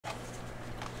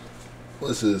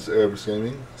This is Erebus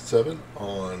Gaming 7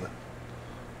 on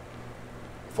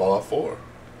Fallout 4.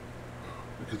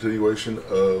 The continuation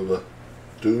of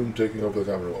Doom taking over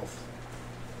the Commonwealth.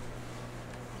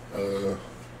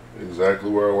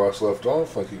 Exactly where I last left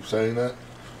off. I keep saying that.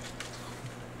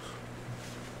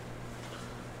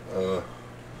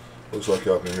 Looks like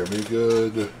y'all can hear me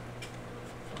good.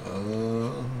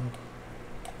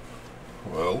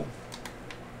 Well,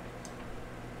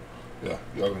 yeah,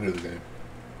 y'all can hear the game.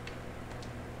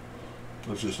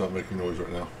 It's just not making noise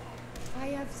right now. I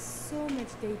have so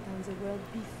much data on the world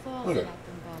before the Okay,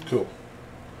 atom bomb. cool.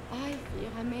 I fear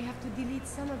I may have to delete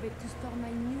some of it to store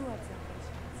my new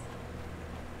observations.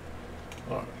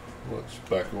 Alright, let's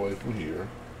back away from here.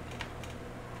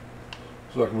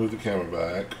 So I can move the camera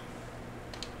back.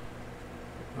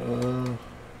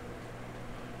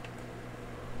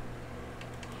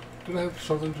 Did I have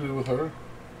something to do with her?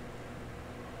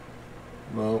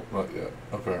 No, not yet,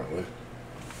 apparently.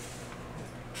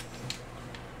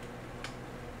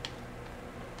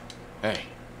 Hey.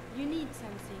 You need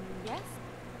something, yes?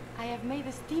 I have made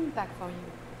a steam pack for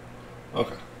you.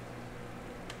 Okay.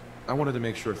 I wanted to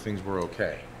make sure things were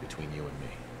okay between you and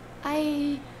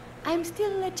me. I'm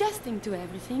still adjusting to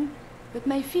everything, but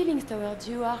my feelings towards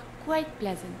you are quite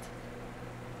pleasant.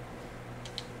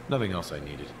 Nothing else I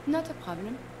needed. Not a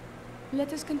problem.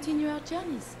 Let us continue our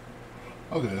journeys.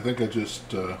 Okay, I think I just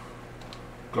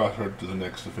got her to the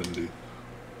next affinity.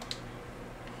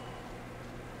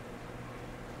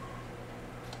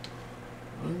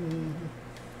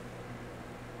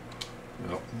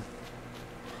 Yep.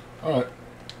 Alright.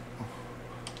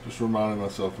 Just reminding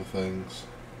myself of things.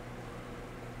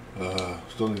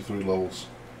 Still need 3 levels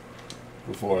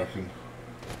before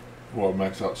I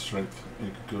max out strength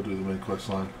and can go do the main quest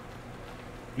line.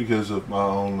 Because of my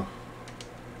own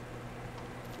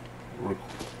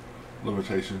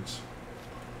limitations,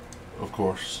 of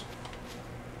course.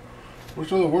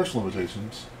 Which are the worst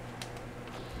limitations?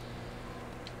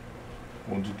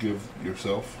 Ones you give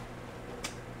yourself.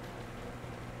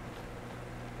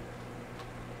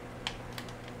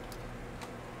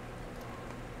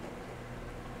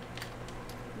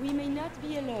 We may not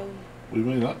be alone. We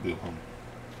may not be alone.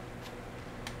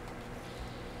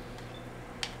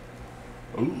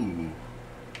 Ooh.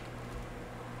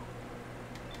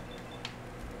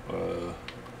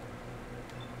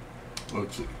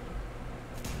 Let's see.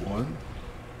 1.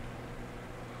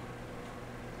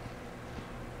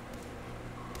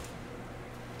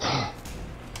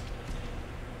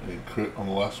 And crit on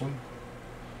the last one.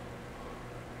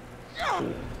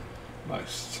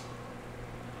 Nice.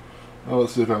 Now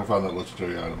let's see if I can find that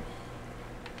legendary item.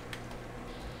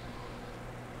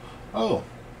 Oh.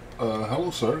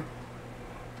 Hello, sir.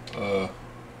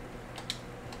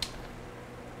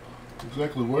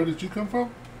 Exactly where did you come from?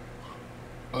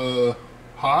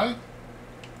 Hi?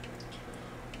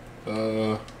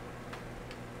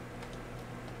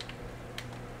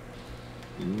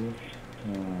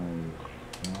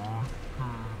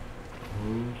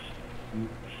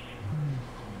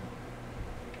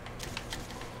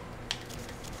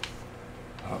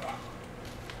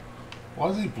 Why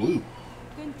is he blue?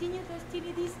 Continued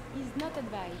hostilities is not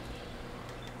advised.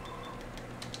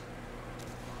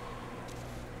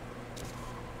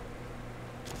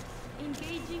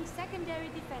 Engaging secondary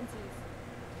defenses.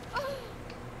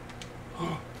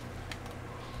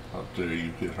 How dare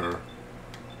you hit her?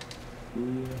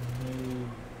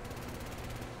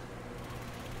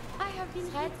 I have been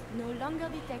threat no longer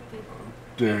detected.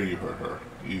 Dare you hurt her?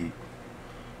 You.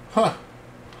 Huh.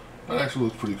 That actually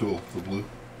looks pretty cool, the blue.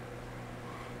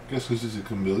 Guess because he's a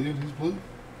chameleon, he's blue?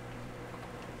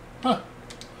 Huh.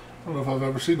 I don't know if I've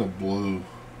ever seen a blue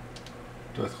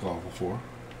Deathclaw before.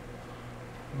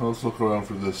 Now let's look around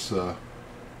for this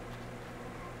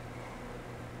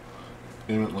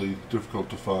eminently difficult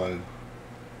to find.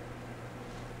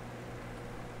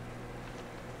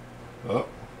 Oh.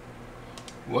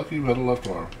 Lucky you had a left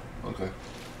arm. Okay.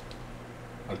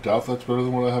 I doubt that's better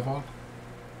than what I have on.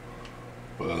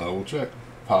 But I will check.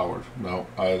 Powered. No,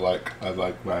 I like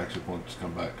my action points to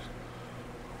come back.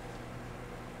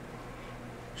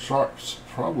 Sharp's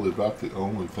probably about the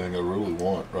only thing I really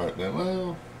want right now.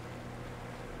 Well,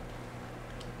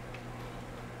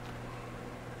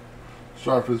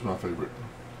 Sharp is my favorite.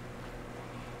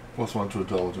 +1 to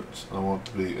intelligence. I want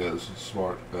to be as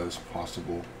smart as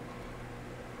possible.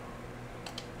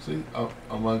 See,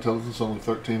 my intelligence is only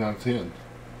 13 out of 10.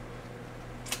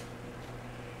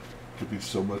 Could be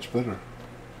so much better.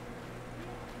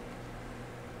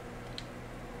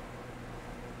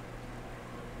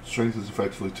 Strength is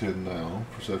effectively 10 now.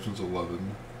 Perception's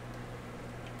 11.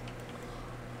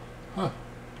 Huh.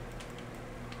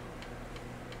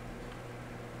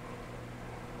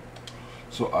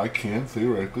 So I can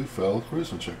theoretically fail a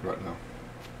charisma check right now.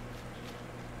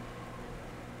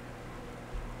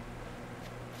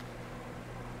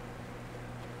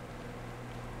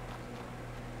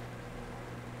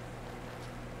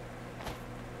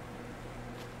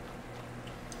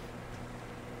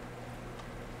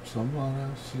 Someone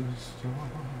else's star.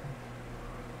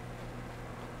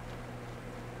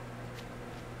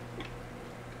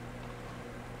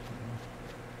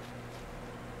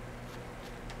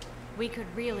 We could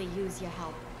really use your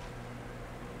help.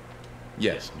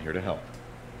 Yes, I'm here to help.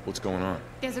 What's going on?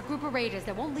 There's a group of raiders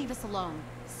that won't leave us alone.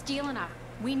 Stealing our...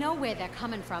 We know where they're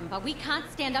coming from, but we can't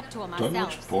stand up to them Don't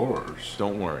ourselves. much bores.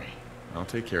 Don't worry. I'll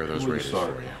take care of those raiders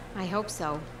for you. I hope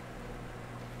so.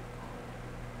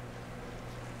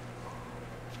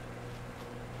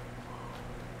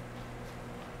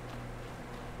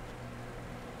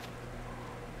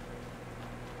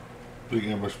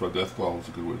 Being ambushed by Deathclaw was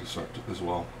a good way to start as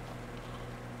well.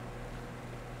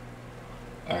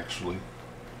 Actually.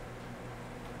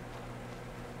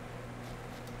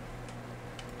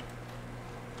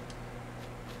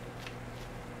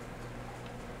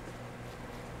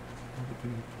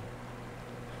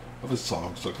 I have a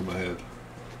song stuck in my head.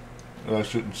 And I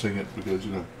shouldn't sing it because,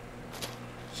 you know,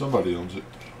 somebody owns it.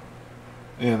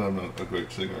 And I'm not a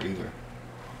great singer either.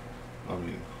 I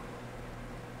mean...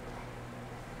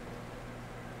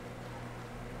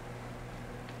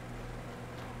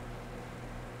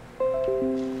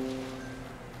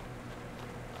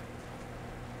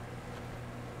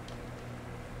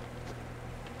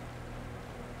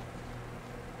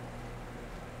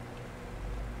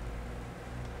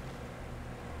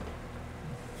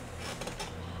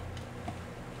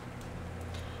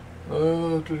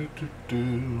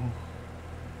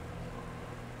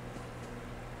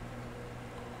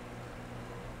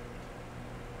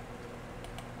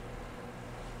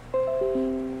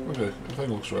 Okay, everything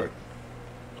looks right.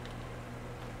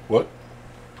 What?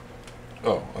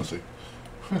 Oh, I see.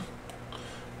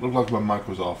 Looked like my mic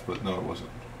was off, but no, it wasn't.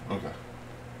 Okay.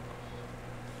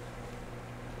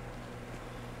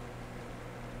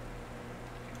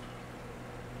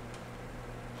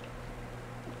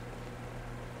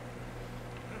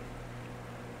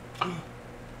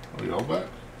 Are y'all back?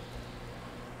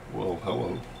 Well,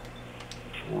 hello.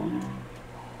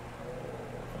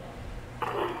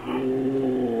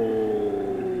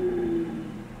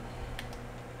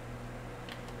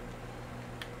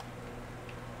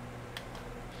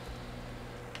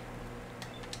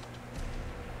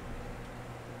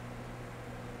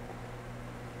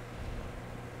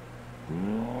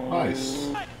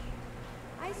 Nice.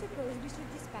 I suppose we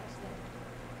should dispatch them.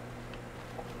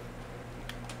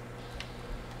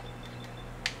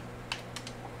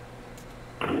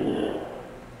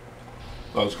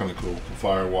 That was kind of cool. The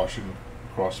fire washing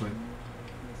across me.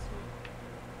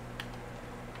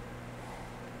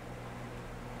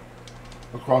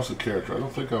 Across the character. I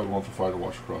don't think I would want the fire to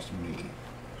wash across me.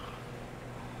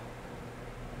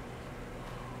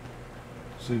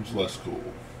 Seems less cool.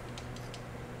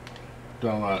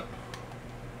 Downright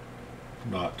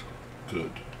not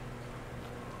good.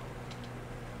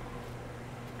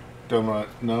 Downright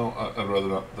no. I'd rather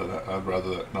not. I'd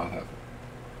rather that not happen.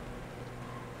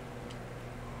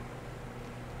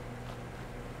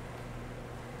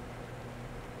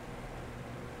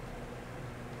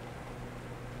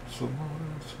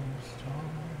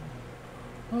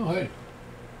 Oh, hey.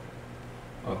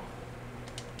 Oh.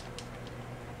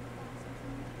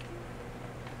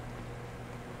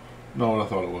 No, what I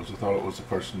thought it was. I thought it was the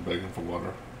person begging for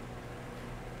water.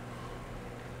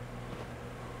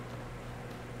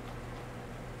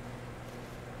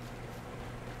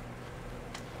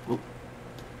 Oop.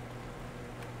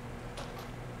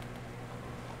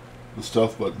 The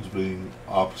stealth button's being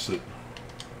opposite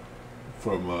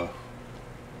from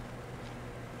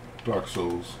Dark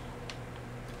Souls.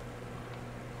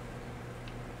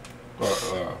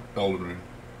 Elden Ring.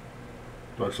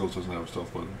 Dark Souls doesn't have a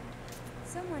stealth button.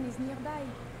 Someone is nearby.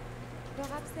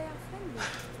 Perhaps they are friendly.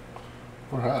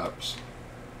 Perhaps.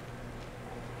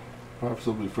 Perhaps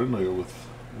they'll be friendlier with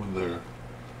when they're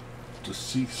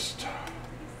deceased.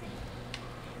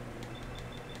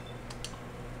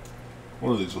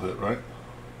 One of these will hit, right?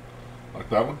 Like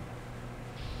that one?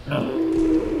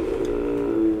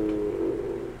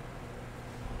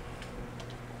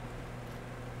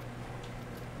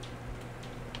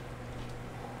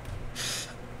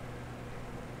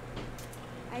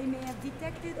 I may have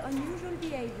detected unusual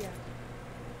behavior.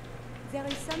 There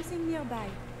is something nearby.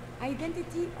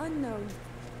 Identity unknown.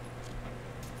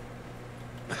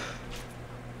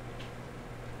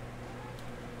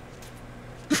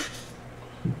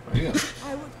 Man.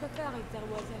 I would prefer if there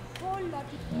was a whole lot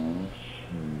of...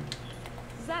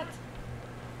 That.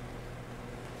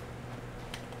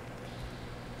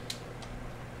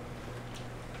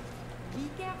 Be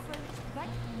careful. That.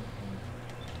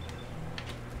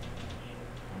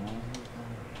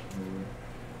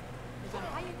 There's a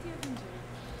variety of injuries.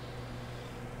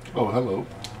 Oh, hello.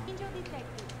 Injury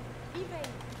detected. Evade.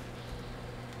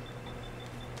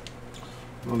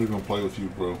 I'm not even gonna play with you,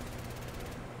 bro.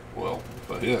 Well,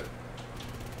 if I hit,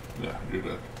 yeah, you're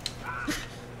dead.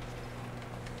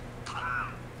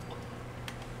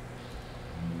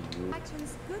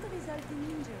 Actions could result in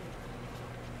injury.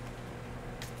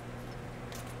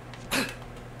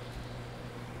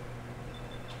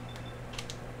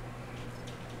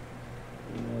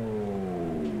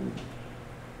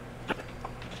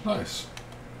 Nice.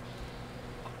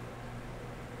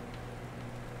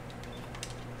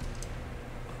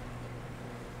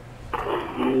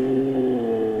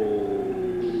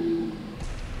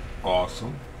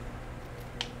 Awesome.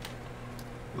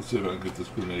 Let's see if I can get this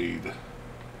grenade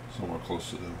somewhere close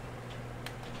to them.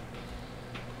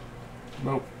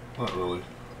 Nope, not really.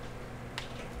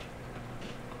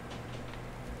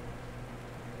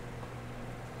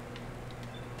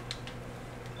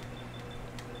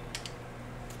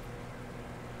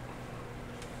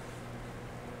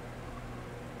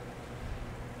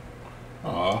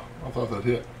 Ah, I thought that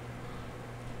hit.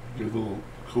 Gave a little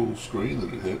cool screen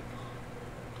that it hit.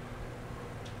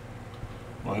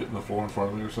 Am I hitting the floor in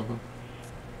front of me or something?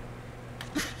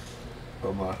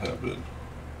 I might have been.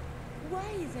 Why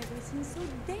is everything so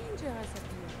dangerous up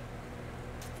here?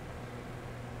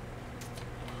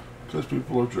 Because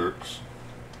people are jerks.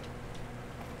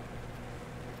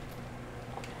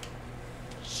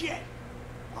 Shit!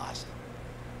 Lost him.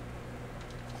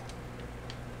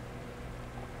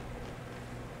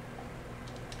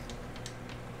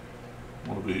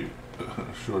 Want to be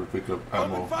sure to pick up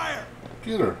Open ammo. fire!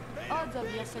 Get her. Odds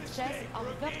of your success are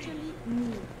virtually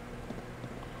nil.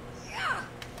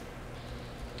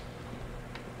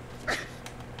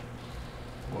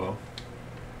 Well,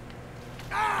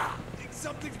 Ah! Think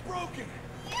something's broken.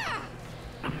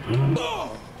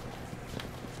 Oh!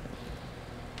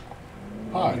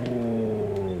 hi.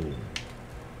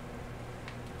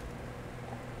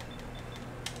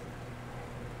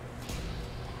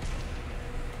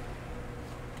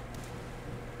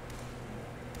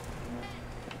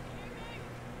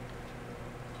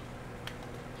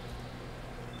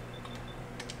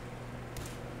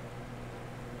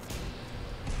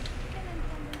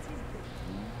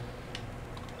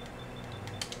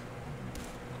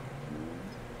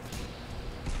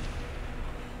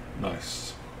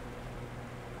 Nice.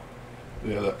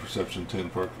 Yeah, that Perception 10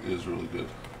 perk is really good.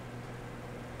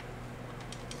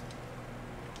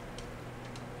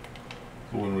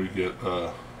 The one where you get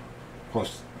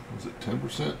plus, is it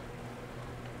 10%?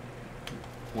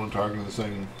 One target in the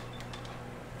same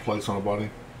place on a body.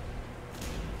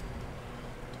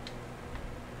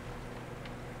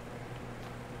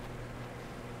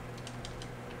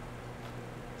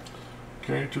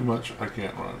 Carry too much, I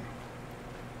can't run.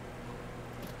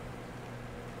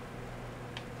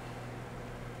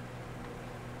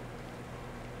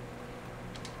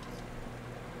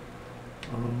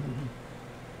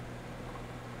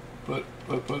 But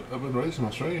I've been raising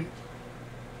my strength.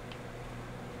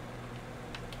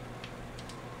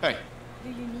 Hey, Do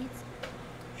you need...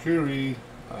 Curie,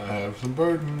 I have some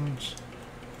burdens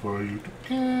for you to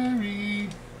carry.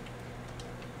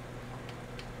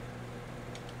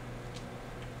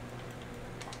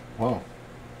 Wow.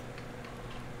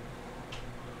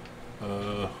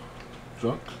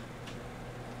 Junk.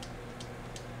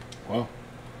 Wow.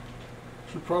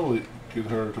 Should probably get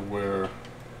her to wear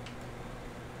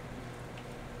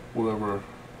whatever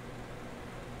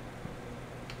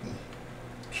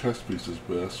chest piece is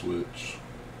best, which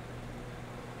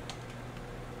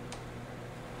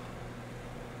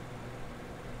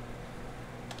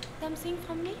Something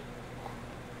from me?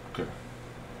 okay.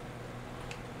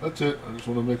 That's it. I just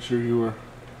want to make sure you were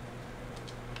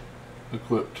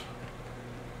equipped.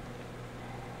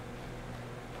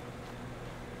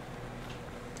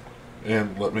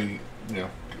 And let me, get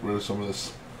rid of some of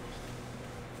this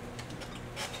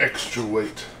extra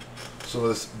weight. Some of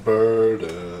this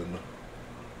burden.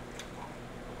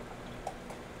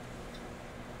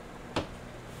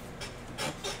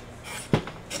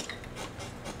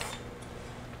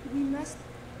 We must...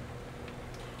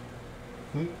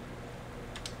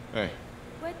 hey,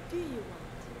 What do you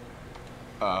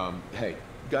want? hey,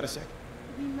 got a sec?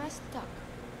 We must talk.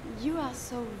 You are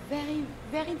so very,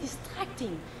 very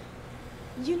distracting.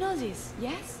 You know this,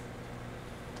 yes?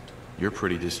 You're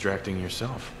pretty distracting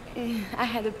yourself. I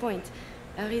had a point,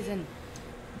 a reason.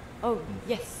 Oh,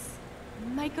 yes.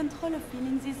 My control of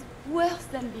feelings is worse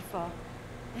than before.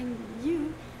 And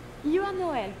you are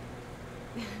no help.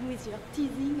 With your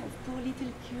teasing of poor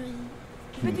little Curie.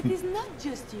 But it is not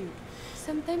just you.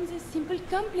 Sometimes a simple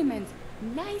compliment,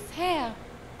 nice hair,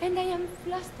 and I am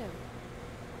flustered,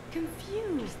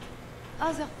 confused.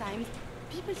 Other times,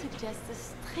 people suggest the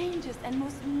strangest and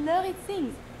most lurid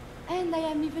things, and I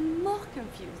am even more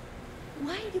confused.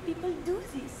 Why do people do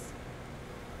this?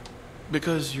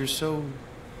 Because you're so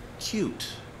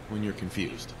cute when you're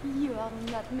confused. You are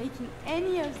not making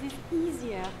any of this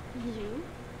easier, you.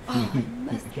 Oh, I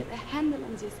must get a handle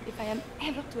on this if I am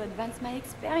ever to advance my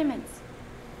experiments.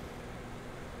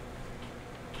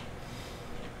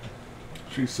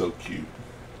 She's so cute.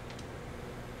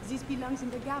 This belongs in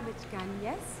the garbage can,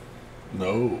 yes?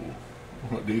 No.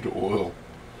 I need oil.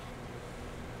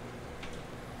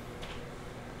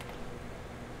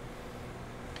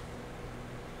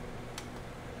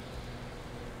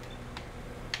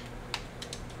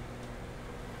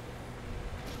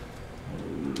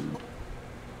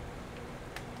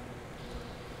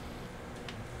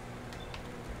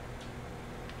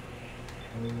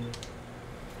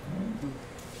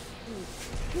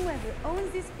 Whoever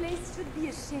owns this place should be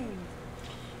ashamed.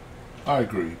 I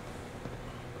agree.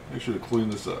 They should have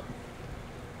cleaned this up.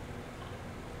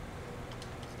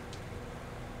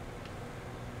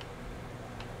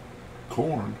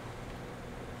 Corn?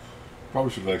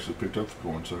 Probably should have actually picked up the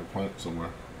corn so I could plant it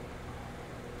somewhere.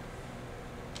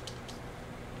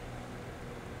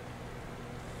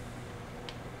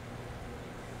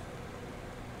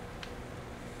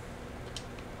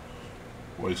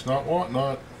 Waste not, want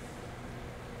not.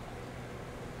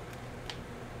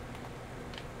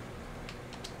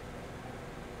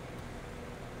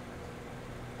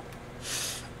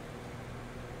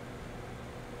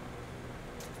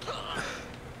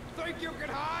 Think you can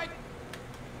hide?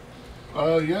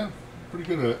 Yeah, pretty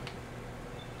good at it.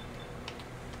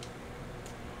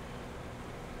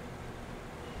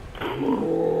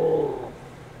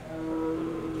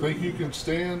 Think you can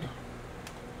stand?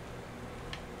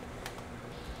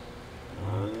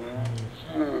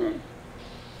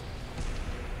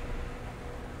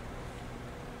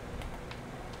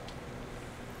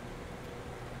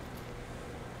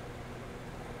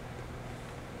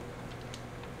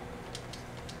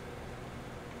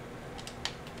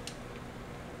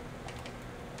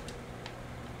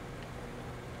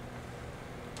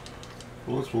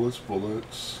 Bullets, bullets,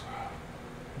 bullets.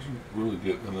 I should really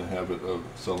get in the habit of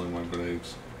selling my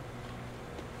grenades.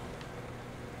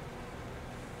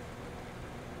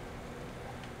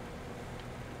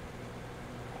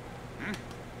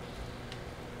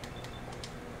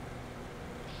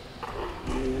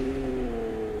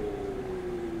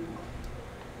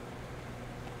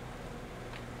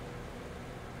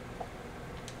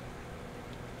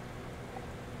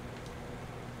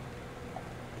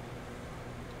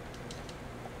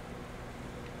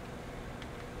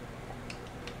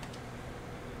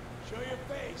 Show your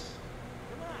face.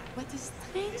 Come on. What a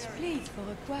strange place for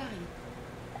a quarry.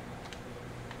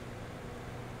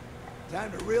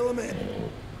 Time to reel him in.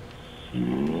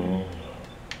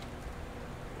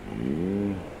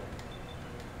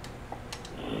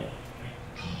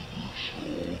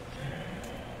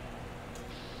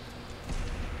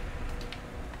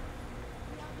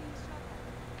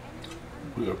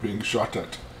 We are being shot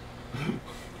at.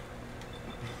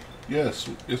 Yes,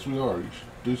 yes we are. You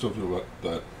should do something about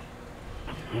that.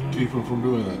 Keep him from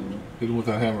doing that. Hit him with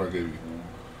that hammer I gave you.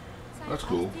 That's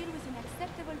cool. Still within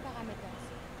acceptable parameters.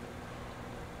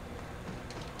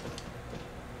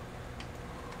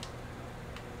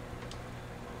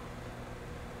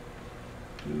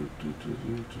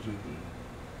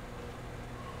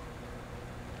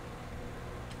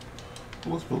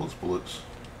 Bullets, bullets, bullets.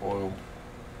 Oil.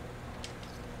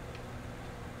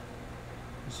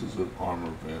 This is an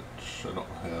armor bench. I don't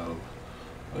have...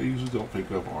 I usually don't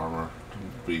pick up armor to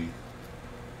be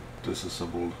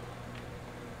disassembled.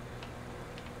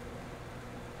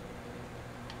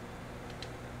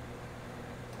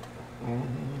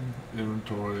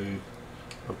 Inventory,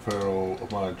 apparel of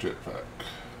my jetpack.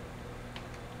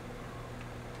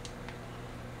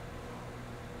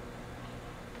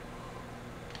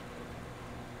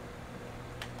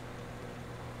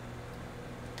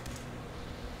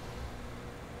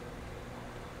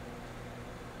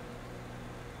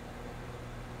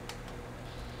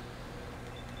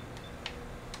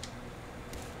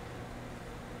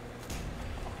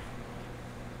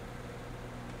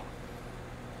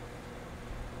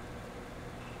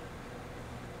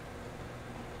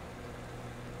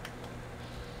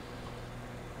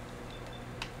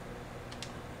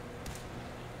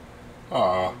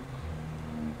 Ah.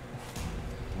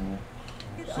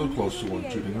 So close to one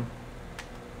shooting him.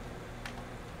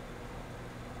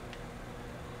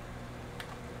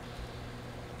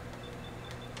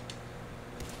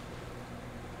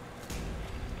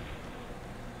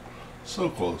 So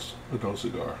close, but no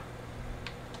cigar.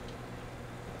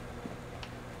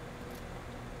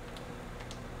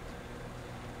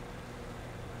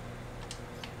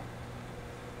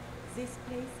 This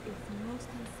place is most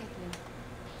unsettling.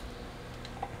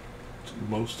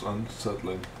 Most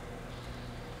unsettling.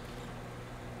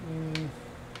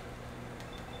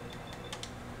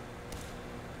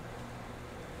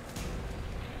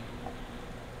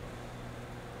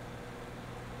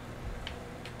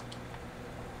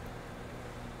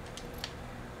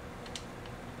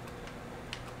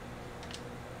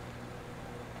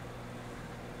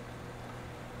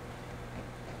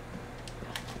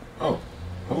 Oh,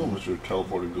 hello, Mr.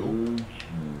 Teleporting Ghoul.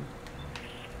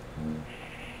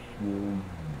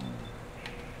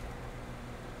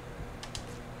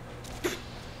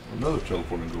 Another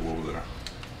teleporting ghoul over there.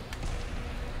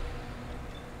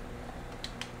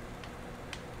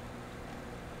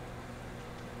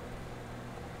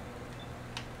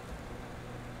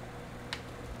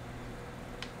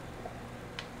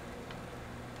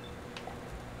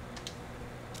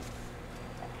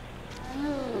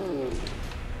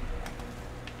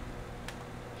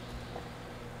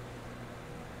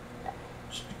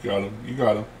 You got him. You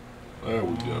got him. There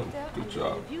we go. Good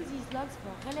job. Review these logs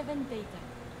for relevant data.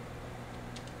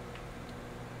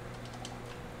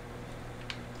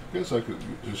 I guess I could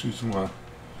just use my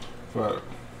fire.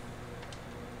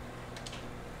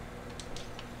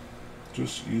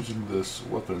 Just using this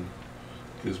weapon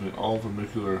gives me all the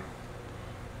nuclear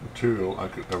material I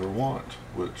could ever want,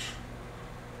 which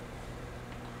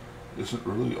isn't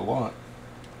really a lot,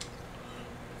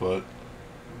 but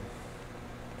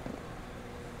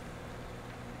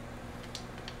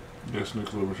I guess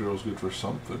nuclear material is good for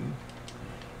something.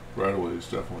 Right away is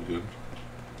definitely good.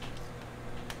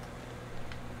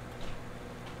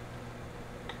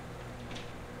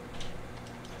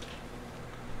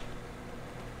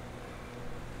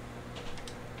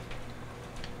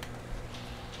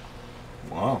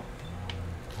 Wow.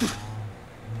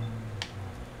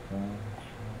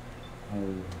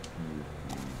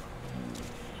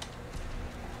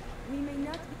 We may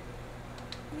not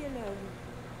be alone.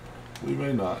 We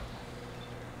may not.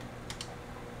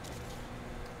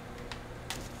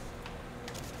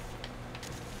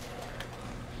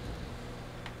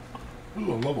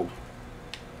 Ooh, I'm leveled.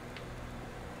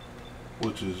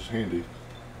 Which is handy.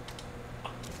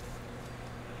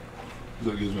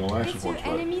 That gives me a action Its your points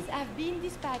back. enemies have been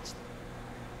dispatched.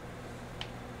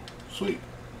 Sweet.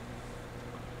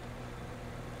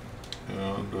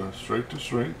 And straight to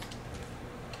strength.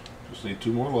 Just need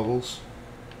 2 more levels.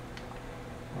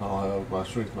 I'll have my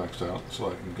strength maxed out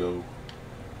so I can go.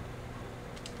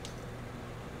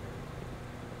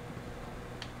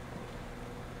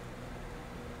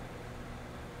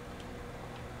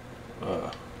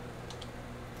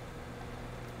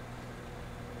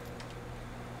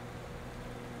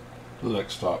 To the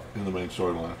next stop in the main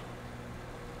storyline.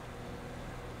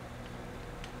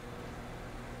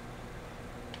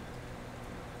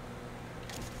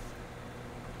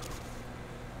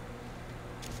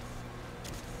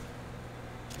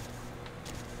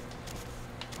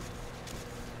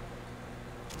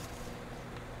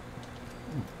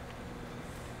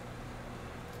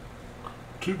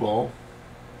 Two ball.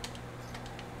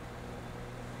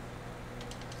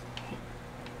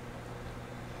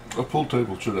 A pool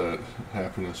table should add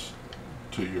happiness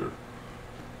to your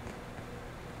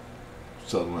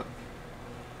settlement.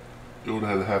 It would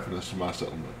add happiness to my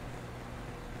settlement.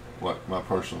 Like my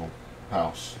personal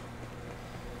house.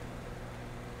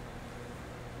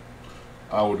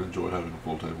 I would enjoy having a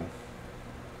pool table.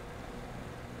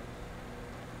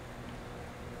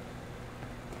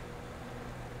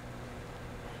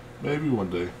 Maybe one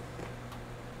day.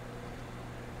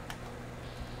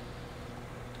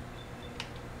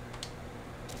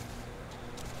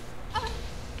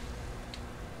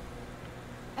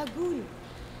 A ghoul.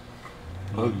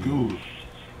 A ghoul.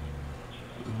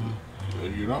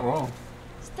 You're not wrong.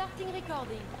 Starting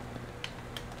recording.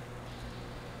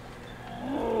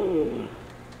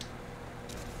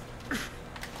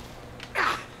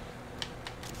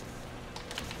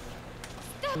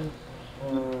 Stop.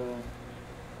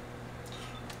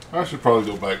 I should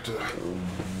probably go back to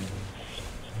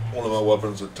one of my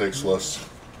weapons that takes less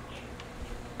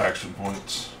action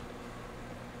points.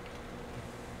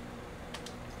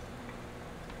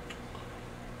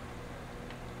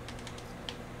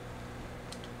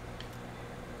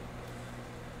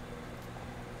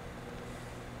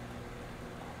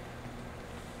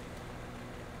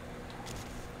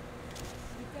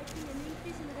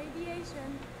 artificial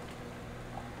radiation.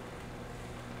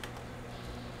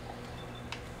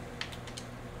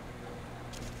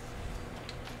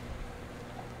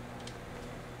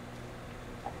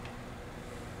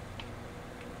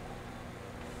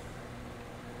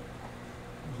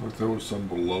 Like there was some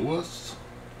below us.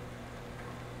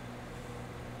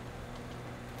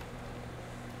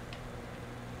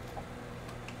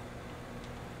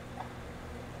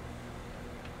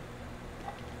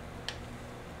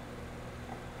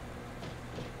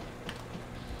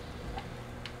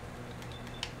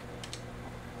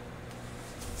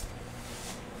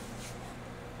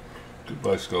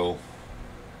 Goodbye, Skull.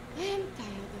 I'm tired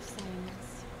of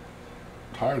science.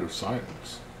 Tired of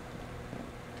science.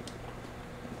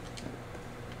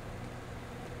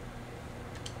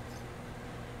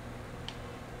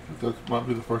 That might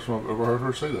be the first time I've ever heard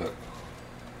her say that.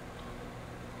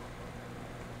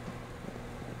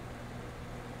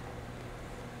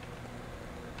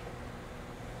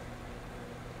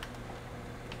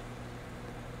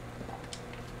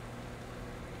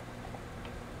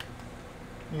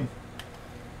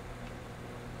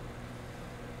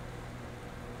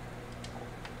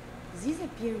 These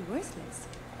appear worthless.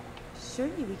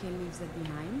 Surely we can leave that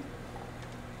behind.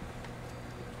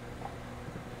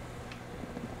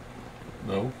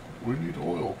 No, we need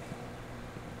oil.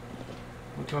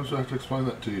 What times do I have to explain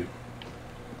that to you?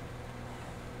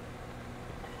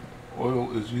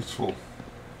 Oil is useful.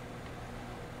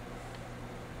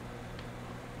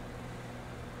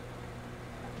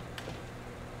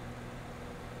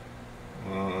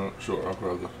 Sure, I'll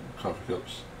grab the coffee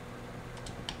cups.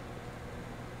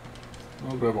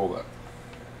 I'll grab all that.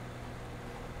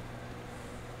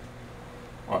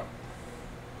 Alright.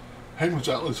 Haman's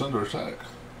outlet's under attack.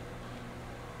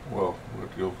 Well, we'll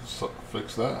have to go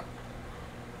fix that.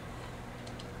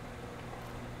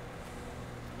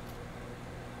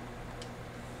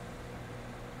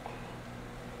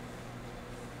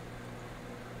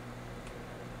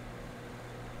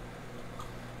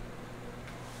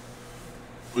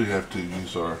 We have to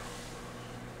use our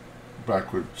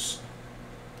backwards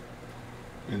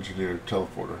engineered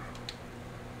teleporter.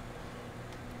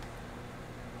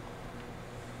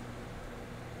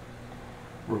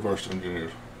 Reverse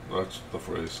engineered. That's the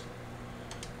phrase.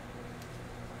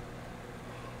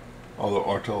 Although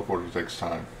our teleporter takes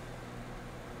time.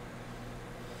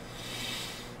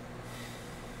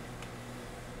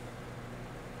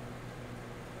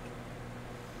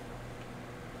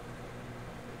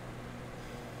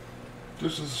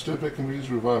 Just as a step can be used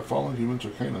to revive fallen humans or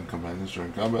Kanan companions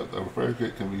during combat, the repair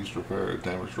kit can be used to repair a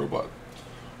damaged robot.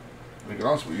 It can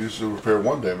also be used to repair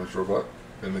one damaged robot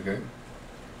in the game.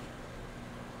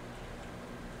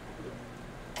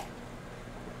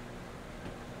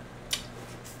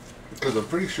 Because I'm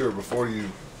pretty sure before you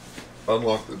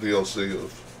unlock the DLC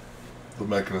of the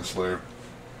Mechanist Lair,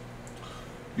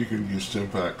 you can use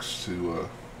Stimpaks to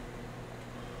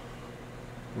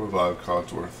revive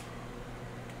Codsworth.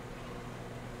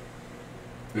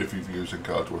 If you're using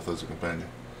Codsworth as a companion.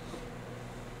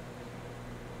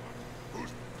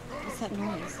 What's that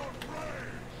noise?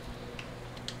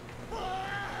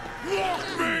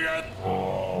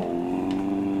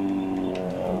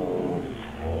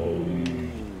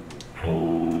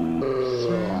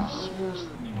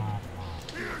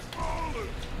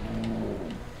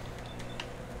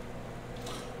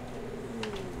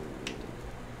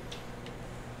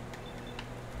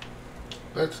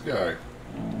 That's the guy.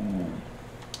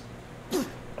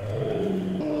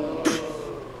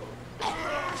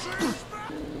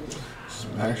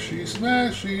 Smashy,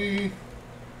 smashy.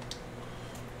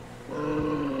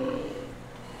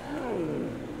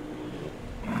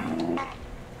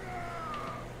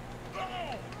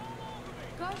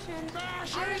 Caution!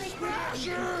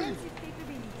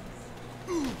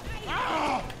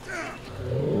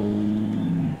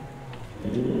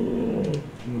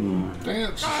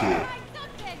 Dance here.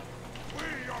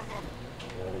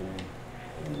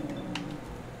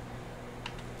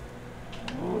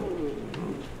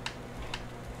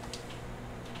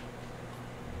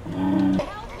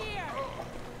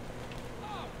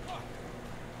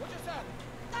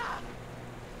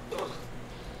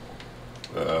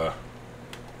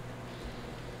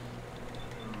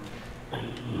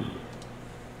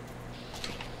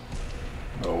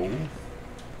 No.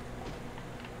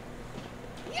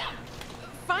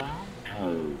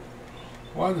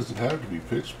 Why does it have to be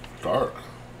pitch dark?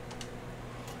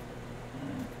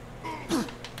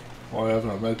 Why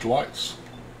haven't I made lights?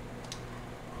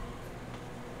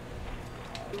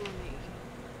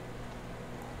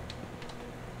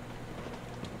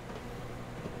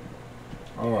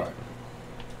 Alright.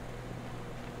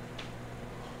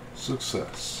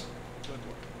 Success.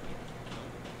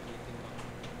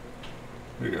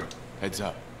 Here you go. Heads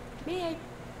up. May I?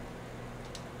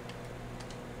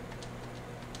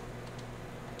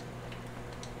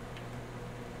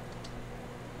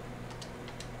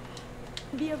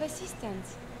 Be of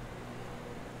assistance.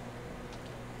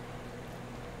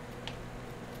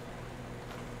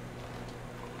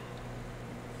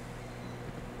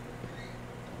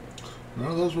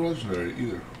 None of those were legendary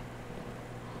either.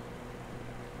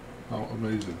 How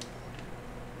amazing.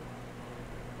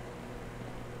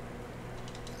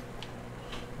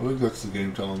 I think that's the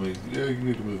game telling me, yeah, you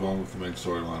need to move on with the main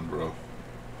storyline, bro.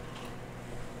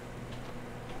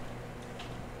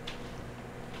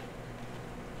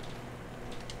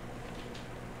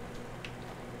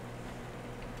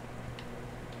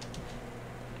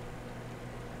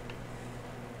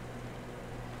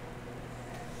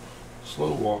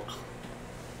 Slow walk.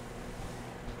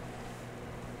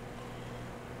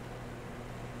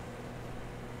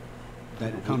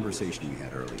 That conversation we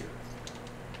had earlier.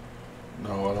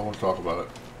 No, I don't want to talk about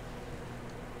it.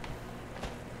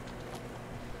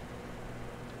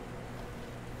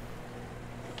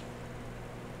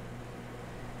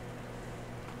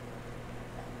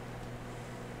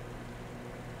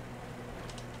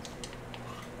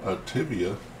 A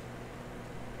tibia.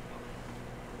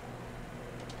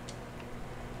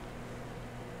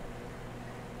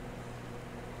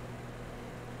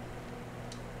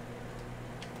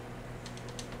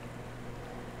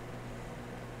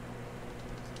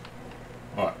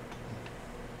 Alright.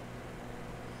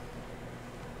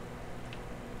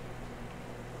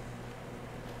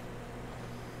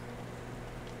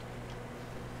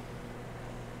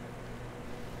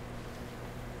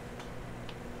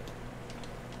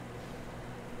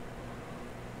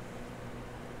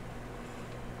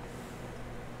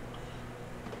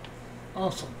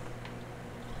 Awesome.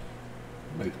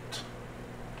 Made it.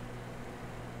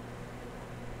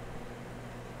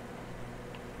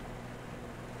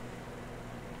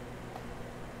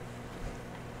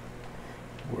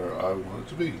 Where I want it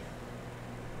to be.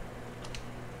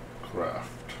 Craft.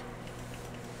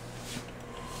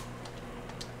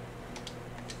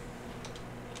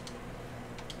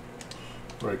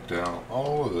 Break down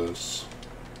all of this.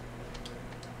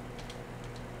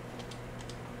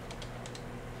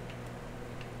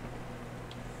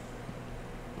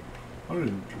 I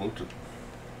didn't look at.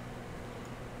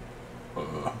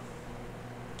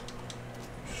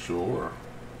 Sure.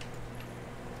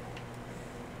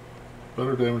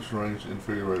 Better damage and range,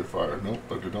 inferior rate of fire. Nope,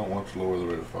 I do not want to lower the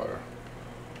rate of fire.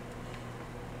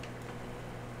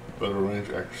 Better range,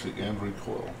 accuracy, and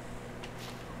recoil.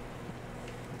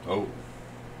 Oh.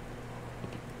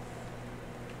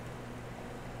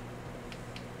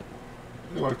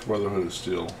 I like the Brotherhood of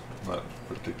Steel, that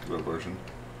particular version.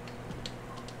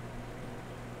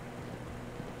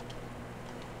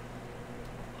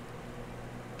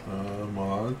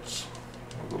 Mods.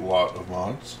 There's a lot of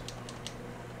mods.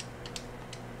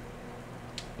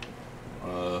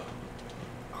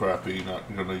 Crappy,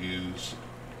 not gonna use.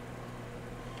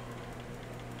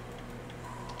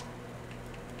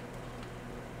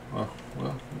 Oh,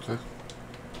 well, okay.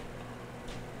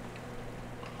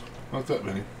 Not that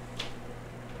many.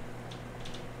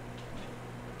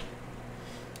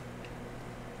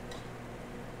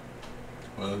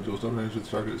 Deals no damage to the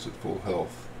target is at full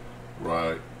health.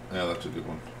 Right. Yeah, that's a good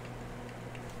one.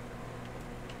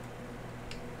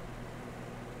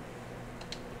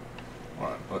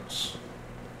 Alright, let's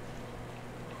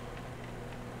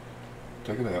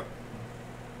take it out.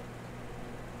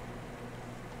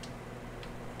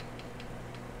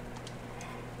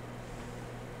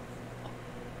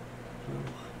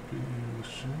 Be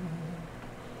wishing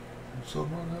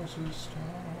someone else's star.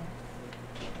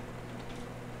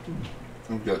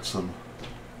 We've got some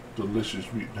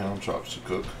delicious mutant hound chops to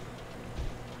cook.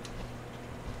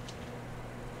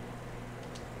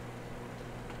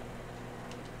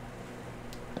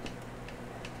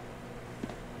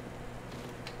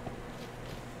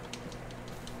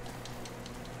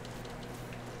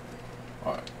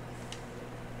 Alright.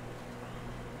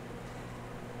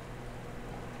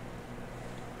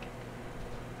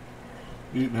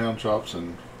 Mutant hound chops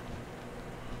and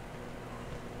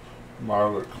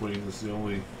Mirelurk Queen is the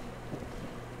only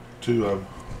two I'm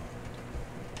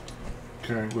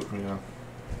carrying with me now.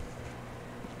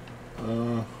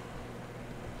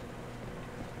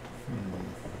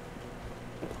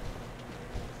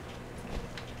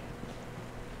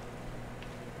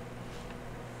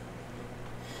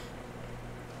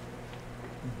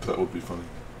 That would be funny.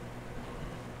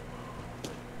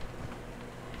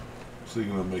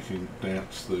 Thinking of making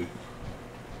Dance the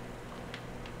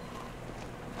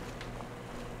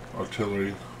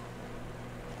artillery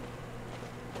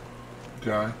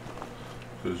guy,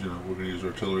 because you know we're gonna use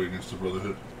artillery against the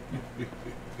Brotherhood.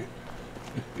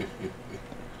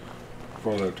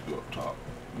 Probably have to go up top,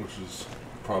 which is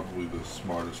probably the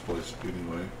smartest place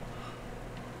anyway.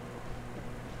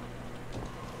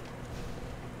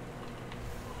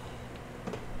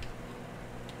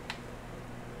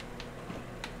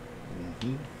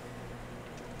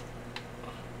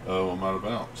 Oh, I'm out of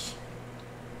bounds.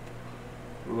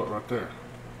 What about right there?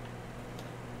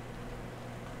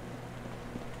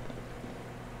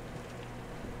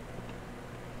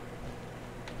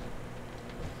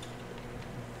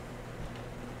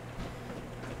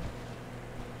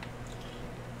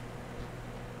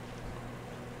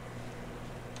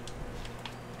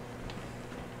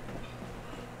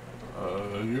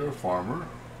 You're a farmer.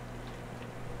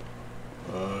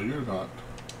 You're not.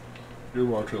 You're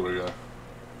an artillery guy.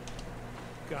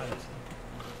 Got it.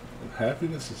 And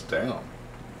happiness is down.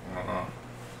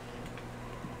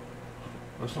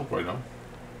 That's no bueno.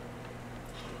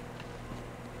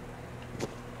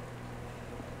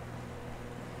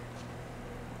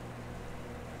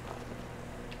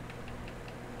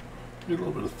 Get a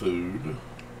little bit of food.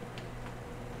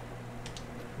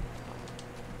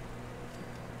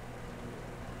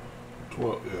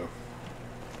 Yeah.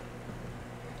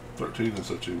 13 is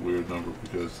such a weird number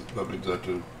because that means I have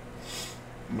to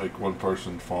make one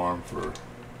person farm for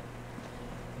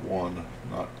one,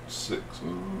 not 6.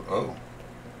 Oh.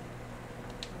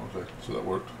 Okay, so that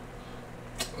worked.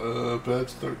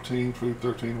 Beds 13, food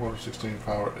 13, water 16,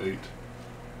 power 8,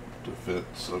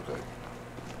 defense. Okay.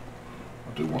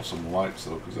 I do want some lights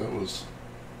though, because that was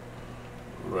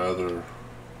rather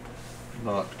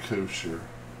not kosher.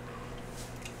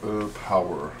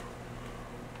 Power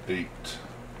 8.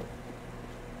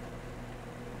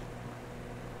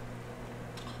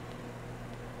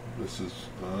 This is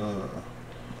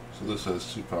so this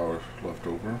has 2 power left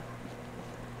over.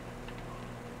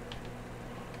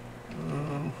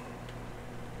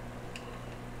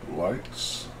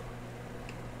 Lights.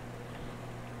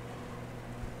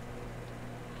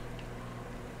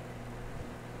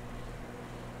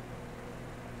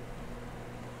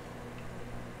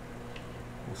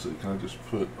 Let's see, can I just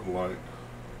put a light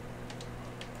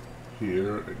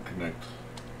here and connect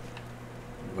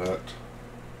that?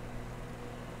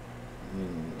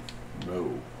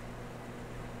 No.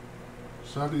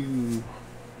 So how do you...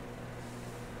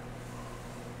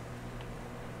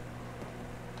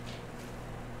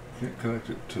 Can't connect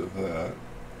it to that.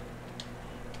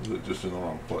 Is it just in the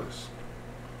wrong place?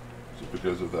 Is it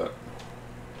because of that?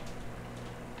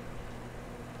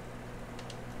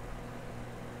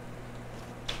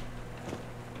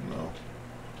 No.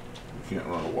 You can't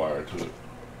run a wire to it.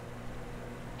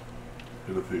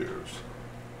 It appears.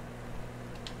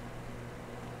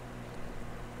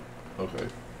 Okay.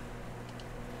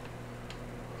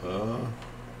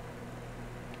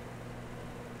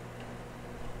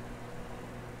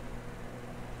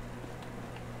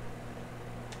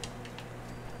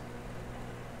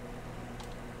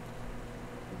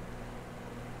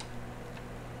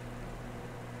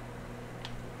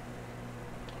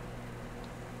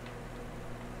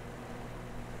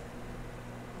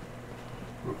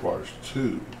 Requires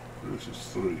 2, produces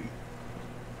 3.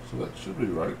 So that should be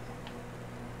right.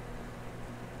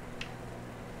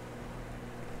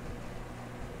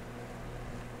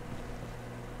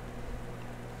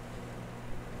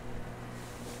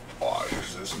 Why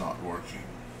is this not working?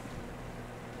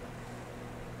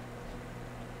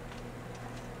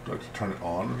 Do I have to turn it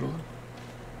on or something?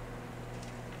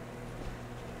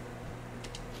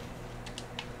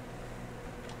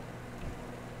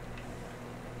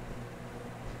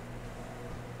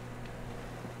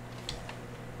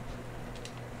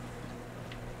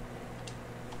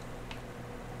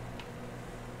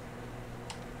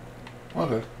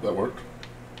 Okay, that worked.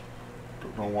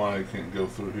 Don't know why I can't go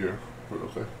through here, but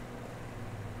okay.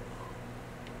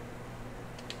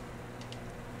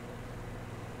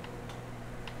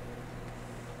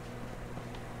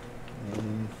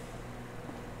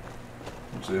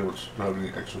 Let's see how much, do I have any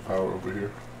extra power over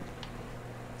here?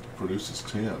 Produces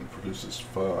 10, produces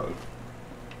 5.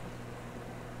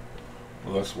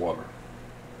 Well, that's water.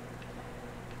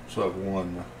 So I have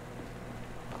 1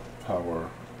 power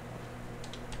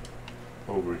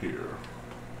over here,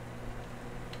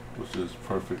 which is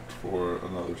perfect for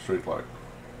another straight light.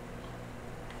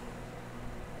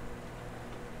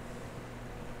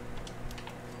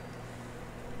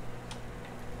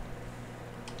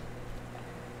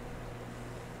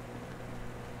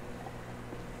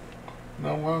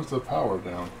 Now why is the power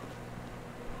down?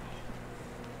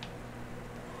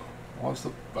 Why What's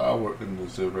the power in the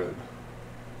Z-Red?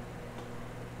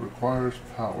 Requires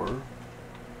power.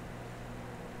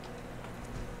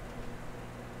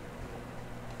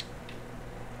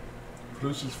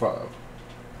 Produces 5.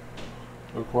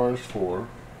 Requires 4.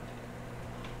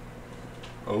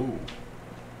 Oh.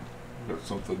 Got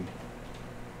something.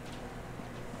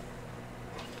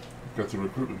 Got the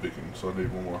recruitment beacon, so I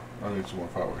need one more. I need some more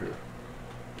power here.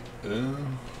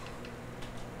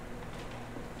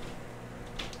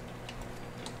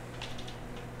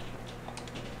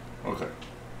 Okay.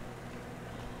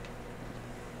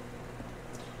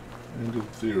 And in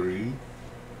theory,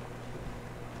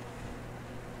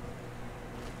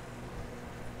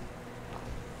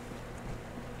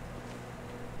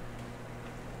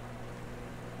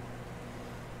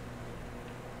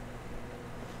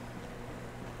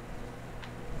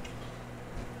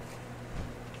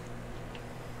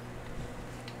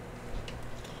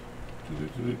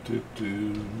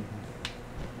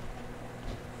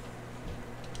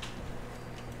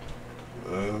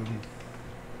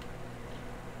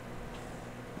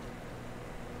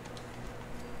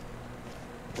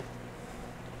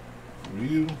 from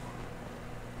you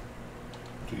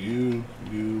to you,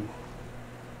 you.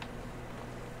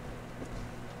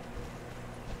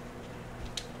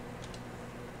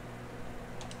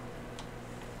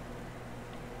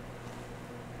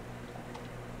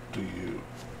 To you.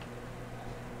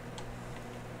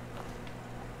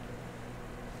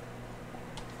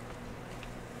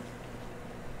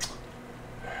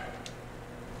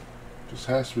 This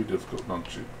has to be difficult,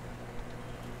 don't you?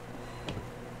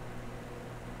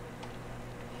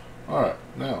 Alright,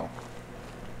 now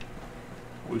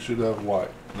we should have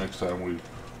white next time we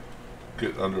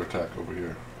get under attack over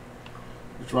here.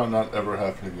 Which might not ever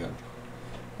happen again.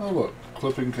 Oh look,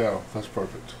 clipping cow, that's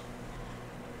perfect.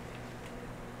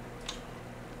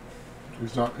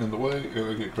 He's not in the way, and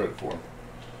I get credit for him.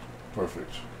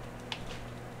 Perfect.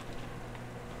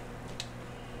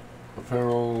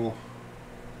 Apparel.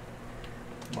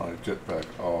 My jetpack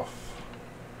off.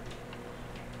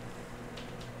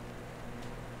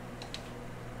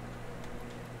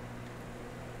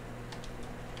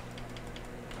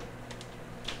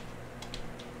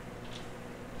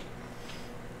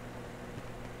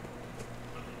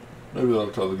 Maybe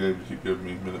I'll tell the game to keep giving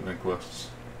me Minutemen quests.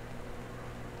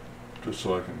 Just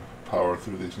so I can power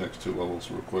through these next 2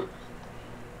 levels real quick.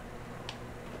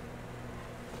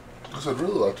 Because I'd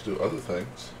really like to do other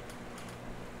things.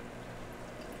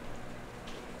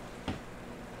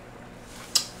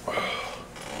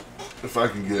 If I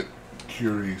can get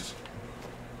Curie's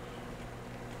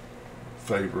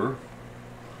favor,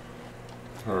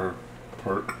 her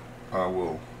perk, I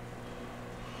will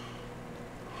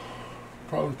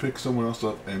probably pick someone else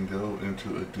up and go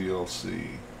into a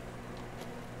DLC.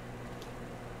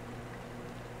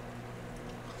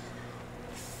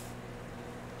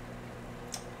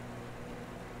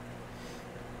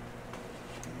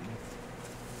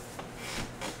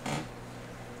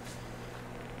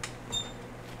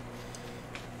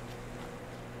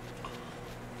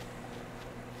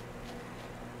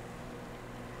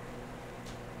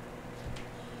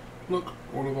 Look,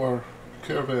 one of our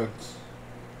caravans.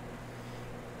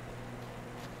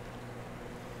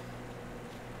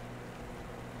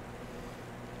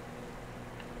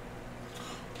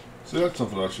 See, that's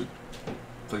something I should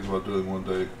think about doing one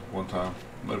day, one time.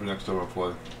 Maybe next time I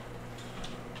play.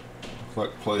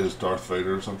 Like play as Darth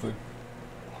Vader or something.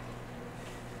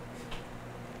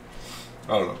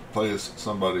 I don't know. Play as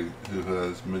somebody who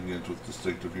has minions with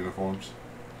distinctive uniforms.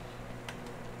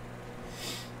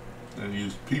 And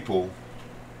use people,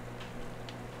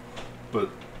 but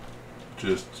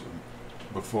just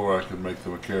before I can make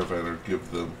them a caravaner, give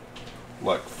them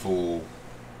like full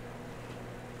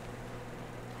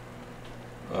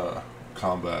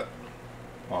combat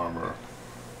armor,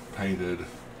 painted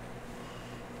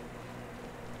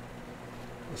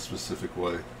a specific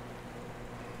way.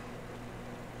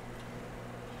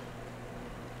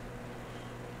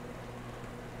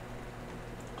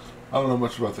 I don't know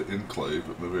much about the Enclave,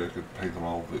 but maybe I could paint them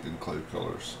all the Enclave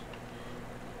colors.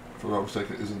 If I'm not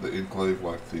mistaken, isn't the Enclave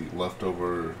like the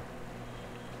leftover,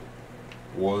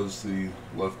 was the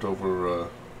leftover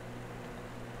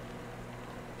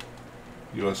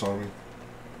U.S. Army?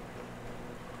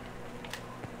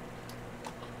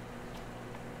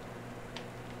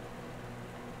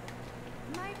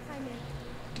 My primate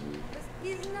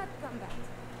is not combat.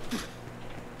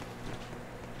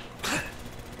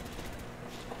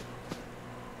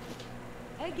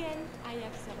 Again, I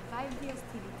have survived the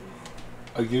hostilities.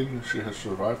 Again, she has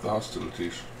survived the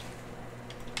hostilities.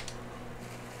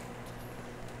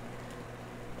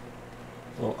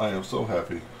 Well, I am so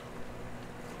happy.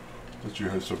 that you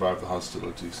have survived the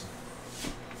hostilities.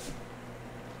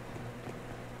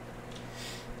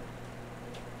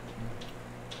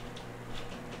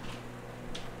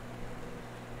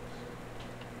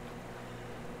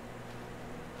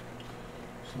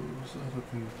 So those other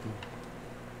people.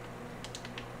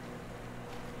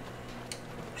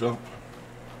 Jump.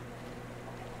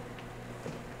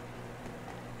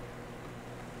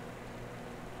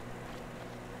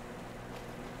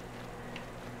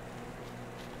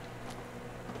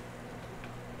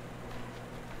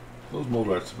 Those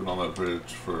Moldrats have been on that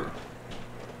bridge for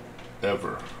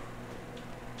ever.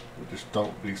 They just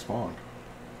don't despawn.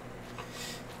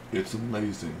 It's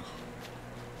amazing.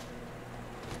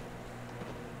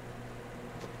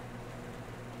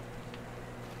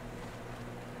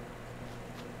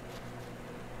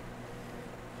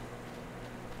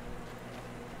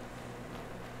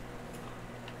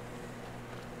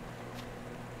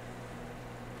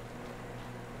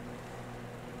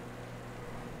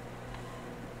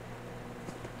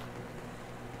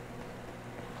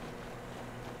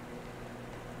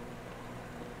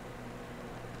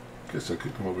 Guess I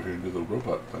could come over here and do the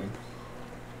robot thing.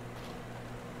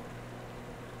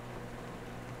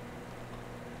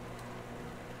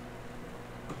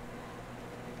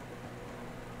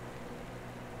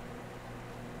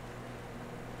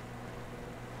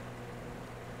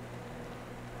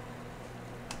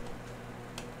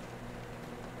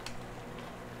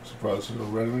 Surprised there's no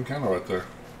random encounter right there.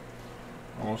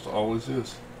 Almost always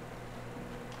is.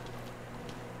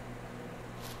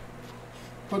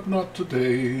 But not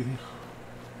today.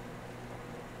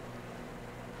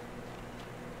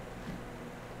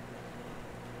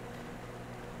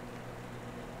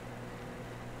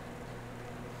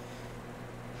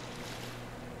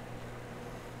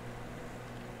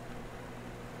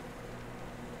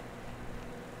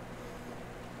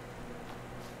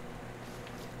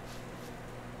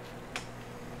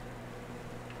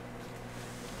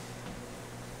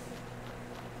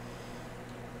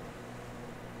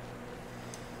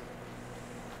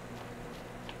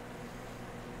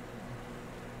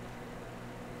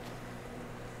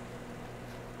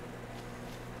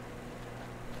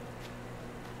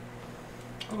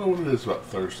 I don't know what it is about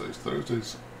Thursdays.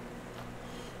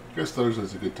 I guess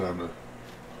Thursday's a good time to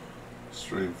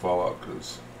stream Fallout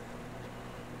because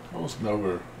almost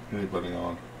never anybody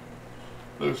on.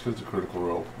 Maybe it's because of Critical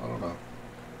Role. I don't know.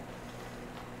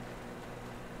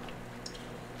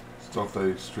 Don't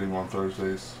they stream on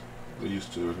Thursdays? They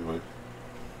used to anyway.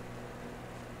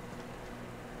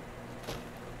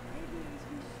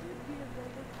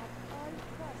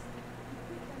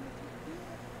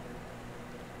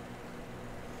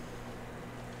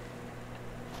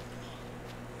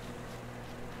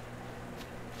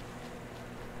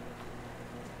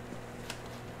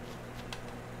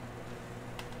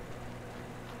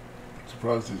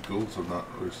 Surprised these ghouls have not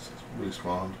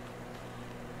respawned.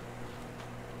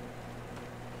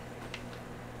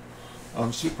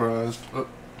 I'm surprised. Oh.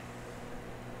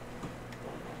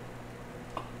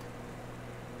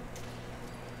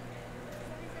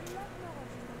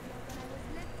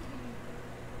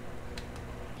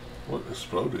 What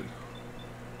exploded?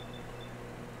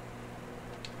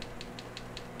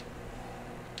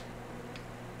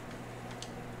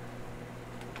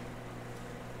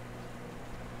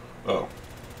 Oh.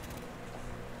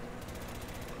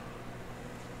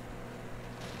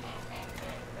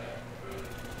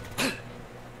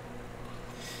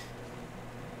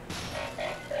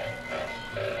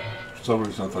 For some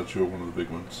reason I thought you were one of the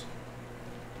big ones.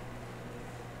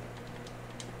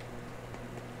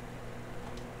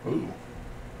 Ooh.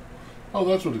 Oh,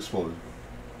 that's what exploded.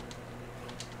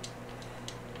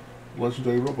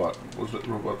 Legendary robot.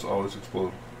 Robots always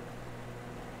explode.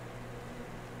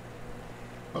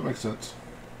 That makes sense.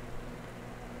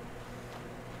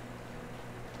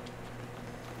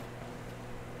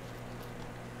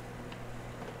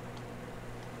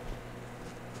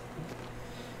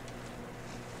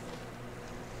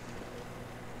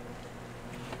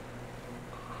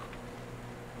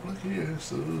 Look, yes,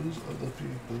 those other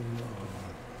people are.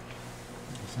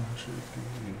 I should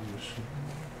be wishing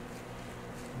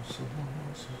for someone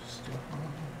else's star.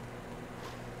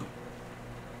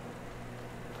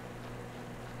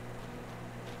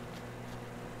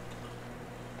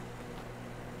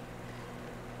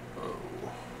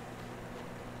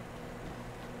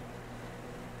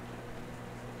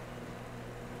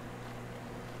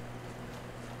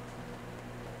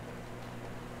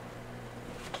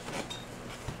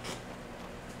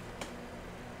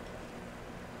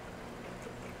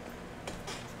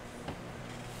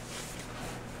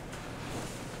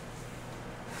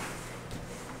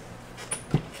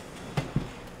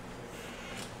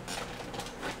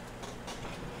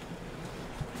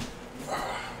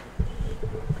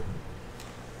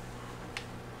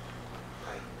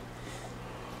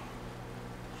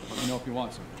 if you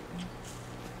want some.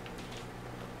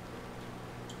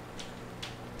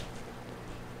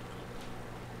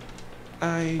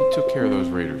 I took care of those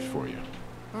raiders for you.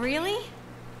 Really?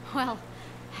 Well,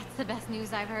 that's the best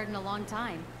news I've heard in a long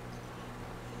time.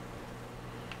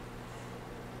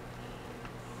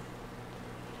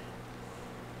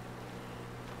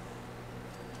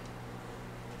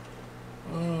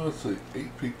 Let's see,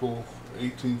 8 people,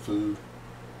 18 food,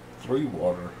 3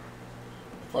 water,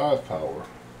 5 power.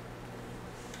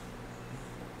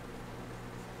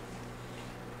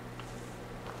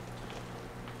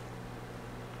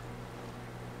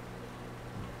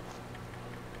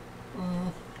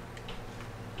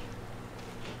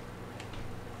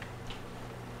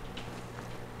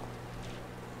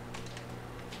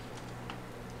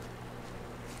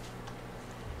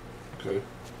 Okay.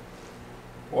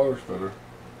 Water's better.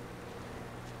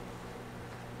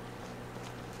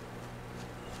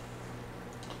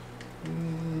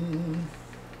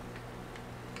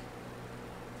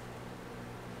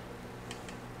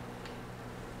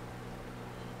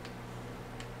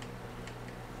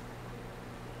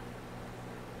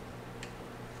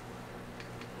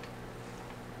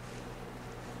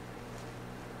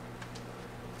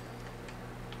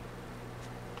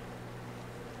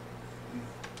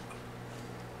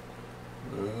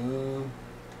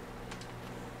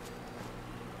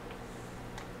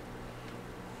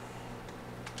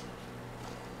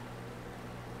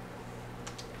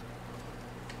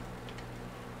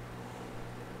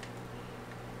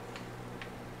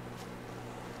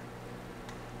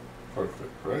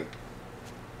 Perfect, right?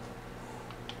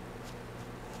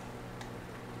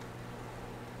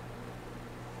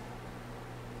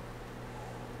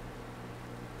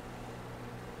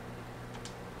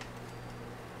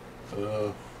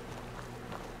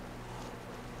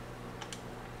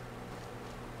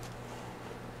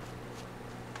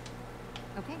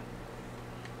 Okay.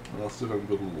 I'll see if I can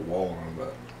build a little wall around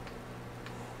that.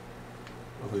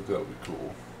 I think that would be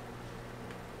cool.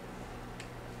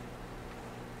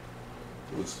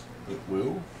 It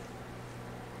will.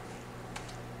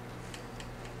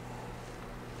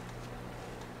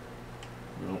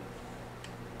 Nope.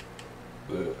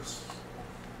 This.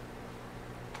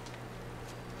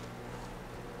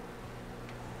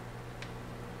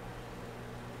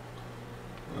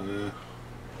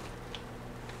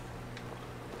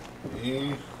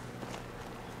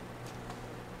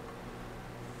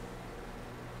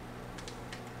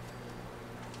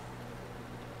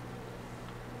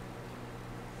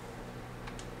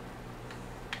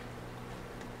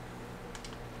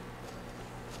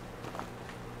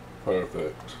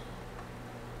 Perfect.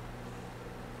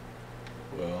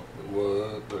 Well,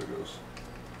 what? There it goes.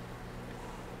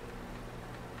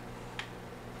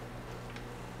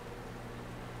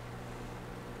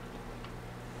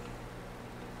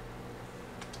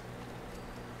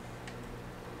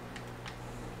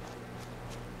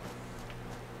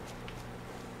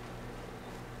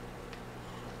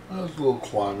 There's a little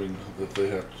climbing that they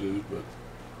have to do, but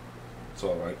it's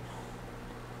alright.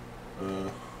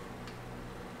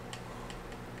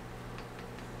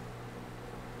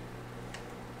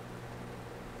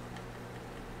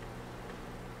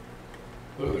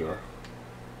 There they are.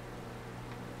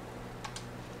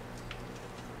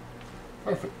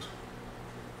 Perfect.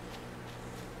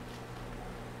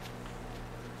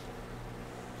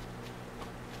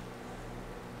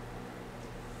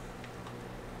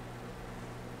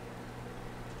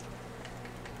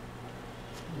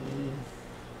 Mm,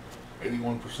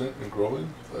 81% and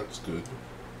growing. That's good.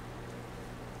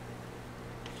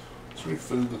 Is there any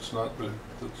food that's not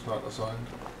assigned?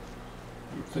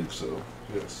 You would think so.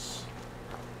 Yes.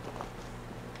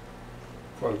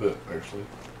 Quite a bit, actually.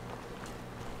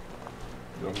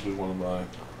 I'm gonna do one of my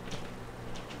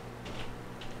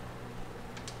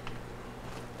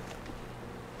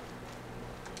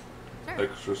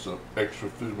extra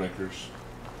food makers.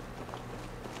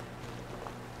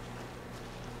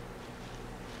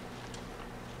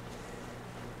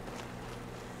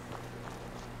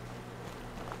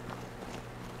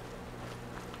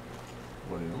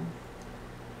 Well.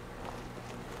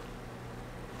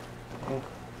 Oh.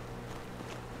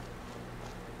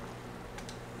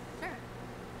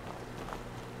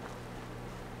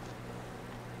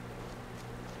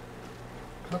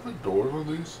 Can I put doors on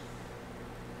these?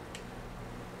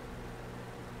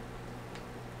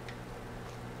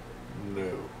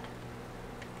 No.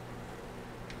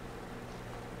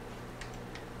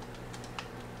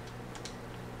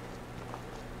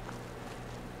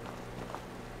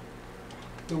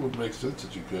 It would make sense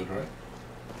that you could, right?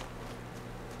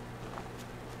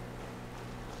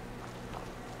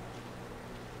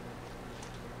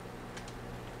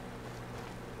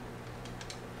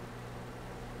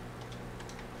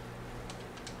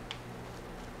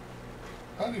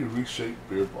 How do you reshape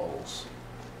beer bottles?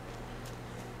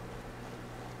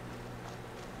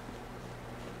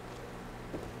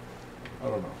 I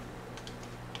don't know.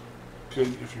 Okay,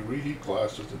 if you reheat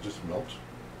glass, does it just melt?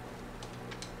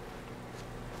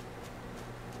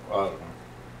 I don't know.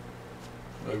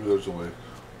 Maybe there's a way.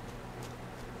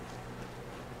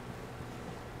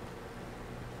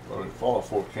 But I mean, Fallout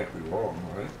 4 can't be wrong,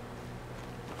 right?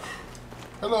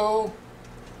 Hello!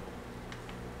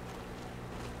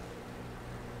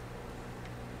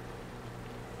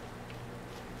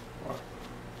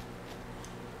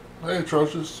 Hey,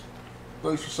 Atrocious.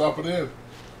 Thanks for stopping in.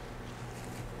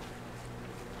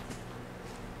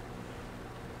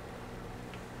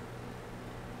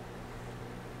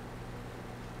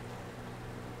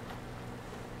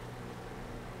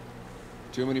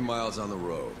 Too many miles on the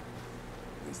road.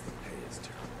 At least the pay is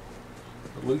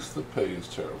terrible. At least the pay is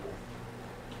terrible.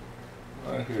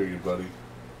 I hear you, buddy.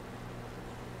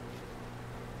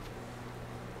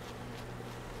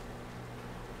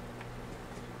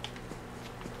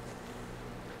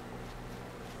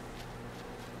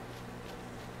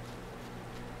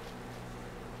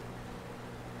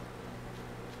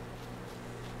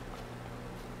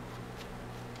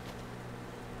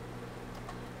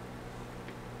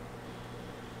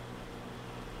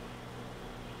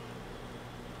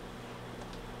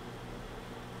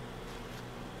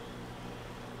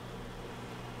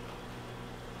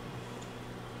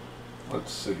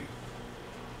 Let's see.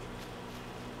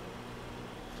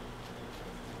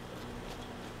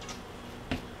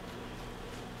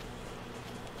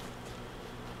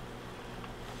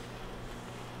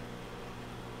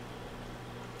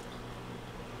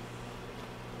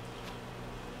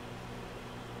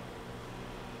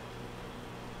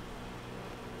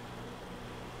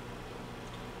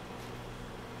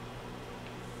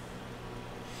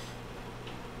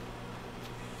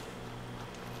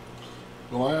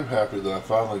 Well, I am happy that I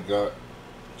finally got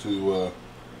to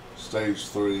Stage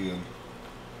 3 and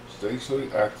Stage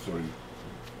 3, Act 3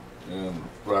 in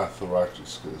Wrath of the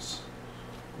Righteous, because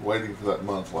waiting for that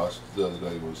month the other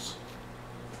day was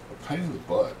a pain in the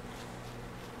butt.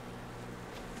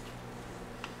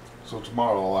 So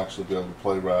tomorrow I'll actually be able to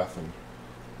play Wrath and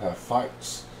have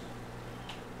fights.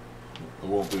 It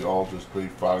won't be all just be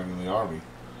fighting in the army,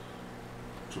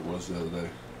 which it was the other day.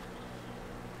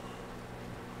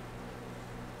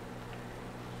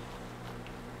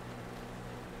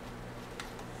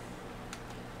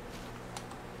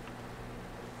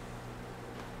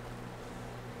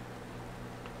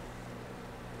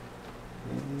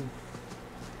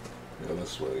 Yeah,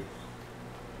 this way.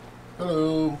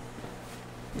 Hello.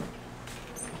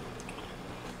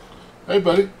 Hey,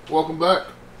 buddy. Welcome back.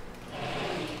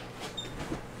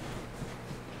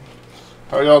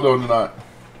 How y'all doing tonight?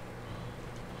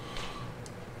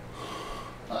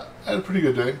 I had a pretty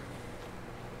good day.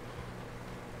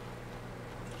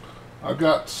 I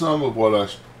got some of what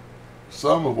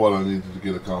I needed to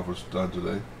get accomplished done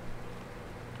today.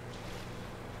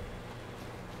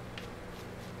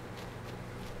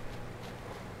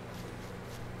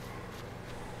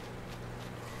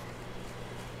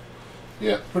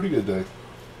 Yeah, pretty good day.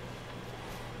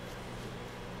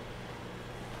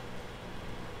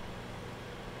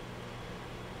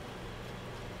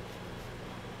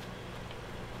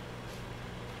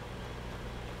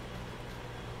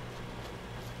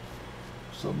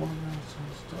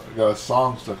 I got a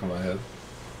song stuck in my head.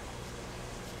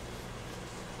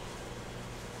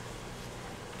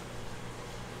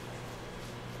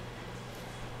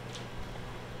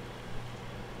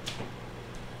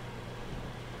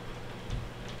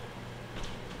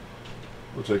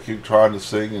 Which I keep trying to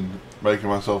sing and making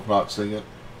myself not sing it.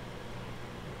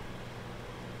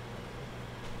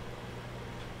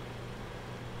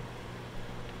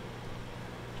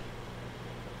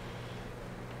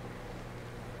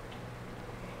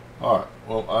 Alright,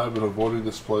 well, I've been avoiding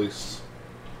this place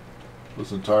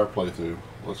this entire playthrough.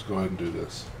 Let's go ahead and do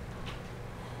this.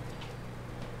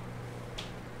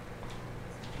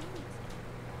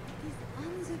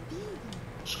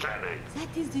 Scanning.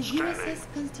 That is the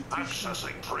USS Constitution.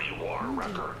 Accessing pre-war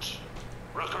records.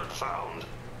 Record found.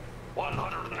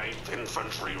 108th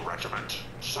Infantry Regiment,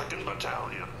 2nd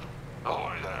Battalion.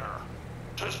 Ahoy there.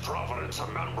 'Tis Providence, a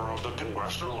member of the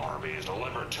Congressional Army, is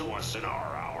delivered to us in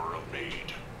our hour of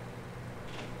need.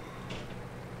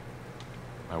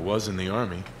 I was in the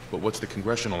Army, but what's the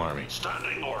Congressional Army?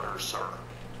 Standing orders, sir.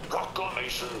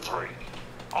 Proclamation 3.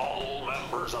 All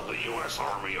members of the U.S.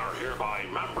 Army are hereby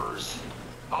members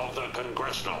of the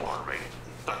Congressional Army.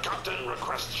 The captain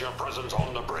requests your presence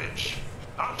on the bridge.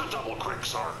 At the Double Creek,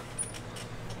 sir.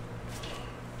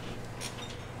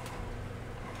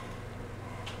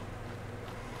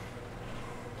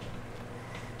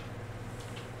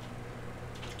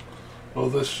 Well,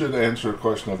 this should answer a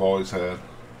question I've always had.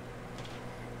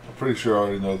 I'm pretty sure I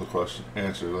already know the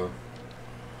answer though.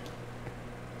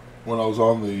 When I was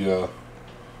on the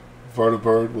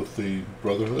Vertibird with the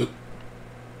Brotherhood,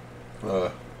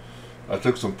 I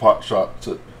took some pot shots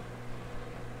at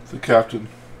the captain.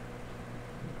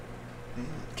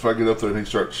 If I get up there and he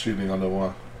starts shooting, I know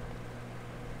why.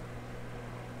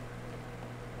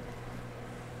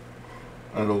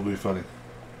 And it'll be funny.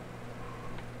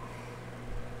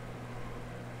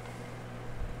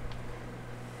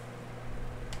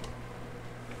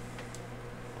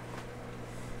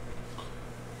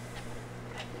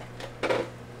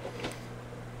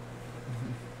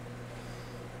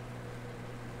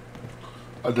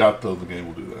 I doubt though the game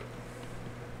will do that.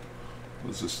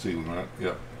 This is stealing, right?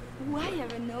 Yeah. Why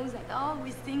ever knows that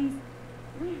always things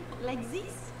like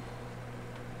this?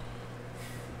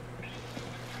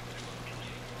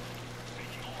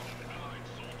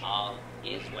 All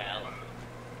is well.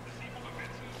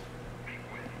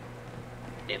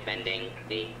 Defending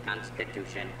the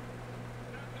Constitution.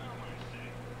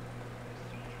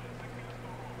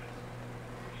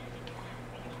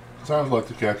 Sounds like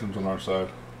the captain's on our side.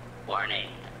 Warning.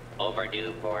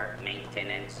 Overdue for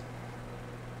maintenance.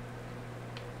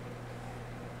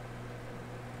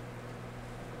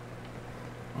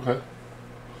 Okay.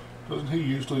 Doesn't he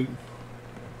usually... Is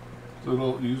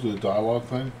it usually a dialogue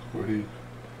thing where he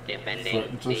defending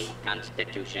threatens the us?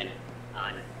 Constitution.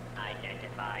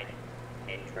 Unidentified.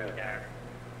 Intruder.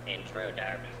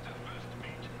 Intruder.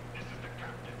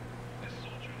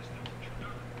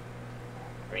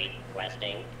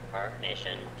 Requesting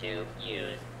permission to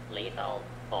use lethal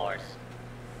force.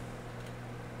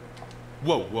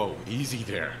 Whoa, whoa, easy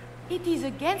there. It is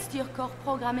against your core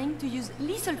programming to use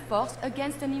lethal force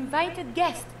against an invited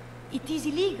guest. It is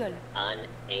illegal.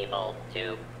 Unable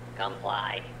to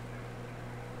comply.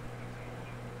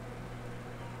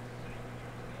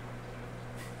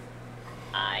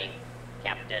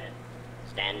 Captain.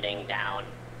 Standing down.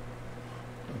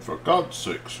 And for God's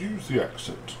sakes, use the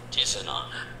accent. 'Tis an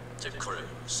honor to crew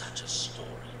such a storied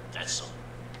vessel.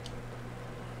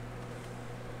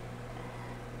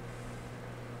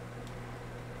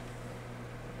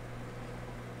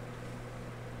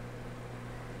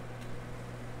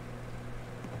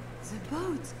 The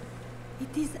boat.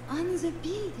 It is on the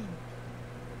building.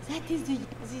 That is the...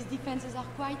 These defenses are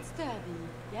quite sturdy,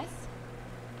 yes?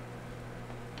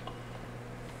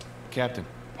 Captain.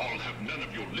 I'll have none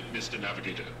of your lip, Mr.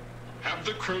 Navigator. Have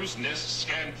the crow's nest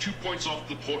scan 2 points off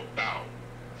the port bow.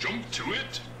 Jump to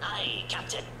it. Aye,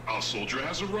 Captain. Our soldier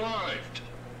has arrived.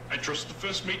 I trust the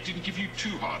first mate didn't give you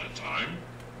too hard a time.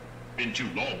 Been too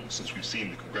long since we've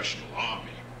seen the Congressional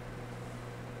Army.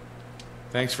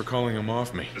 Thanks for calling him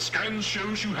off me. The scan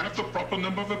shows you have the proper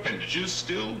number of appendages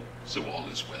still, so all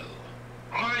is well.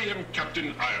 I am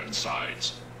Captain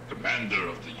Ironsides, commander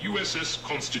of the USS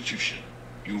Constitution.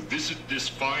 You visit this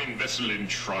fine vessel in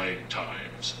trying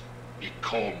times. It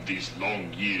calmed these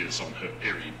long years on her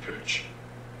airy perch.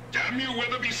 Damn you,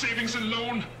 Weatherby Savings and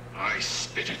Loan! I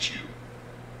spit at you.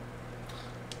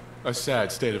 A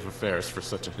sad state of affairs for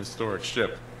such a historic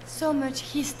ship. So much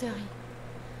history.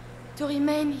 To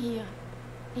remain here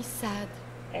is sad.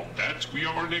 On that, we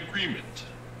are in agreement.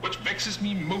 What vexes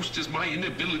me most is my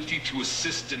inability to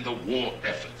assist in the war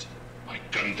effort. My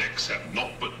gun decks have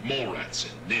naught but Morats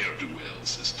and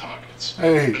ne'er-do-wells as targets.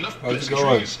 Hey, Enough how's it going?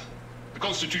 pleasantries. The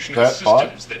Constitution has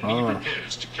systems that need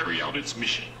repairs to carry out its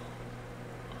mission.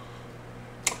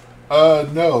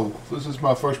 No. This is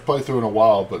my first playthrough in a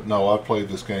while, but no, I've played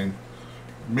this game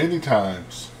many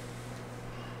times.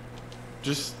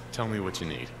 Just tell me what you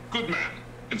need. Good man.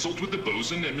 Consult with the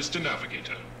bosun and Mr.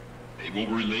 Navigator. They will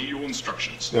relay your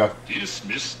instructions. Yeah.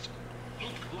 Dismissed.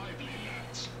 Look lively,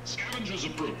 lads. Scavengers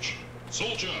approach.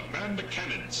 Soldier, man the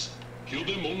cannons. Kill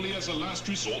them only as a last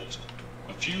resort.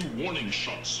 A few warning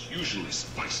shots usually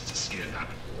suffice to scare them.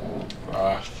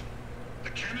 The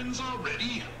cannons are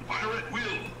ready. Fire at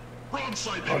will.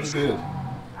 Broadside them. Did.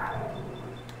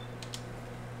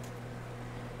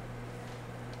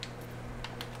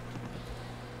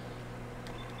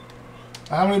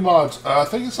 How many mods? I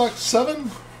think it's like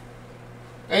 7?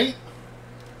 8?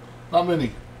 Not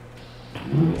many.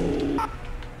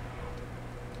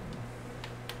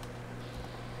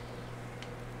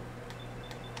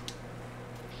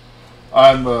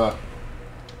 I'm not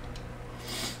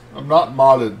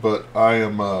modded, but I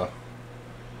am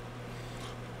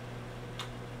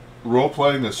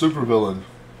role-playing a supervillain,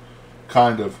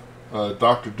 kind of,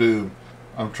 Dr. Doom.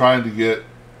 I'm trying to get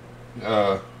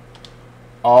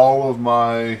all of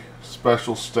my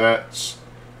special stats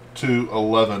to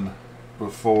 11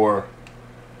 before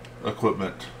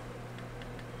equipment.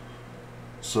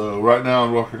 So right now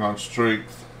I'm working on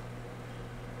strength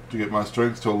to get my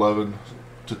strength to 11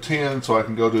 to 10 so I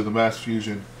can go do the mass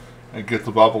fusion and get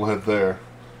the bobblehead there.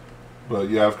 But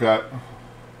yeah, I've got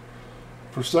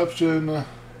perception,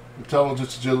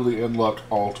 intelligence, agility, and luck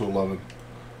all to 11.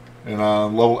 And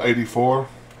I'm level 84.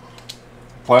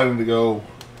 Planning to go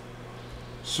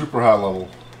super high level.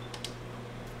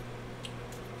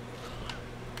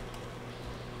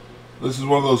 This is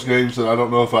one of those games that I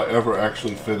don't know if I ever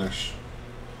actually finish.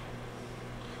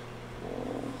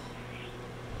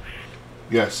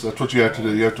 Yes, that's what you have to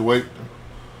do. You have to wait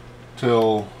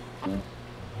till...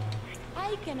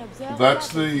 That's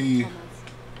the...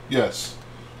 Yes.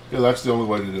 Yeah, that's the only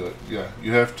way to do it. Yeah,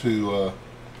 you have to...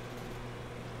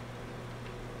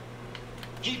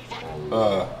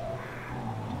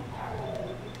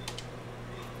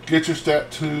 get your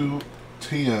stat to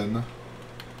 10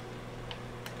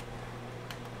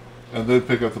 and then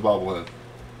pick up the bobblehead.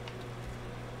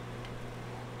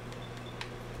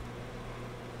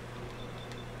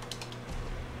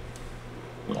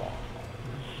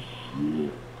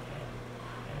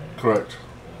 Correct.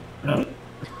 I've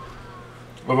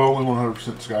only 100%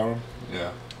 Skyrim.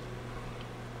 Yeah.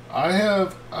 I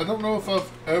don't know if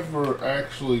I've ever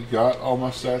actually got all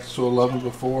my stats to 11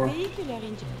 before.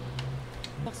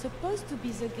 They're supposed to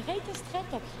be the greatest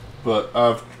threat of... But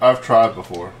I've tried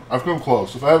before. I've come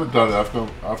close. If I haven't done it,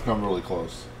 I've come really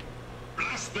close.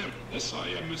 Blast them, unless I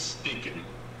am mistaken.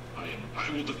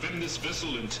 I will defend this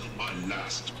vessel until my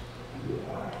last.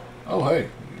 Oh hey,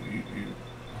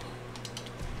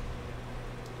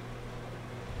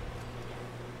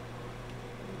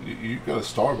 you got a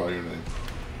star by your name.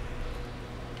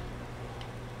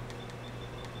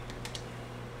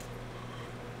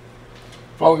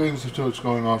 Follow games until it's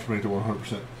going on for me to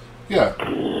 100%. Yeah.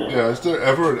 Yeah, is there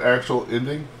ever an actual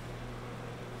ending?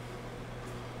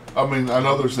 I mean, I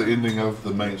know there's the ending of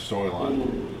the main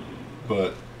storyline,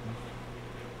 but...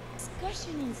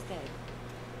 Discussion instead.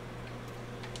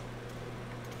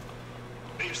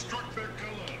 They've struck their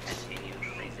colors.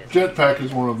 Jetpack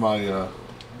is one of my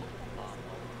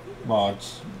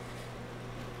mods.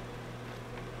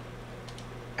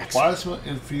 Plasma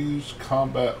infused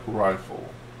combat rifle.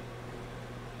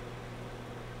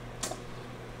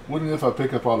 Wouldn't if I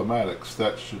pick up automatics?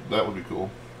 That would be cool.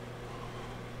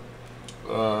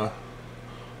 To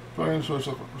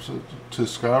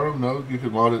Skyrim? No, you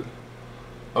can mod it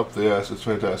up the ass. It's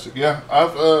fantastic. Yeah,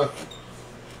 I've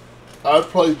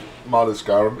played modded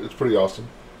Skyrim. It's pretty awesome.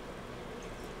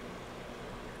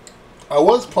 I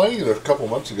was playing it a couple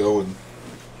months ago and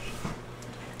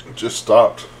it just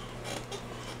stopped.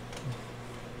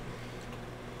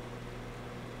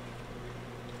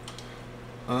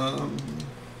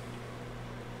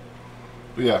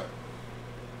 But yeah,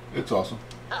 it's awesome.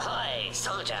 Ahoy,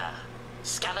 soldier!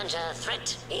 Scavenger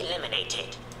threat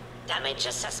eliminated. Damage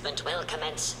assessment will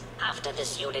commence after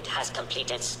this unit has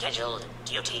completed scheduled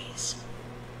duties.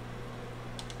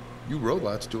 You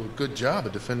robots do a good job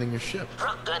of defending your ship.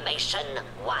 Proclamation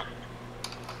 1.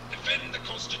 Defend the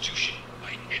Constitution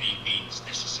by any means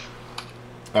necessary.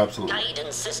 Absolutely.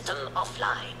 Guidance system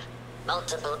offline.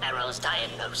 Multiple errors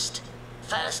diagnosed.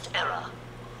 First error.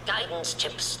 Guidance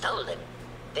chip stolen.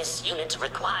 This unit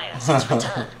requires its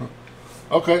return.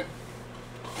 Okay.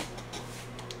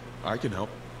 I can help.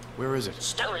 Where is it?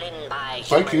 Stolen by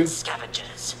Thank human you.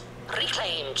 scavengers.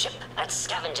 Reclaim chip at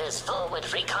Scavengers Forward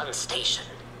Recon Station.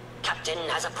 Captain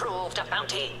has approved a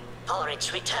bounty for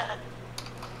its return.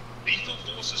 Lethal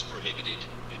force is prohibited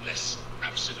unless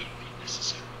absolutely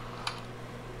necessary.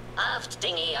 Aft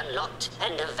dinghy unlocked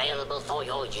and available for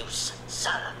your use,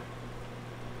 sir.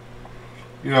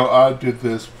 You know, I did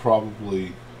this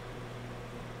probably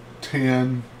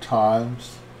 10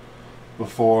 times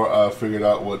before I figured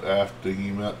out what aft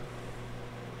dinghy meant.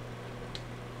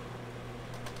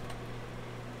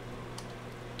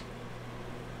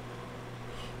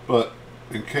 But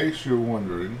in case you're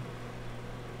wondering,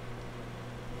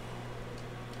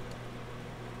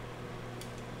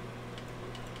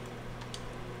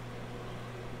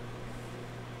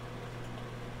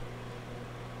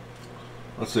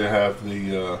 let's see, I have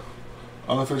the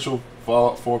unofficial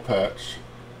Fallout 4 patch,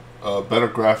 better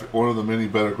graphic, one of the many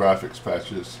better graphics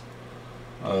patches,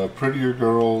 prettier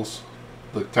girls,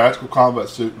 the tactical combat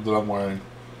suit that I'm wearing,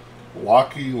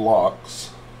 Locky Locks,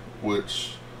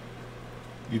 which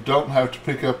you don't have to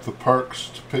pick up the perks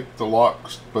to pick the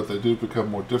locks, but they do become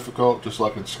more difficult, just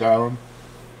like in Skyrim.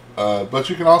 But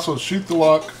you can also shoot the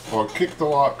lock, or kick the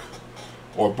lock,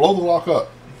 or blow the lock up.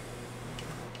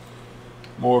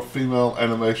 More female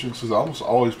animations, because I almost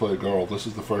always play a girl. This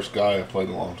is the first guy I've played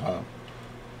in a long time.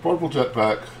 Portable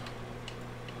jetpack.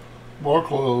 More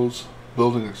clothes.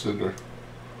 building extender.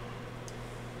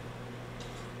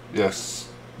 Yes.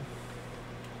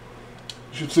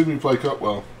 You should see me play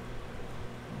Cutwell.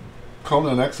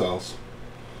 Conan Exiles.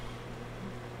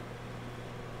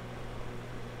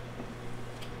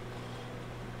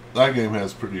 That game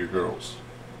has prettier girls.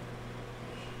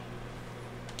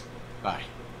 Bye.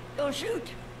 Don't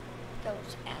shoot.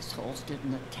 Those assholes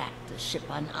didn't attack the ship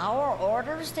on our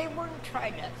orders. They weren't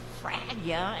trying to frag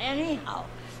ya anyhow.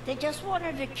 They just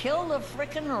wanted to kill the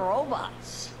frickin'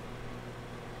 robots.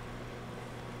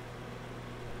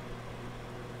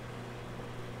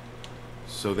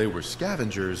 So they were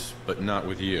scavengers, but not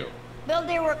with you. Well,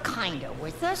 they were kinda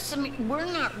with us. I mean, we're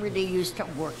not really used to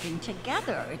working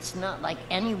together. It's not like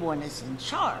anyone is in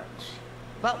charge.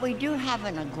 But we do have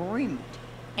an agreement.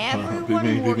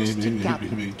 Everyone works together,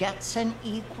 gets an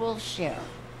equal share.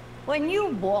 When you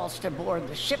waltzed aboard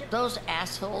the ship, those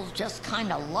assholes just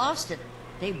kinda lost it.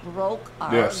 They broke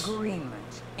our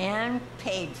agreement and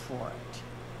paid for it.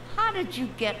 How did you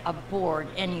get aboard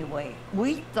anyway?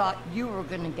 We thought you were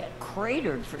gonna get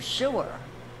cratered for sure.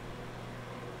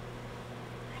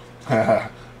 I'm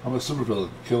a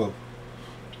supervillain. Kill him.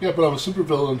 Yeah, but I'm a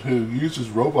supervillain who uses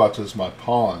robots as my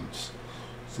pawns.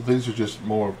 So these are just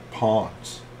more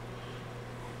pawns.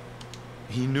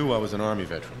 He knew I was an Army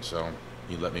veteran, so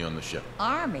he let me on the ship.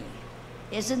 Army?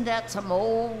 Isn't that some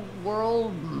old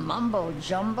world mumbo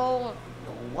jumbo?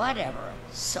 Whatever.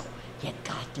 So, you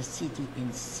got to see the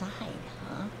inside,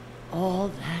 huh? All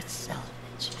that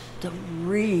salvage. The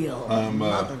real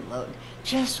motherload.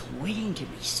 Just waiting to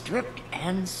be stripped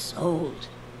and sold.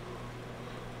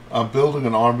 I'm building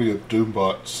an army of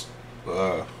Doombots.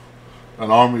 An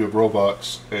army of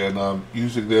robots, and I'm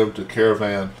using them to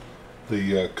caravan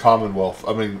the Commonwealth.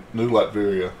 I mean, New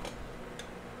Latveria.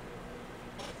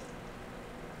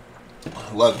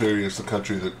 Latveria is the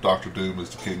country that Dr. Doom is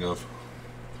the king of.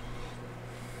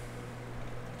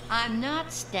 I'm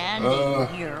not standing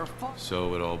here for...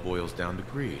 So it all boils down to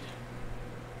greed.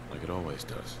 Like it always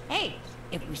does. Hey,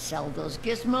 if we sell those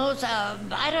gizmos,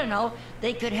 I don't know,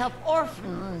 they could help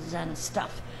orphans and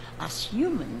stuff. Us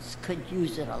humans could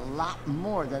use it a lot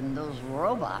more than those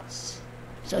robots.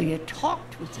 So you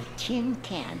talked with a tin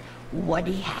can. What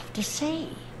do you have to say?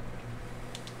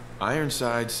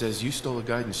 Ironside says you stole a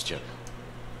guidance chip.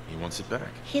 He wants it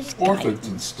back. His orphans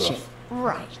and stuff. Chip.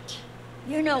 Right.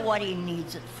 You know what he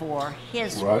needs it for?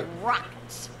 His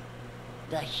rockets.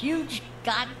 The huge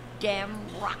goddamn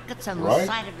rockets on the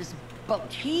side of his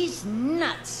boat. He's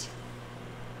nuts.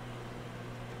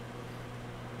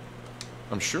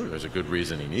 I'm sure there's a good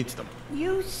reason he needs them.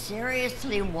 You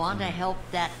seriously want to help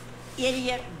that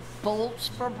idiot Bolts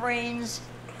for Brains?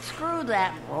 Screw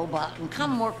that robot and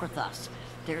come work with us.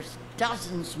 There's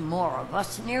dozens more of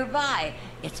us nearby.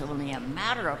 It's only a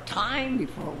matter of time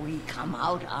before we come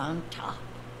out on top.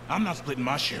 I'm not splitting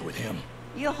my share with him.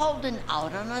 You holding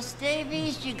out on us,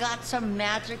 Davies? You got some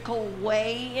magical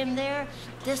way in there?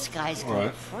 This guy's got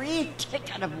a free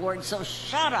ticket aboard, so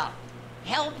shut up.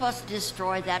 Help us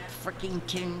destroy that fricking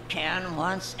tin can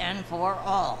once and for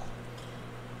all.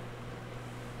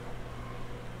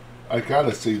 I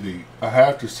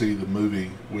have to see the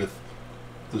movie with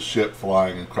the ship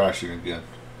flying and crashing again.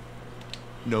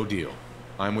 No deal.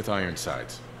 I'm with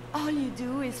Ironsides. All you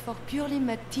do is for purely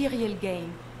material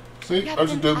gain. See,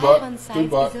 Captain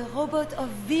Ironsides is a robot of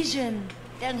vision.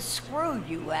 Then screw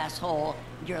you, asshole.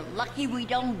 You're lucky we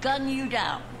don't gun you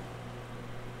down.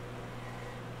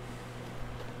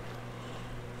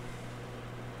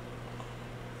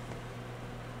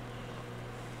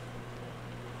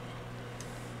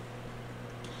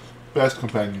 Best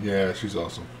companion, yeah, she's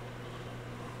awesome.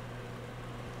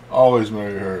 Always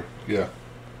marry her, yeah.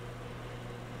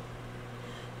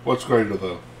 What's greater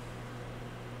though?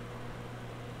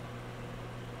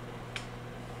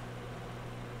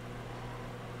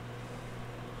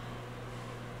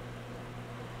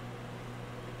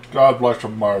 God bless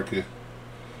America.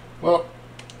 Well,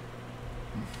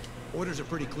 orders are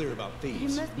pretty clear about thieves.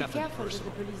 You must be Nothing careful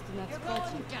personal. that the police do not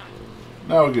spot you.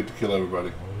 now we get to kill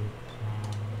everybody.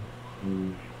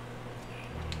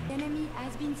 Enemy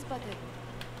has been spotted.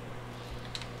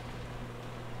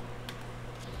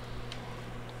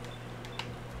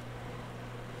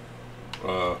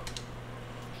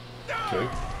 Okay.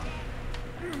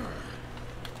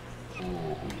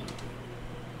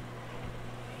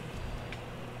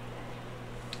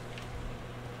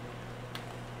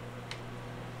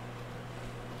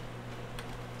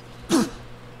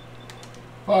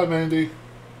 Bye, Mandy.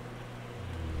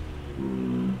 So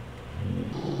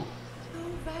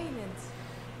violent.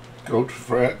 Go to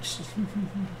France.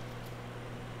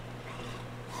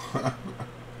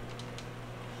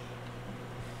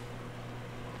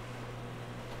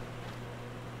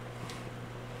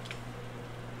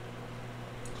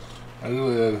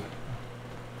 did.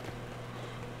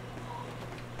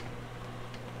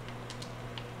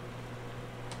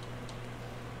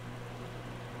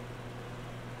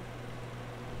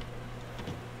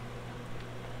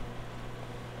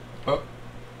 Oh.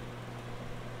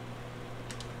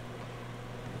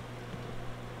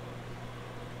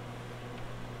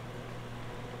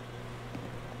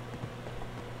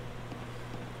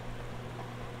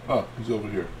 Oh, he's over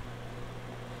here.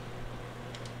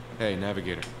 Hey,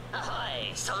 Navigator.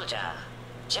 Ahoy, soldier.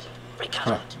 Chip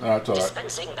recovered. That's all right.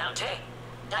 Dispensing bounty.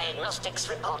 Diagnostics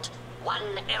report. 1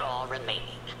 error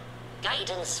remaining.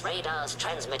 Guidance radar's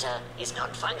transmitter is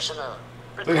not functional.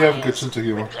 They have a good sense of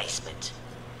humor. Replacement.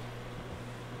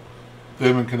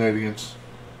 Them and Canadians.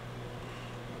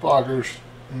 Bloggers.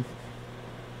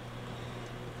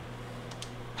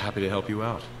 Happy to help you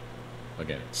out.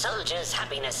 Again. Soldier's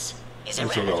happiness is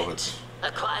That's irrelevant.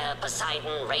 Acquire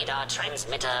Poseidon radar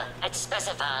transmitter at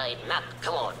specified map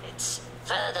coordinates.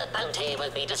 Further bounty will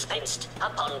be dispensed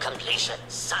upon completion,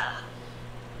 sir.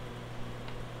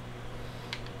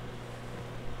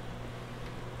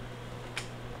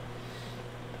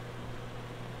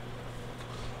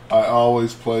 I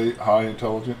always play high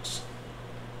intelligence.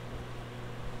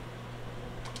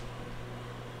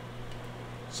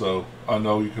 So I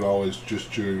know you can always just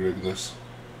jury rig this.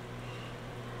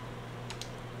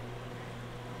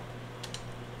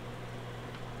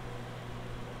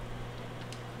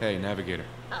 Hey, Navigator.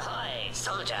 Ahoy,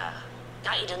 soldier.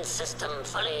 Guidance system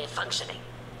fully functioning.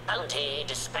 Bounty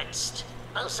dispensed.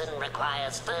 Bosun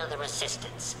requires further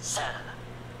assistance, sir.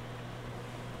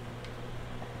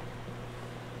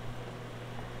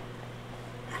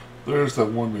 There's that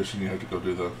one mission you have to go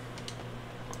do though.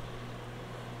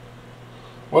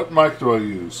 What mic do I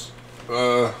use?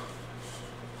 Yeah,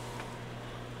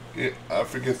 I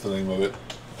forget the name of it.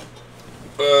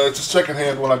 It's a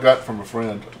secondhand one I got from a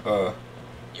friend.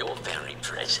 Your very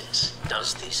presence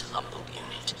does this humble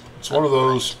unit. It's one of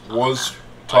those was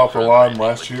top of the line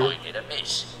last year. Find it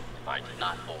amiss if I do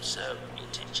not also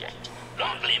interject.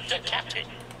 Long live the captain!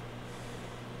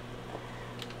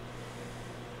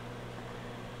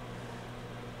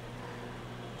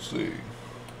 Let's see.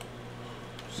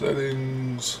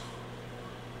 Settings.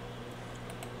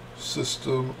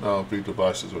 System. No, be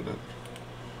devices with it.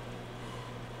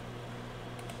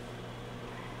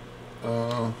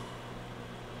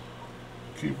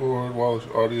 Keyboard, wireless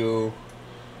audio.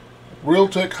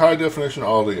 Realtek high definition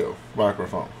audio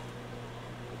microphone.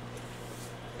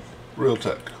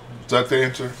 Realtek. Is that the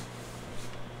answer?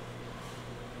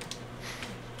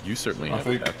 You certainly I have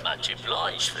think. that. Much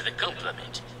obliged for the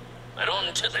compliment. But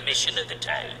on to the mission of the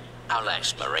day. Our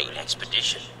last marine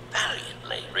expedition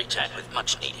valiantly returned with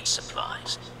much needed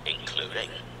supplies, including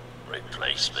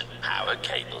replacement power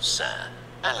cables, sir.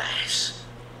 Alas,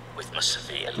 with my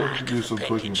severe lack Do of some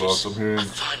tweaking, boss. appendages, I'm hearing I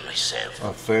find myself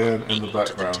a fan in the equal to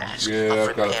background. task Yeah, of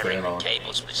I've got a repairing fan on. the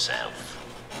cables myself.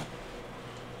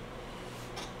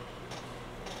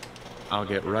 I'll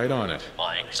get right on it.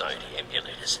 My anxiety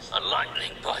emulators are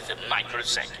lightning by the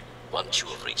microsecond. Once you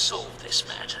have resolved this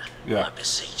matter, Yeah. I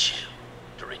beseech you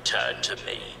to return to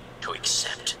me to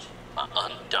accept my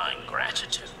undying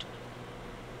gratitude.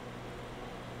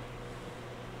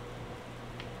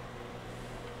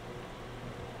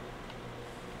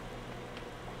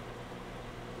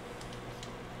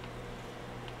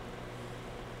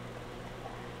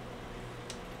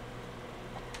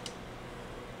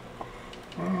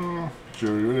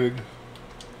 Jury rig.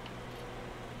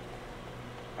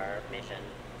 Permission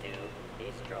to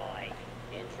destroy.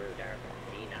 Intruder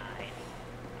denied.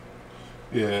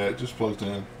 Yeah, it just plugged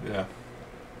in. Yeah.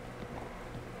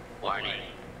 Warning.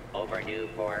 Overdue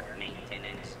for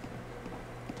maintenance.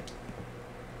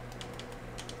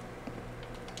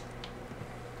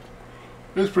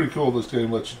 It's pretty cool this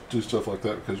game lets you do stuff like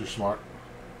that because you're smart.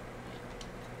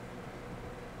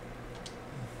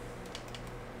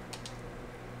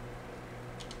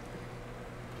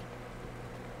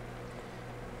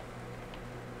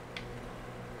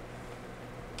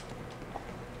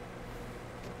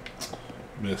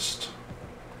 Missed.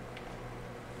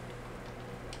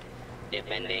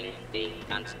 Defending the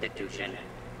Constitution.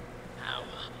 How?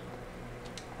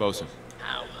 Bosun.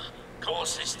 How?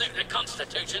 Courses through the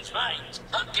Constitution's veins.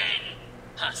 Again!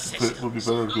 Her It would be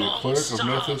better to be a cleric of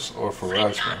Memphis or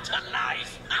Pharasma.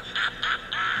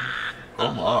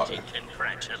 Oh my.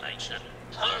 Congratulations.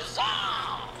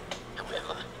 Huzzah!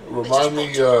 However, Remind me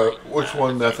which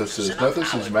one Nethys is.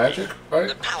 Nethys is magic, right?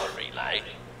 the power relay,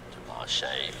 to my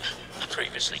shame, I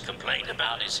previously complained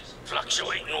about is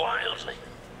fluctuating wildly.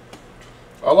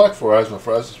 I like Pharasma.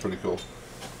 Pharasma's pretty cool.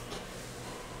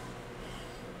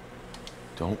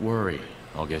 Don't worry.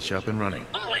 I'll get you up and running.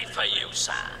 Only for you,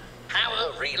 sir.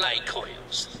 Power relay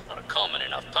coils. Not a common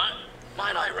enough part.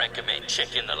 Might I recommend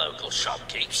checking the local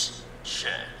shopkeepers?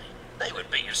 Sure, they would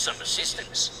be of some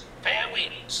assistance. Fair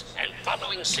winds and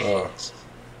following signals.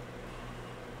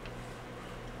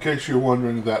 In case you're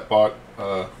wondering, that bot,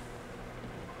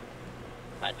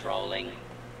 Patrolling.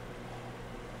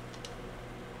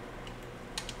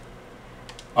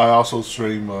 I also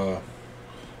stream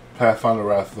Pathfinder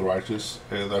Wrath of the Righteous,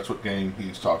 and that's what game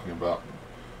he's talking about.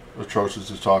 Atrocious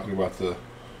is talking about the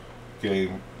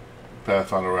game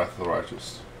Pathfinder Wrath of the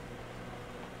Righteous,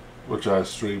 which I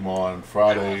stream on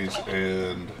Fridays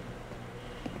and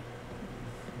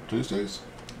Tuesdays.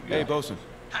 Yeah. Hey, Bosun.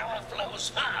 Power flows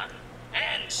far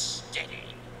and steady.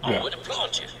 Yeah. I would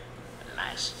applaud you.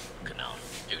 Alas, cannot,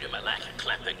 due to my lack of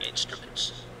clamping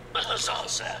instruments. But huzzah,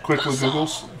 sir. Quickly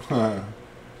Googles.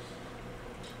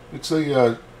 It's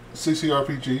a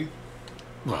CCRPG.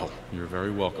 Well, you're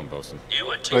very welcome, Bosun.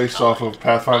 Based off of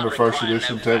Pathfinder First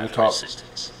Edition tabletop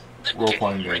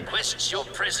role-playing game. Requests your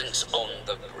presence on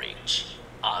the bridge.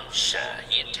 I'm sure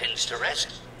he intends to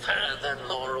rest further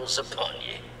laurels upon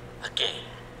you. Again,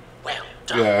 well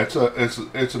done. Yeah,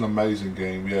 it's an amazing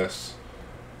game. Yes,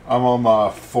 I'm on my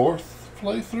 4th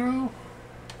playthrough,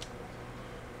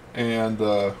 and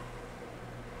that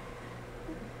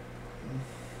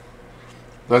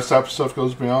type of stuff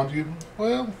goes beyond you.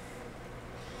 Well,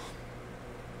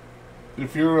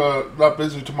 if you're not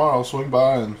busy tomorrow, swing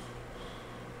by and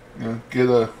get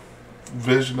a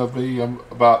vision of me. I'm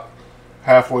about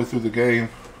halfway through the game.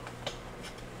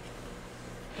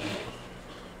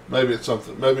 Maybe it's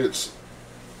something. Maybe it's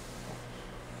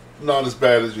not as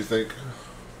bad as you think.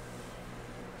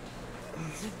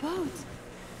 The boat.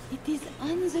 It is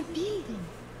on the building.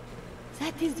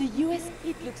 That is the US.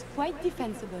 It looks quite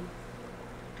defensible.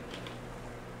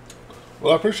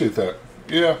 Well, I appreciate that.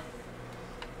 Yeah.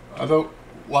 I don't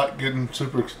like getting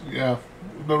super... Yeah.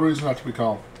 No reason not to be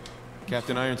calm.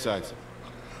 Captain Ironsides.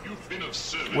 You've been of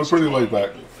service. We're pretty laid back.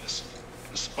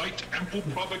 Despite ample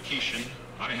provocation,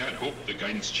 I had hoped the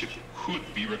guidance chip could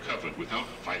be recovered without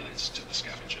violence to the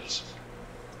scavengers.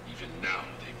 Even now,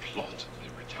 they plot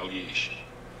their retaliation.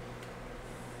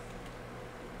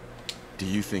 Do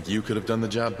you think you could have done the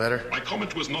job better? My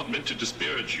comment was not meant to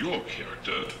disparage your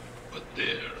character, but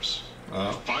theirs.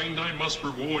 I find I must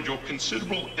reward your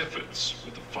considerable efforts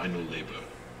with the final labor.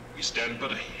 We stand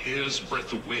but a hair's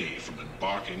breadth away from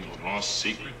embarking on our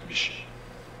sacred mission.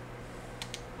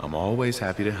 I'm always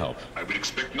happy to help. I would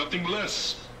expect nothing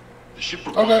less. The ship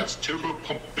requires turbo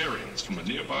pump bearings from a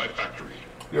nearby factory.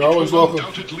 You're always welcome.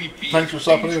 Undoubtedly be Thanks for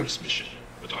stopping in. Mission,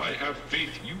 but I have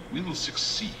faith you will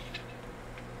succeed.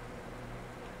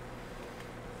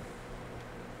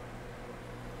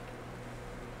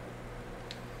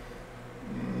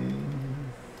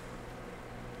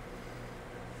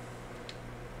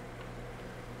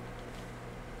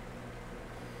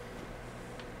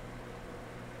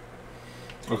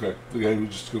 Okay, the game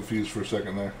was just confused for a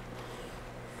second there.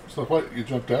 It's like, what? You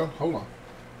jumped down? Hold on.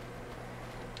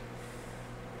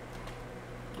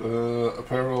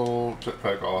 Apparel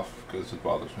jetpack off because it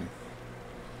bothers me.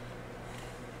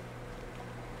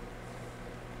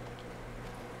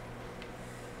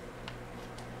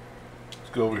 Let's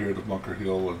go over here to Bunker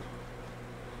Hill and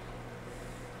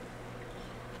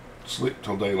sleep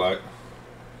till daylight.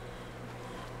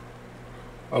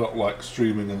 I don't like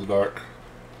streaming in the dark.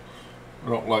 I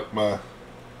don't like my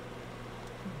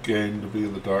game to be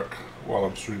in the dark while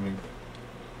I'm streaming.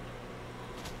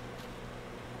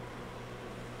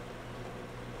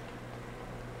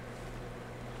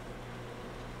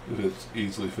 If it's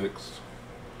easily fixed.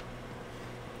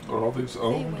 Are all these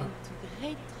owned? They went to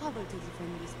great trouble to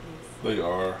defend this place. They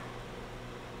are.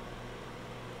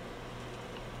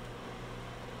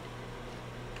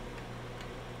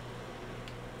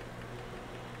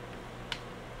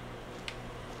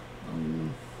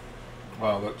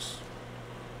 Wow, that's...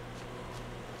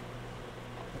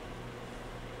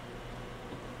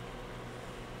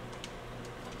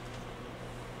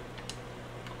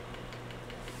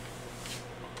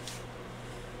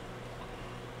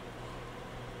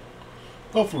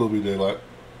 Hopefully it'll be daylight.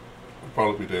 It'll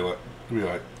probably be daylight. It'll be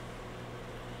alright.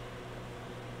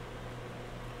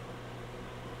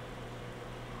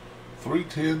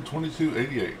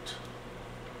 $310-2288.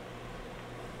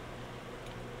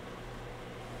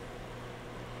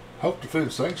 Help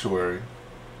defend Sanctuary.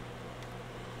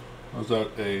 Was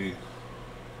that a...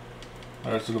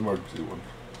 That's an emergency one.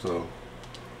 So,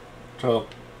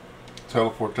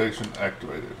 teleportation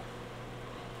activated.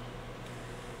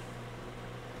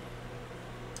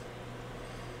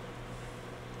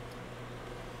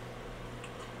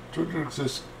 Trigger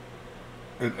exists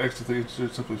and exit the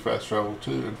insert simply fast travel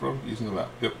to and from using the map.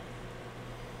 Yep.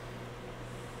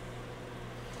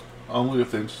 Only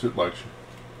if the institute likes you.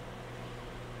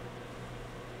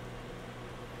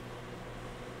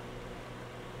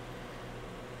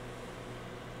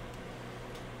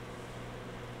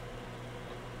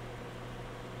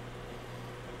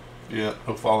 Yeah,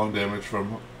 no falling damage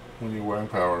from when you're wearing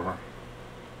power armor.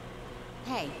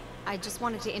 Hey, I just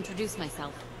wanted to introduce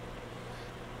myself.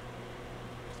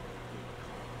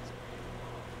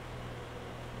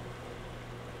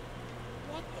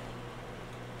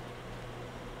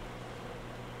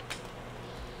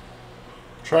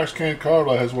 Trash Can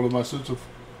Carla has one of my suits of...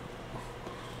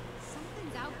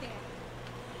 Something's out there.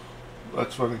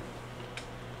 That's funny.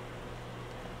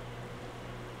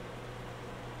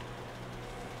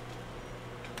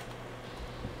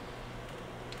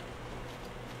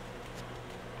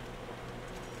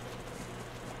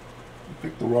 You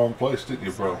picked the wrong place, didn't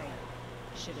you, bro?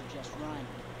 Should have just run.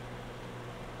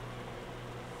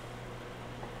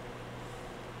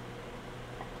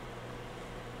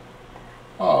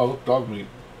 Oh, look, dog meat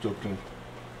jumped in the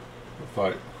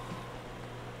fight.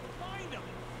 Find him.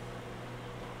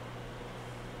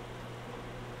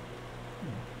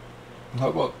 How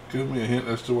about giving me a hint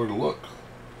as to where to look,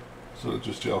 so that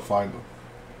just y'all find them?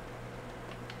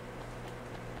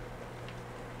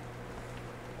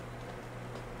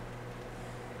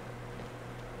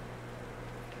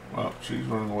 Well, she's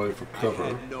running away for cover. I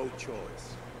had no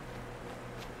choice.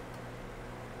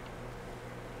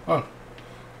 Huh.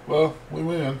 Well, we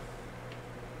win.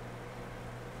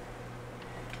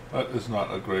 That is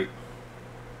not a great...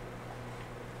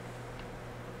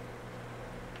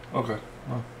 Okay,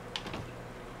 well,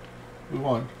 we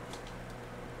won.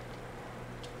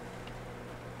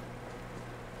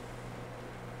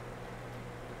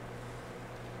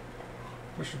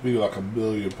 There should be like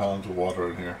 1,000,000 pounds of water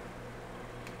in here.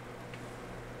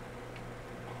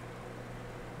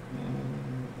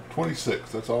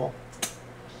 26, that's all.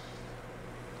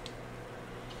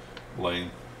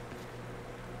 Lane.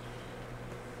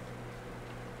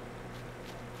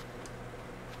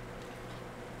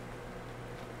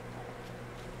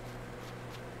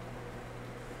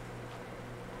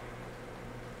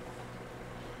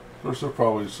 Of course, they're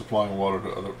probably supplying water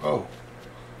to other... Oh,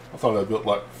 I thought I built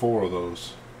like 4 of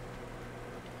those.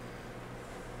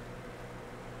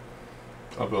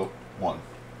 I built 1.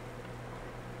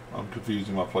 I'm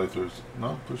confusing my playthroughs.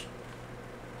 No, push.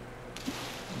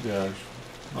 Yeah.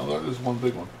 No, that is one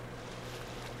big one.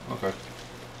 Okay.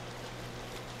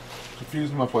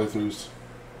 Confusing my playthroughs.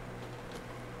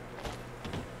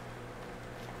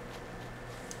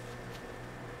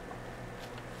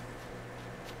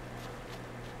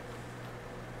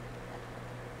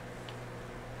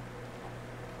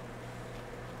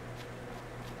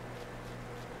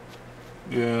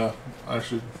 Yeah, I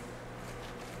should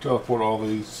teleport all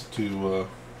these to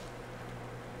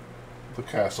the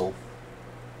castle.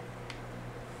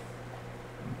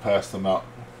 Pass them out.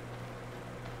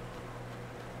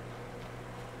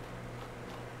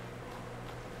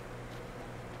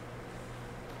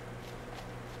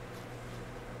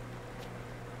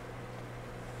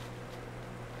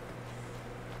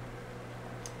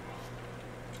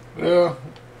 Yeah,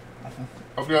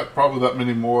 I've got probably that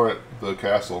many more at the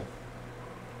castle.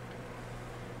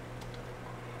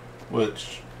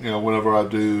 Which, you know, whenever I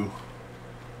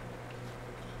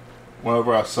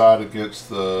side against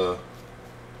the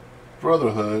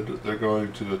Brotherhood, they're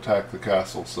going to attack the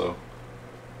castle, so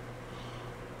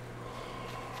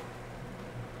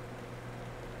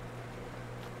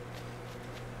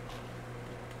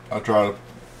I try to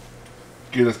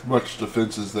get as much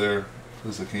defenses there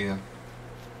as I can.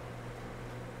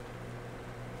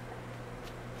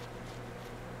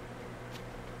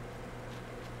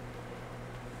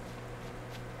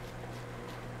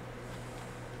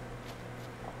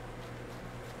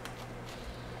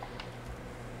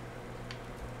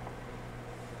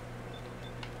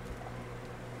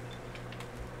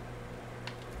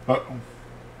 Uh-oh.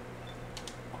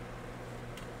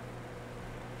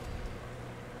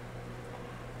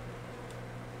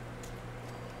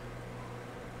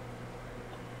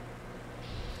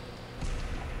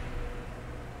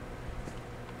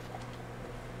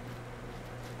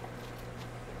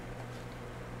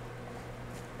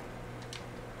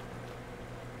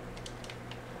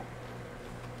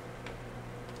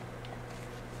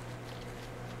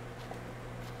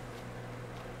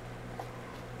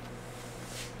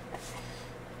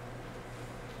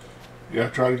 Yeah, I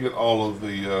try to get all of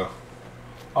the,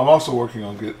 I'm also working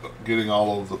on getting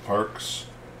all of the perks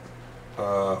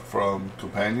from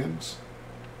companions.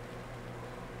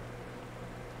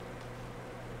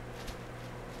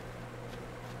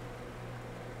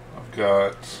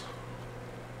 got,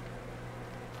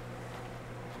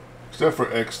 except for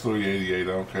X388, I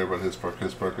don't care about his perk.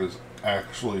 His perk is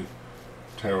actually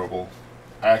terrible,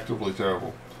 actively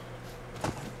terrible.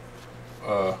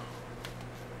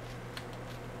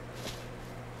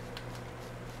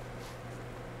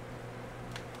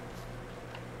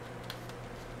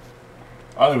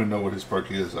 I don't even know what his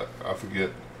perk is. I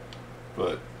forget,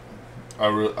 but I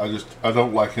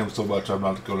don't like him so much. I'm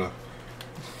not gonna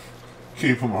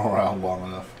keep him around long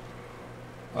enough.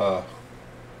 But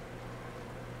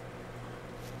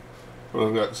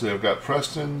I've got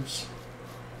Preston's,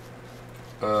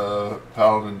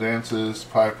 Paladin Dances,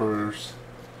 Piper's,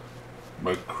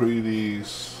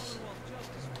 McCready's.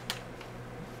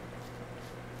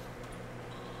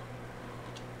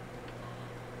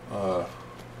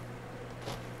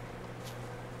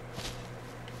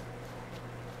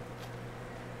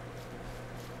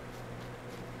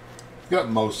 Got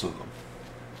most of them.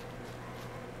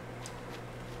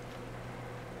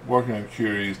 Working on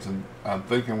Curies, and I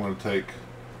think I'm going to take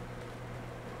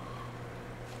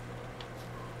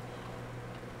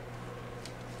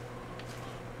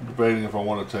debating if I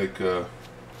want to take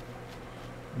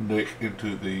Nick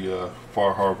into the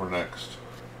Far Harbor next.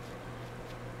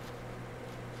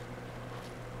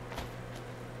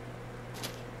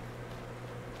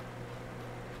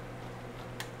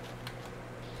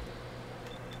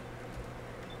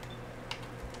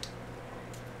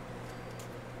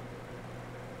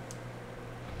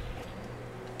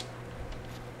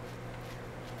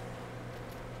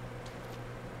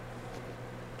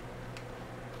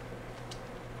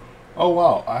 Oh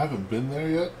wow, I haven't been there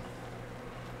yet?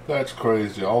 That's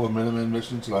crazy. All the Minutemen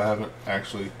missions and I haven't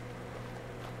actually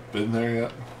been there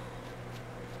yet?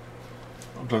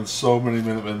 I've done so many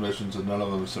Minutemen missions and none of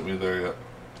them have sent me there yet.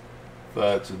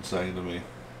 That's insane to me.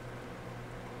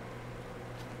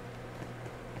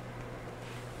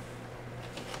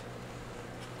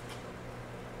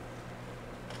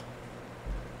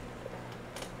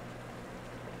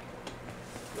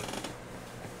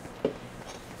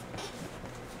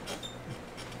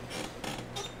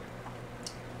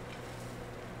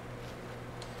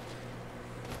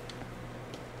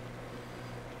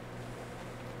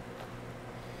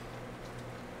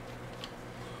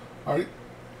 Alright.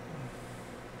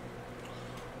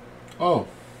 Oh.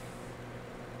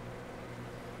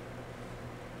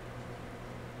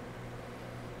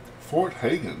 Fort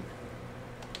Hagen.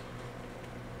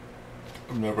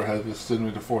 I've never had this send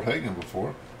me to Fort Hagen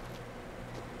before.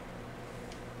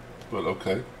 But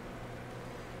okay.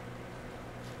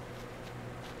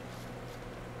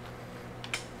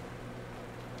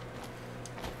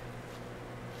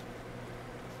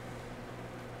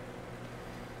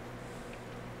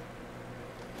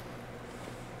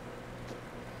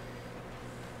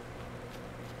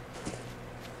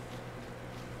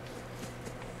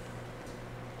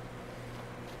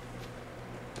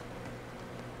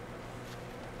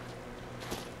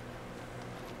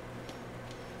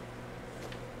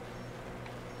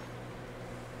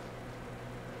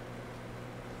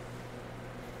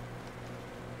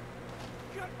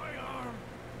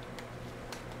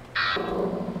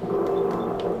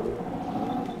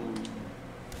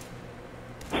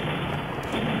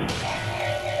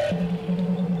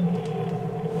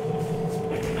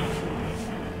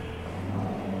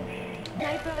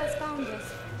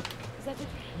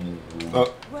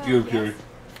 You, Curie.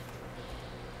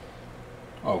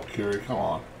 Oh, Curie, come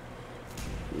on.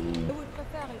 I would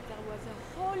prefer if there was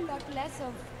a whole lot less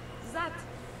of that.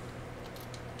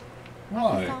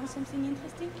 Why? You found something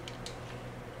interesting?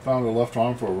 Found a left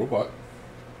arm for a robot.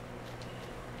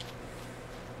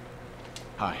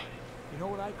 Hi. You know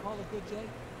what I call a good day?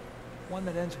 One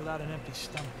that ends without an empty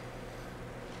stomach.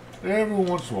 Every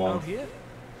once in a while. Out here,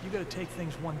 you gotta take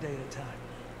things one day at a time.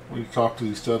 When you talk to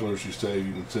these settlers you save,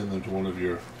 you can send them to one of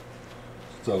your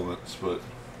settlements, but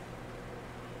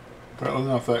apparently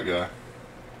not that guy.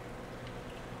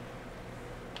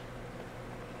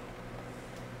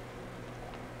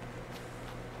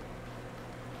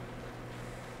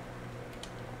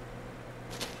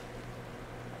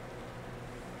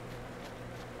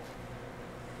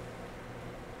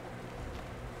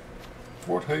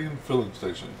 Fort Hagen filling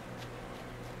station.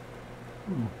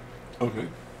 Okay.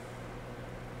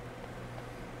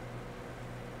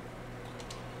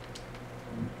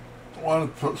 Why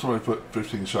did somebody put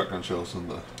 15 shotgun shells in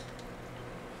the...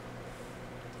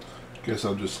 Guess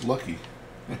I'm just lucky.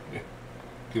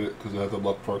 Get it? Because I have the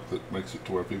luck perk that makes it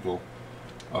to where people...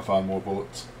 I find more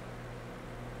bullets.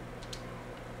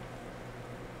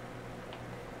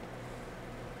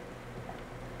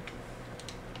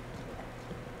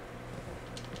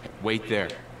 Wait there.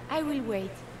 I will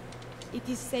wait. It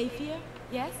is safe here,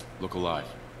 yes? Look alive.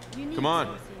 You need Come on.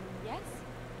 something, yes?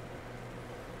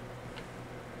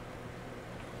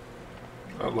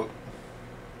 Look.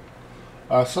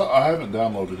 I haven't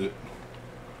downloaded it.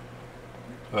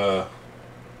 I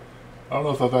don't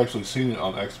know if I've actually seen it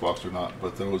on Xbox or not,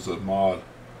 but there was a mod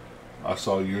I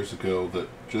saw years ago that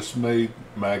just made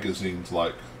magazines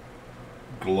like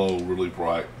glow really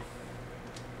bright,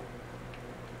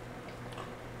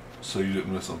 so you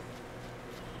didn't miss them.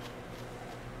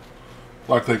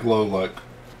 Like they glow like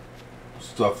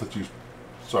stuff that you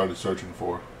started searching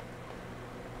for.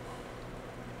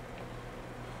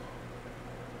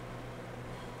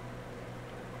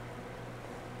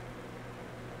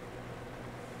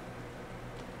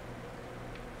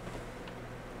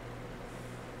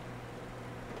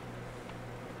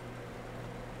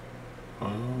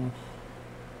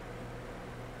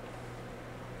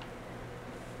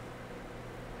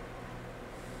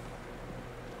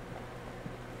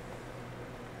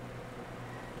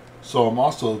 So I'm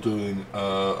also doing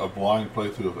a blind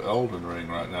playthrough of Elden Ring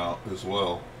right now as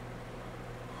well.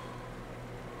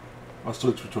 I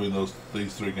switch between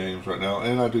these three games right now,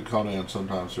 and I do Conan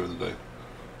sometimes during the day.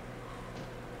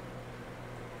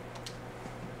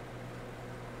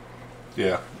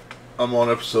 Yeah, I'm on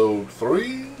episode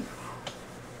 3,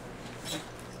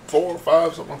 4,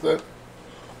 5, something like that.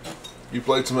 You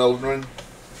played some Elden Ring?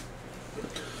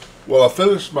 Well, I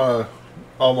finished all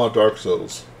my Dark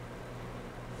Souls.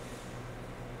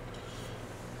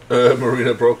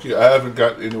 Marina broke you. I haven't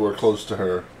got anywhere close to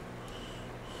her.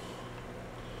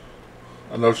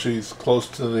 I know she's close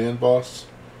to the end boss.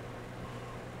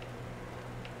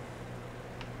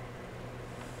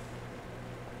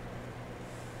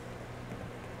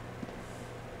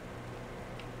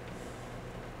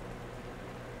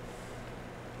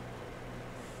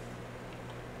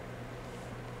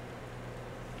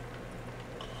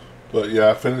 But yeah,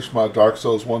 I finished my Dark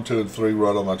Souls 1, 2, and 3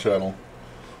 run on my channel.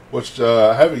 Which,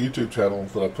 I have a YouTube channel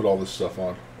that I put all this stuff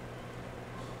on.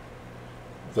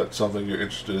 If that's something you're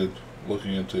interested in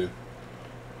looking into.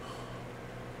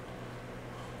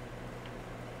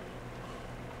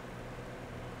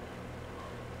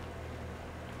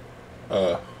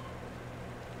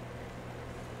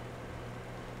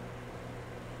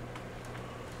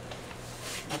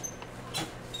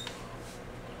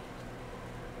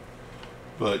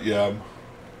 But yeah,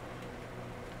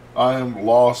 I am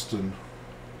lost and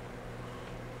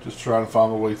just trying to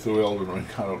find my way through Elden Ring.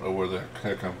 I don't know where the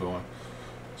heck I'm going.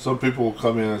 Some people will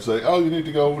come in and say, oh, you need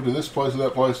to go over to this place or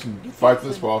that place and fight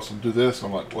this boss and do this.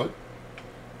 I'm like, what?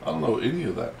 I don't know any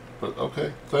of that. But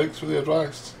okay, thanks for the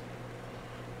advice.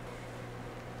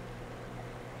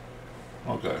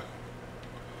 Okay.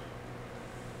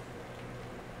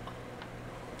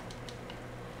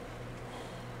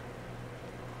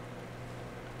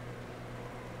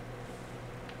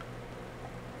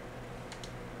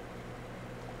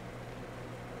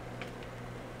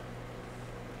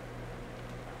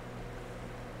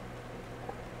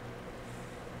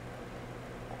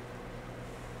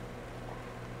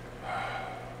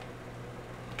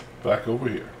 Back over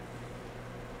here.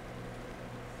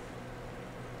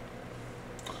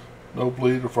 No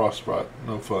bleed or frostbite.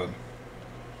 No fun.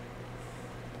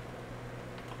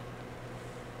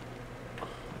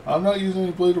 I'm not using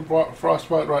any bleed or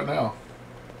frostbite right now.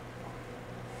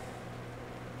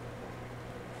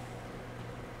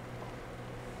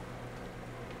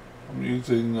 I'm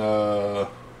using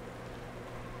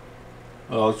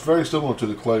it's very similar to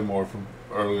the Claymore from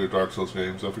earlier Dark Souls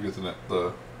games. I forget the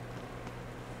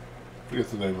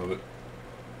name of it.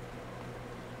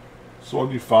 It's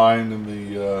one you find in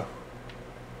the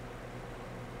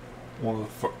one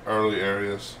of the early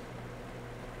areas.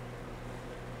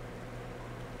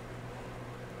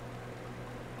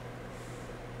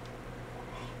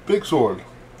 Big sword,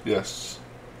 yes.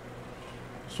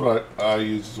 That's what I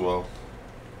use as well.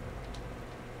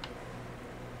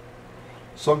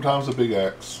 Sometimes a big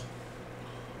axe.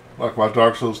 Like my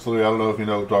Dark Souls 3, I don't know if you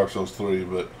know Dark Souls 3,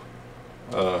 but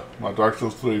my Dark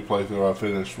Souls 3 playthrough I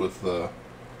finished with the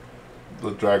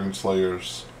Dragon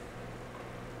Slayer's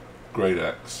Great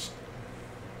Axe.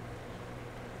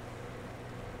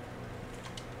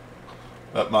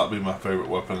 That might be my favorite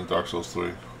weapon in Dark Souls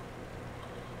 3,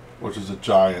 which is a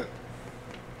giant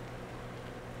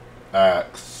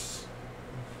axe.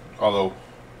 Although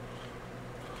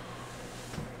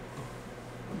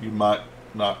you might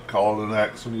not call it an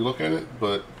axe when you look at it,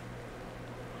 but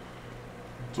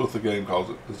it's what the game calls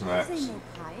it, is an axe.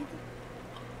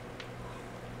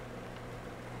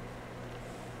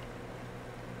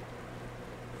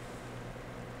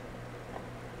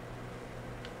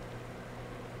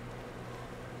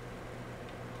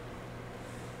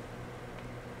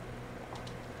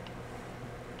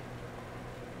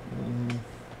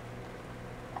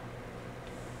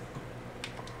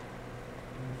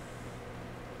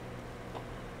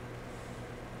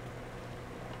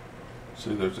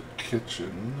 See, there's a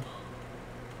kitchen.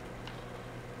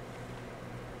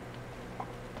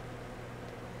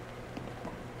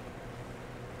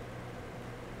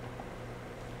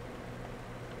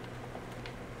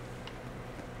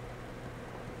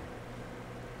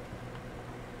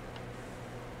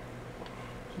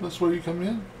 So that's where you come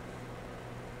in?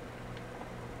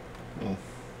 Oh.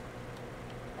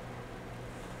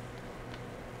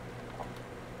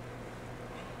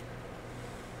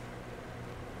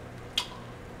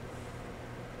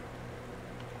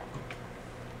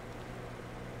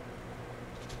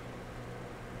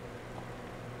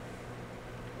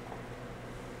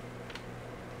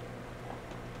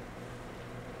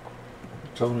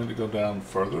 Telling me to go down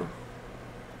further?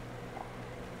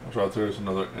 Right there is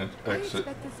another exit. I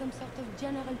expected some sort of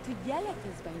general to yell at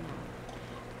us by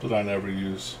now. That I never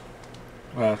use.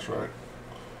 That's right.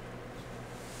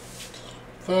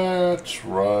 That's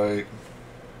right.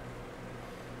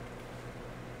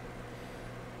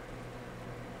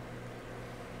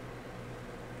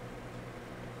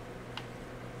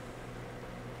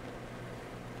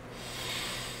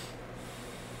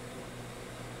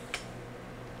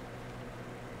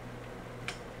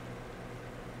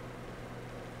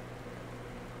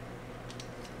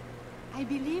 I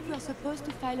believe you're supposed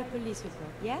to file a police report,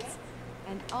 yes?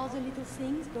 And all the little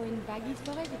things go in baggies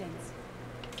for evidence.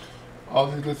 All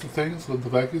these little things go in the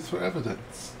baggies for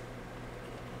evidence.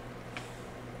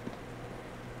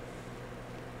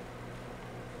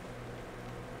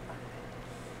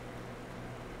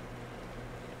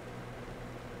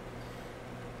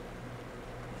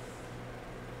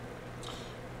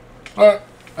 Alright,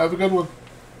 have a good one.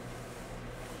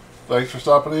 Thanks for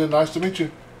stopping in. Nice to meet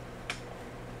you.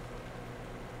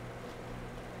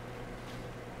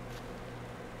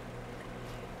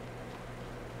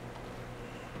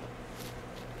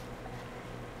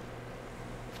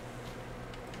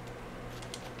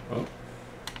 Oh.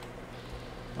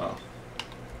 Oh.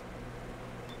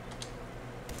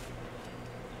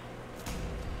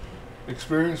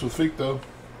 Experience with feet, though.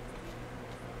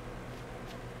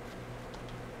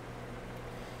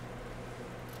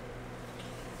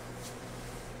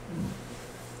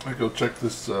 I go check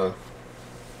this. Is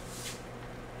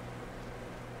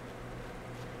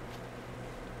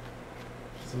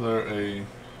there a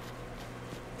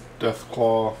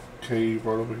Deathclaw cave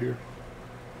right over here?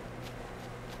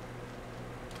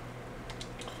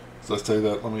 So I say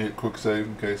that, let me hit quick save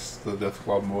in case the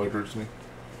Deathclaw murders me.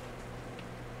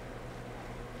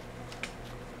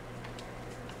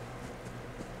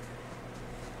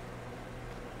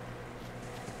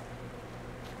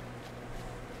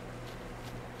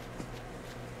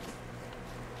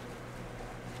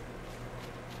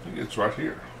 I think it's right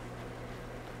here.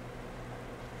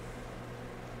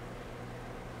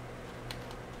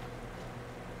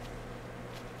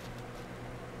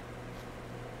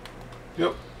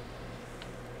 Yep.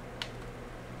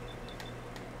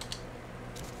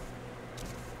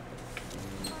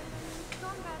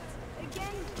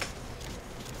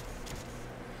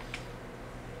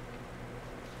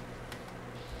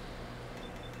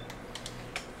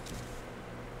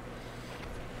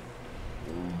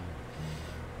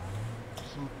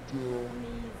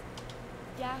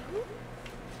 Yahoo?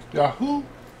 Yahoo?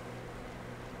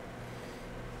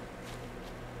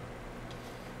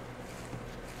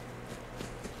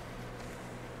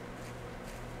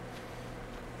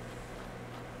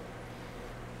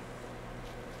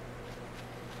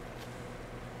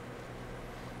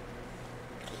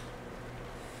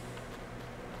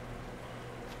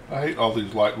 I hate all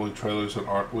these light blue trailers that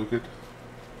aren't wicked,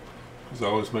 because they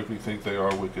always make me think they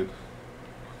are wicked,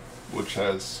 which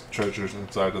has treasures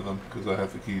inside of them, because I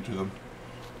have the key to them.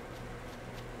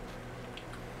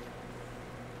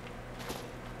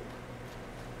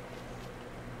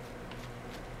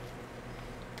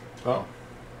 Oh.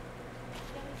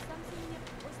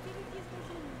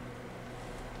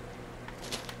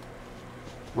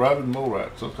 Rabid mole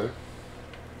rats, okay.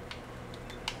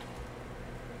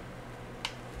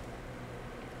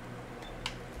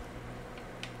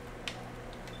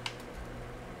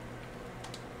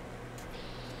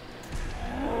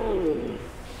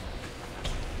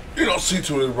 You don't see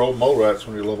too many mole rats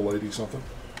when you're level 80 something.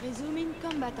 Resuming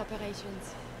combat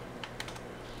operations.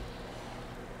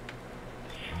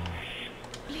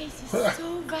 Place is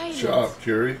so violent. Job,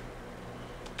 Curie.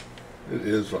 It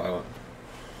is violent.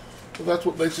 But that's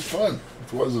what makes it fun.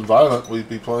 If it wasn't violent, we'd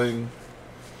be playing...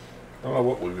 I don't know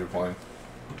what we'd be playing.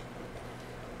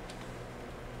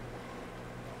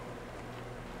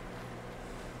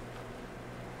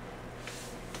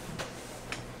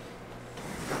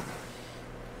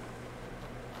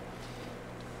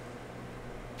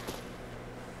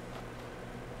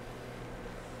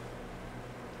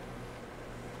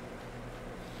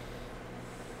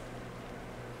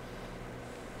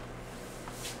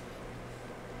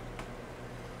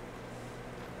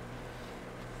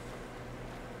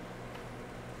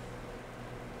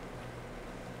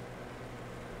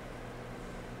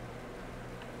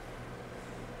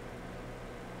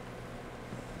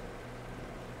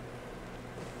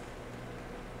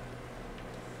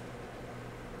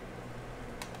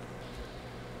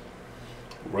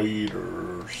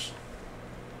 Raiders.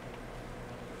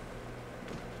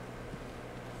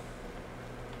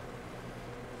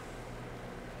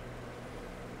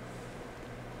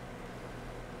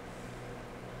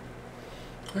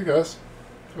 Hey guys.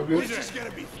 How good? This is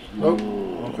gonna be.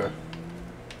 Oh, okay.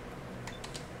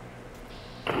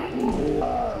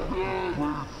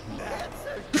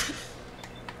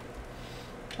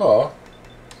 Aw,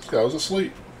 this guy was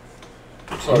asleep.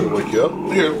 Sorry to wake you up.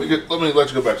 Here, let me let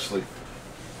you go back to sleep.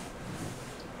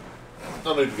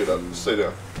 No need to get up. Stay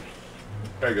down.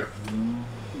 There you go.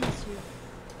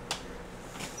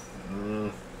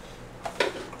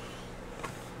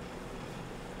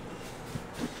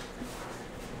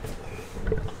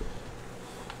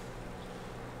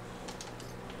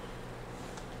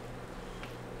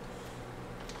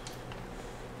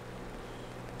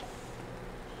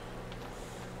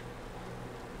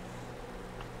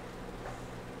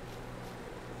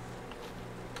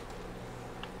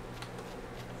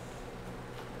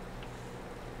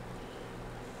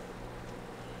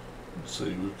 Let's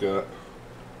see, we've got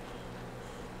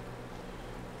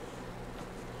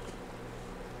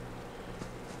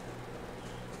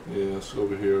let's go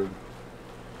over here and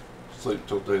sleep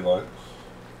till daylight.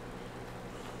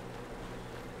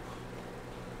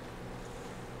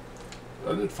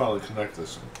 I did finally connect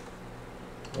this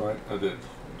one. Right, I did.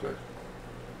 Okay.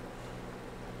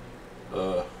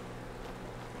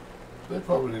 They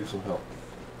probably need some help.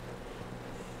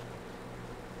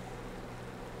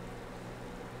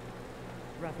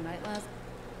 Rough night last.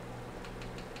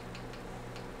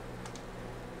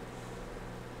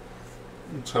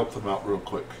 Let's help them out real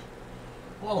quick.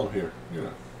 While I'm here, you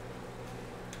know.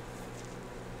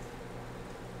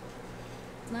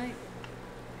 Night.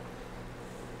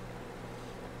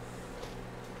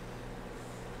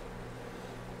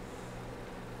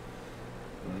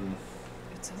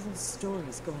 It's all those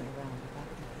stories going around about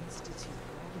the Institute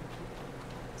grabbing people in the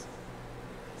night.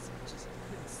 So I just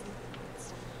couldn't sleep and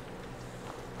stuff.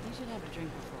 You should have a drink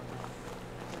before that.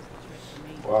 That was the trick for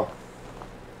me. Wow.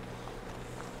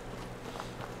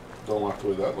 Don't like the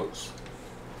way that looks.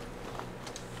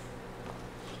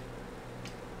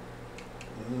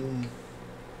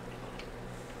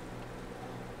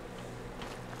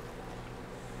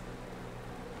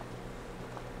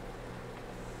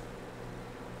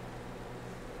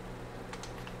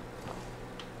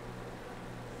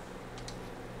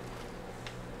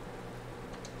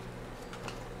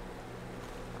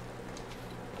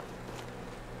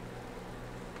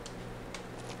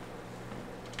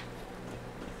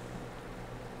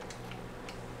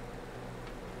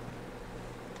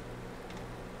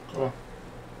 Cool.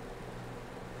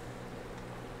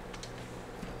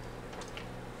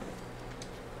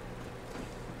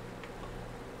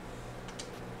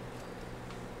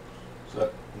 Is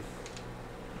that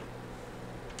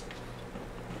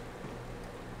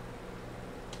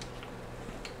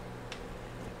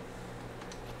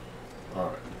all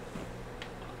right?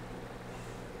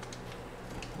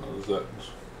 What is that?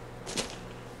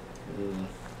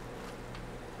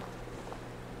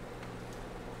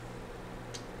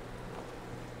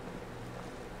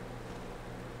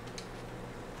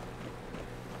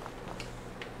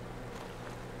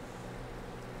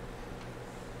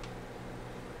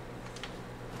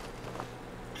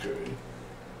 Okay.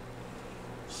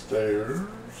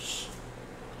 Stairs.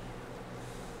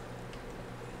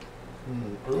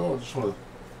 Oh, I just want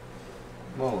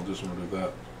to. No, I just want to do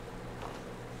that.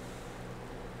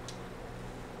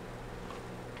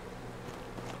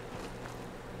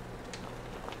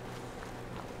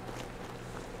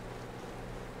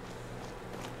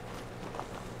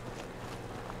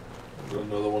 Do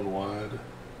another one wide.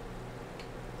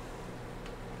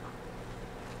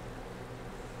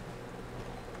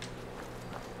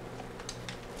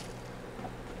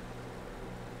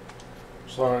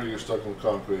 Sorry, you're stuck in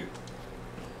concrete.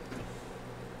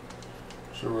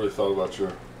 Should have really thought about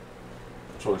your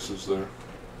choices there.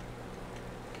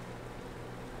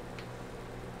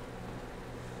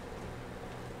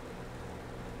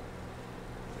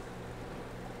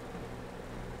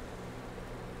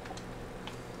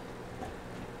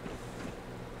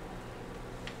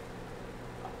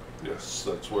 Yes,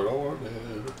 that's what I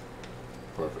wanted.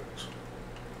 Perfect.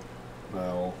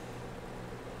 Now,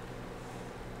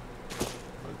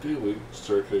 ideally,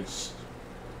 staircase.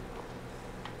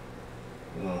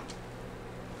 No.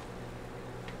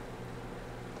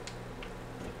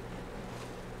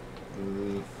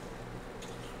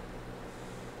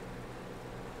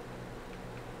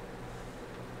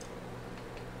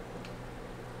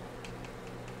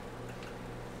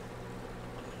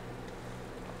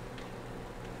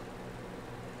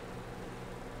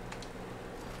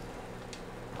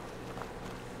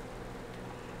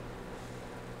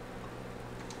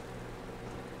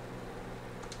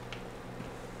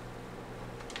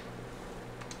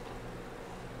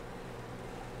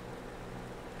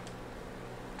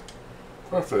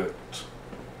 Perfect.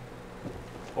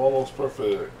 Almost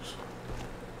perfect.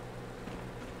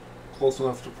 Close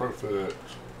enough to perfect.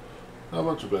 How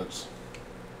about your bets?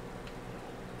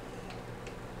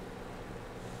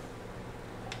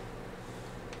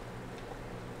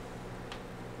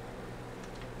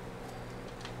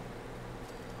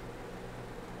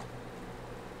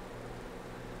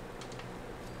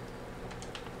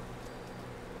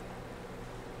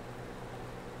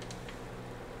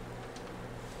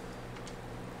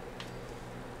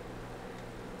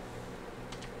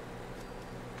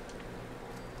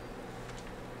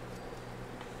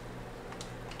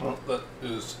 Well, that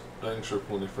is dang sure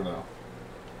plenty for now.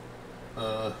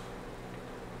 And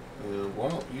why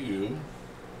don't you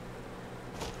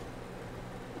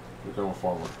become a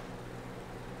farmer?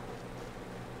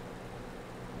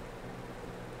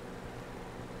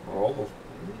 Or all the...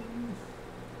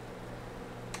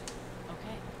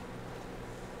 Okay.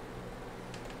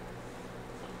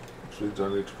 Which means I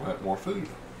need to plant more food.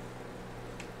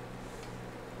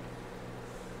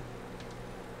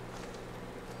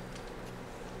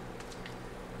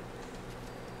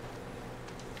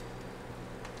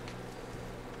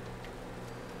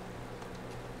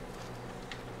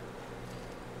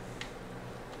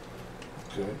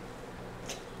 Okay.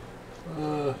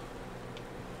 So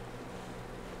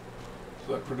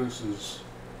that produces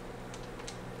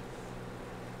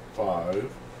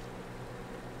 5.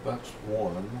 That's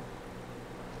 1.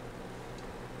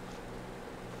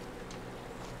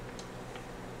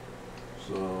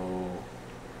 So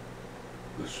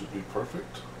this should be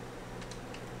perfect.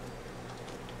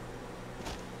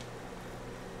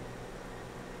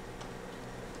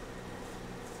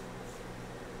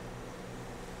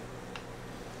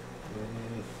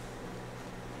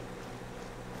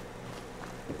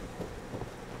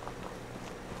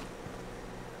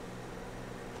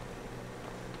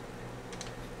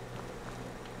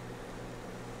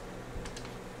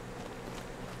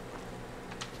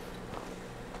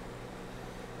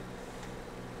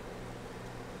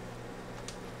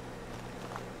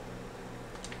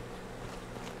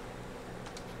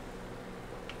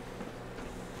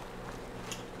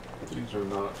 These are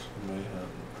not Mayhem.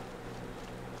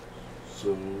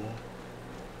 So,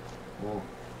 well,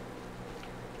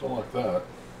 don't like that.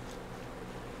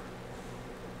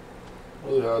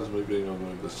 What are the odds of me being able to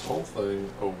move this whole thing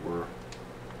over?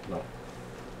 No.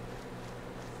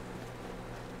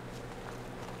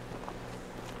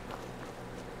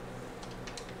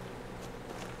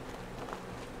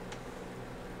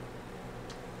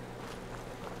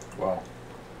 Wow.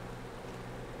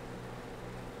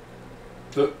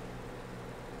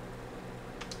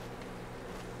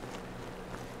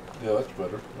 Yeah, that's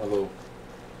better. Although,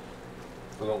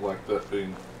 I don't like that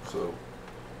being, so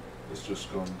it's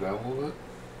just going down a little bit.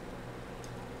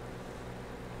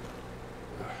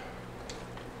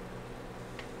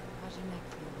 How's your neck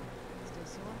feeling? Still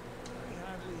sore? I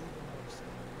hardly even notice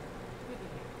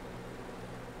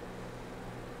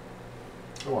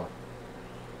it. Come on.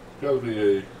 There's got to be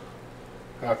a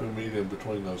happy medium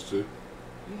between those two.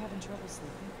 You having trouble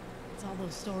sleeping? It's all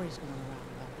those stories going around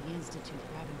about the Institute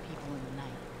grabbing people in the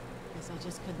night. Guess I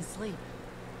just couldn't sleep.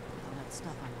 All that stuff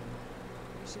on my mind.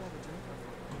 You should have a drink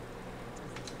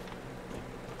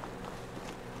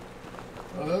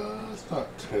before. That's not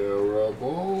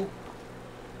terrible.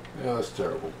 Yeah, that's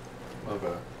terrible. My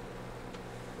bad.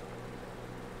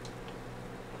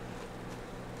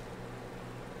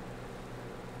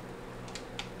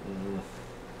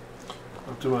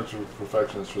 I'm too much of a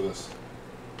perfectionist for this.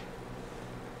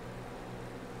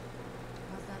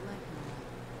 How's that leg coming out?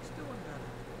 It's doing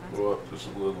better. Go up just a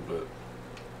little bit.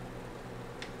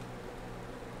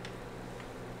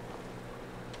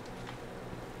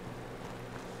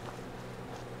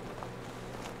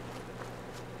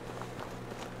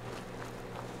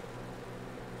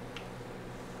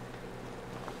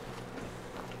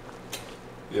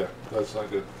 Yeah, that's not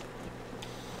good.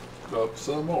 Go up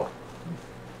some more.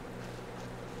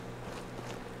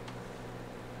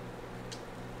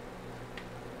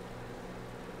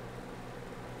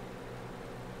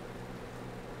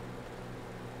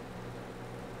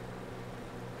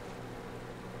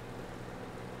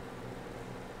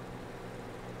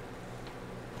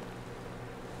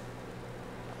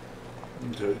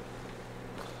 Okay.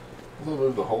 We'll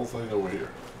move the whole thing over here.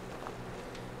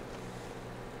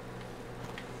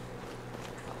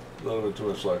 Not even too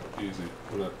much like easy,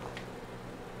 wouldn't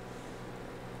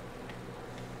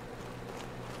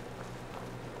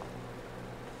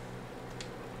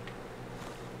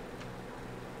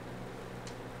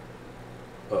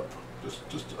it? Up.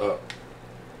 Just up.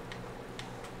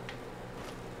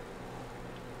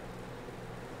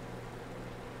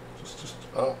 Just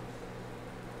up.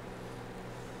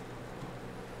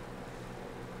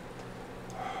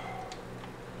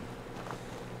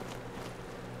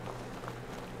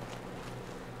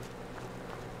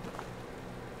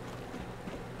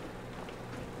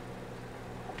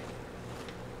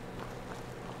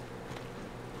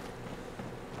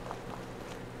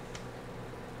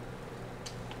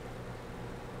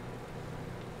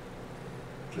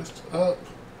 Just up.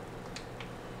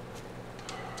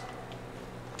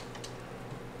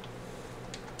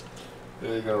 Yeah,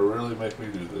 you're gonna really make me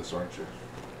do this, aren't you?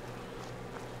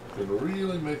 You're gonna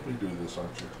really make me do this,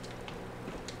 aren't you?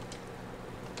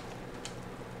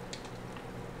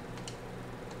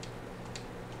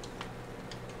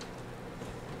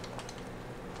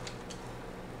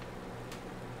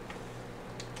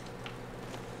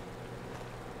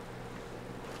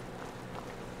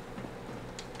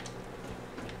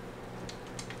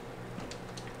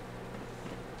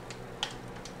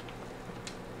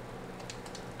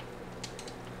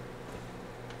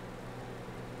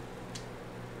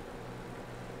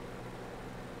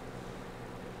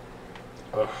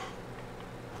 Ugh.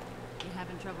 You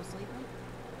having trouble sleeping?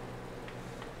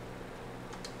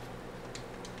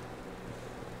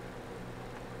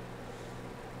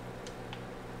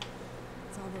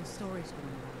 It's all those stories going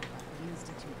around about the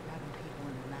Institute grabbing people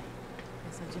in the night.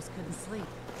 Guess I just couldn't sleep.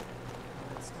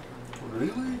 I got stuck on it.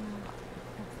 Really?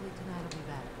 Hopefully tonight will be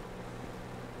better.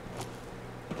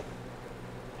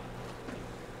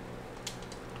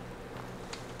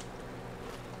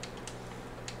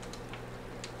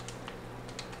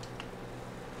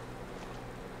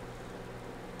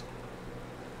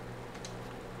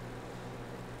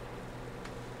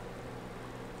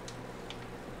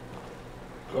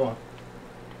 Go on.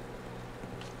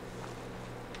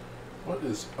 What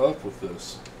is up with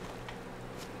this?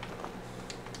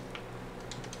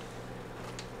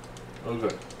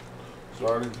 Okay.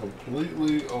 Starting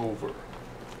completely over.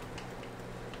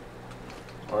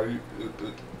 Are you...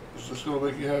 Is this going to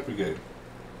make you happy, Gabe?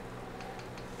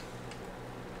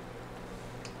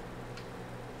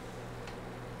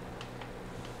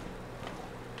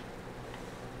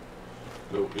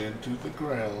 Go into the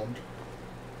ground.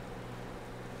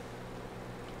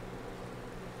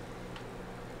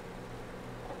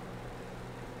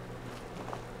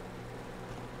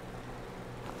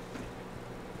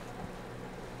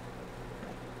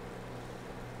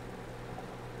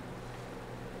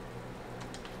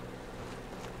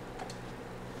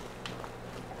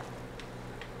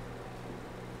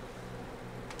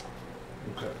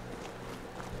 Okay.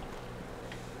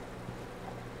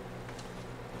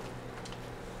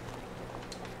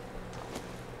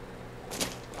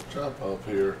 Jump up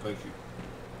here, thank you.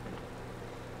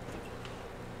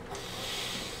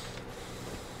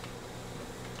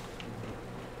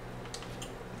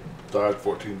 Died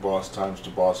 14 boss times to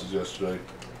bosses yesterday.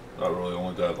 Not really,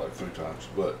 only died like 3 times,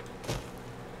 but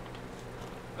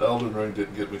Elden Ring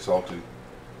didn't get me salty.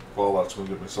 Fallout's gonna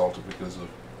get me salty because of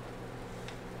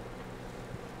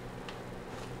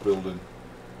building.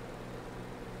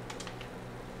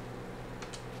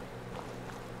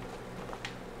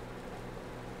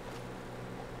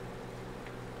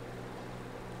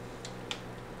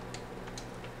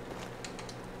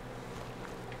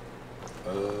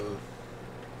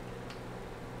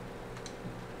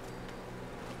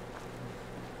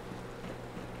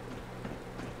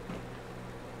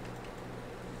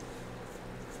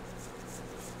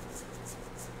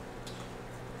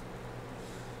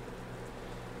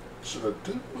 Should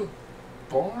I do a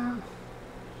barn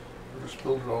or just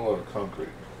build it all out of concrete?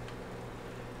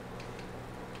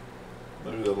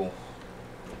 Maybe that'll...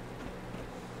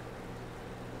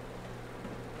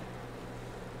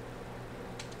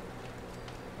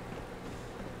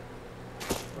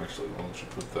 Actually, why don't you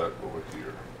put that over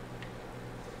here?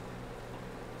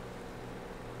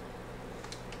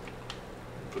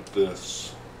 Put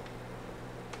this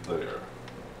there.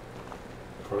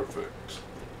 Perfect.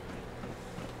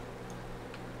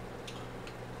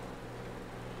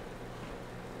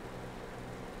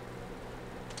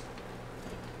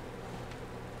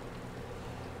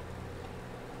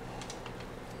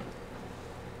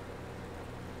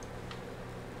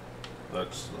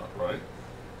 That's not right.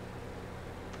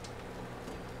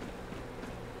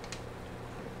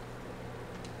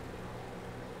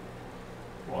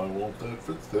 Why won't that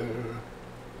fit there?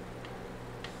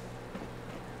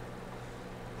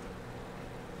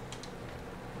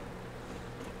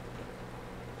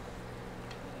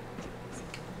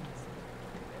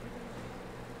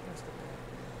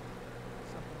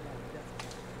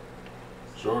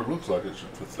 Sure, it looks like it should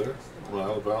fit there. Am I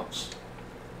out of bounds?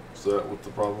 Is that what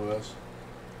the problem is?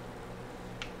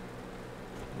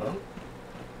 No?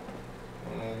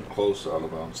 close to out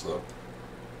of bounds, though.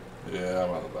 Yeah,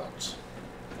 I'm out of bounds.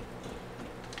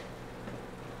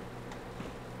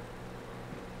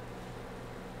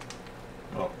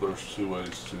 Oh, there's two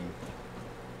ways to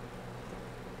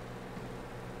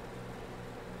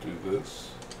do this.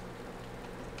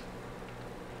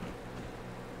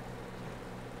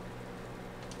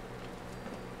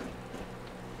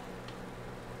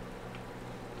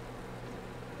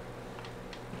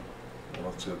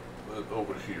 Let's get it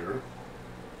over here.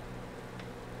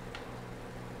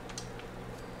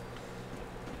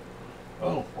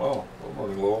 Oh, wow, I'm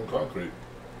running low on concrete.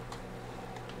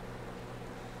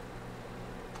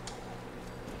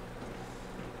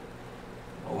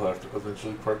 I'll have to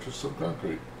eventually purchase some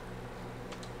concrete.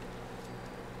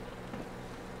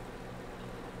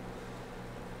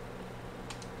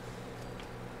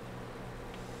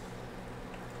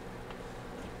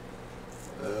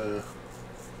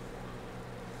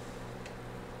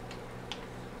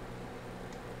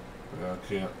 Yeah, I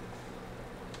can't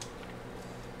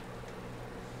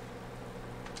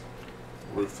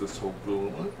roof this whole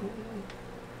building.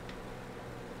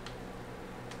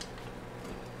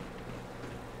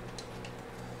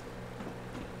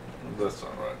 That's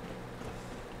not right.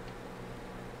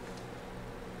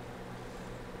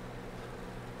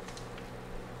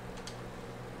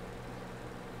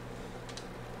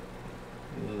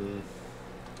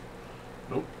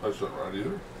 Nope, that's not right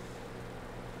either.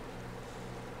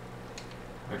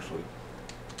 Actually,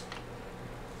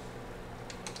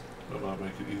 that might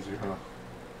make it easier, huh?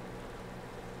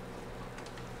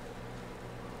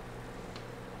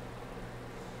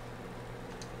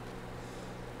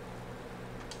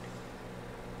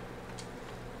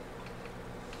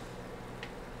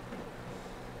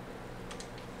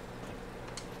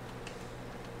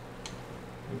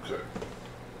 Okay.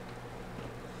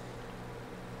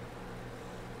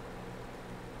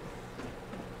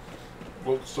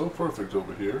 Looks so perfect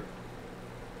over here.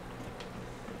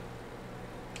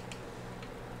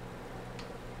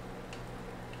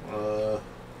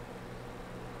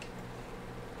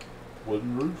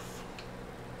 Wooden roof.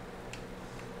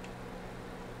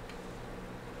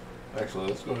 Actually,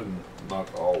 let's go ahead and knock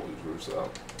all these roofs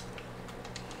out.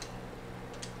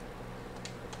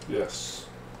 Yes.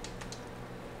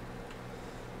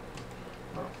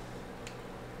 No.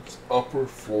 It's upper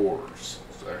floors.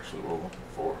 It's actually what I'm looking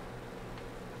for.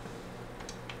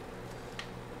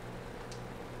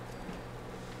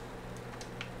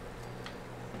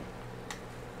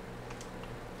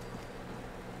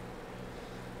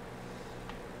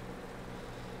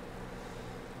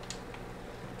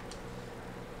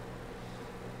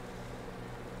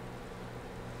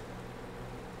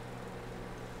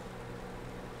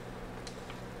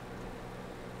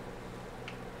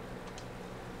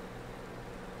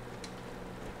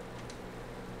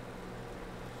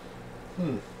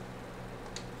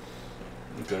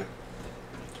 Okay.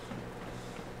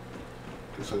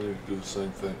 Guess I need to do the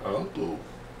same thing. Oh.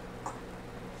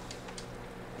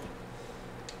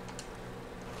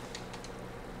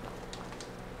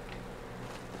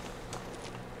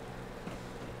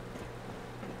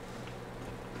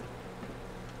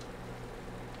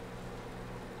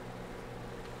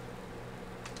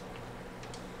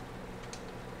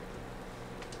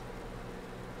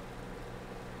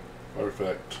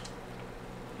 Perfect.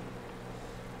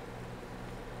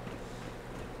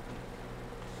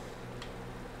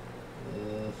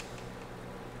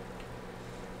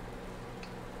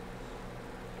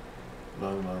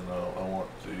 No. I want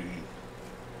the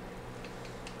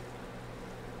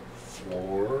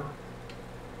floor.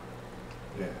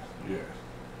 Yeah.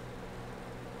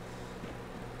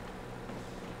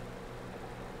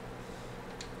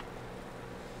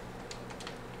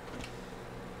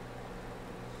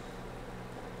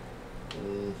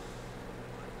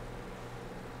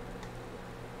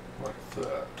 Like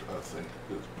that, I think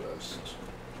is best.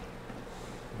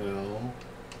 Now,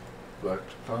 back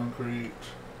to concrete.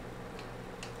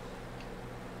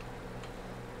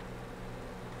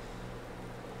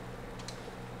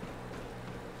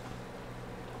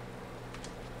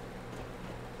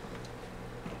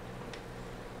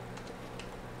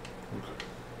 Okay.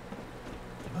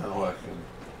 Now I can,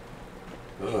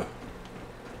 oh,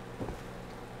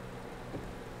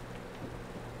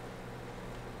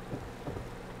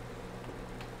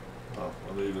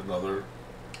 I need another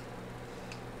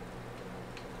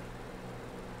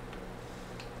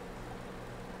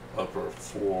upper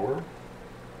floor.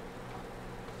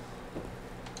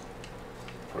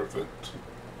 Perfect.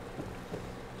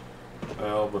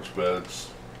 Now a bunch of beds.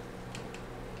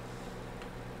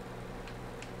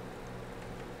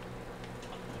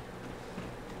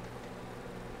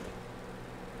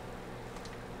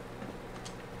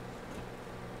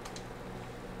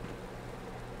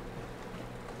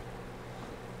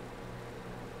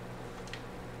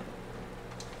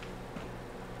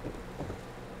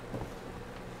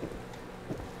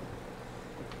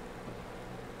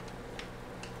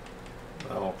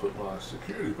 put my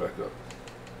security back up.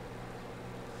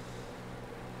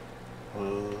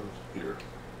 Here.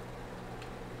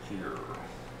 Here.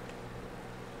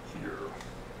 Here.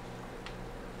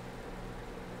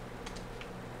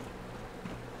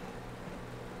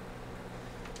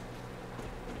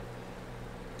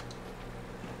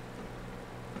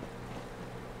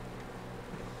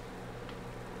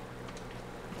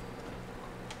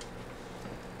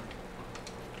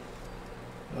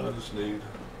 I just need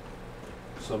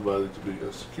somebody to be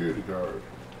a security guard.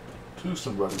 Two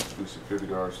somebody to be security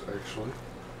guards, actually.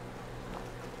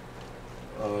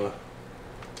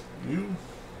 You.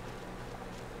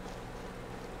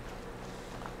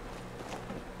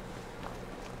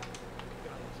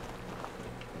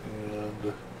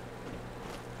 And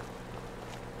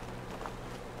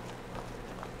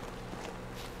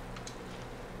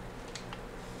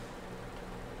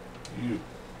you.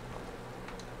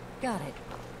 Got it.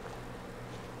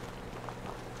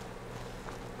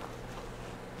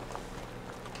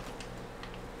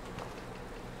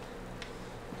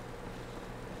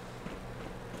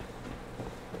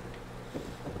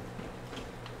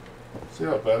 See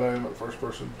how bad I am at first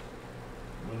person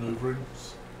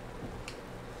maneuverings?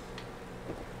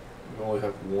 We only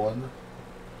have one.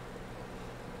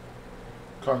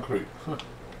 Concrete. Huh.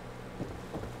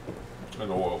 And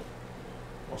oil.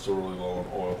 Also really low on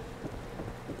oil.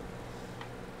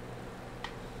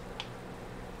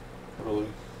 Really?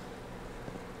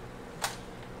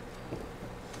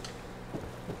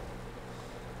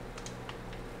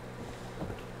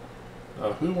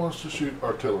 Now, who wants to shoot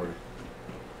artillery?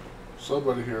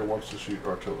 Somebody here wants to shoot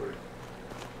artillery.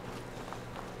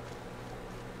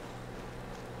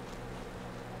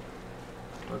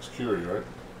 That's Curie, right?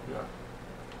 Yeah.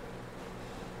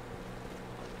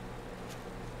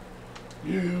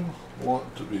 You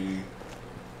want to be in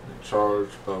charge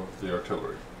of the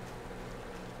artillery.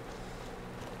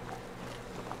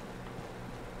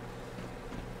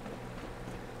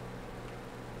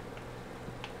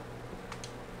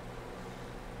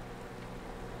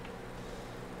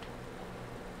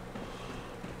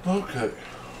 Okay.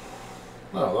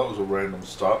 Now, that was a random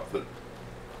stop that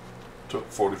took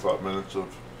 45 minutes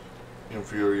of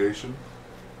infuriation.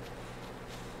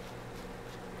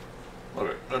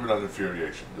 Okay, maybe not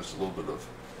infuriation, just a little bit of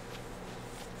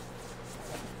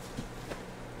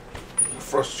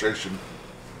frustration.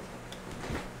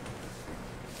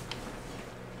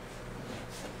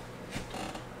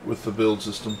 With the build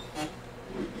system.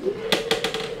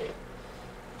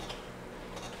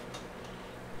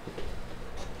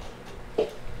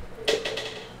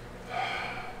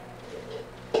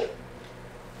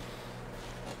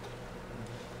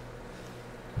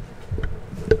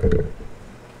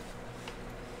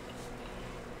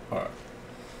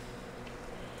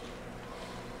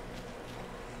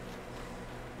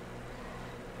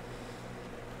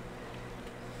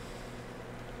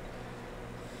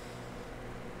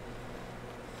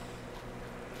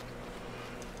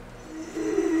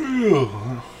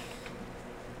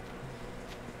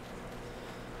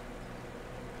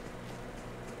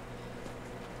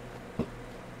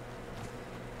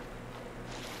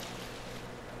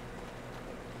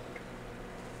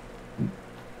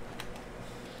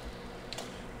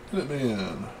 Let me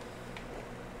in.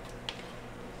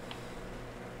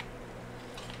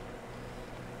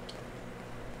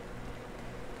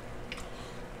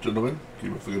 Gentlemen,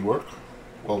 keep up the good work.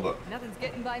 Well done. Nothing's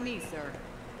getting by me, sir.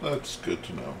 That's good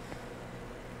to know.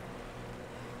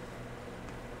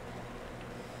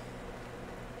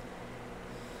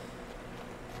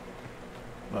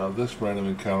 Now this random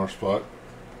encounter spot,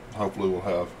 hopefully we'll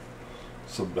have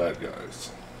some bad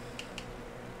guys.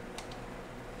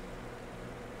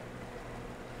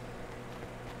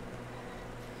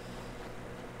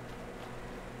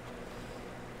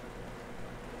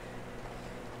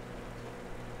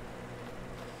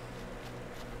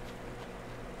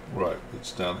 Right,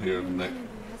 it's down here. Humanity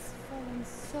has fallen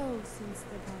so since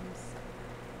the bombs.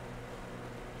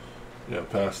 Yeah,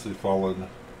 past the fallen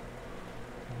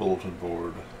bulletin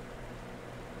board,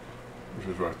 which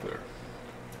is right there.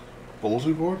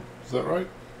 Bulletin board? Is that right?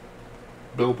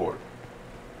 Billboard.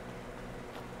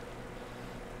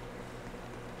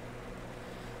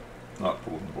 Not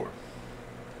bulletin board.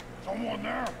 Someone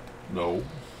there? No.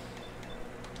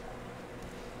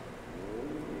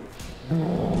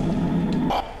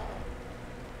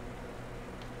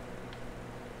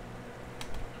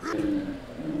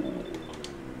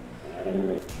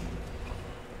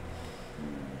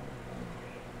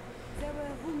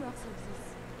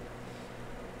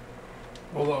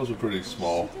 Well, that was a pretty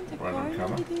small random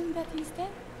encounter.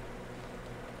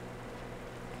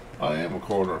 I am a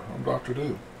coroner. I'm Dr.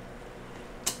 Do.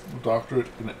 Doctorate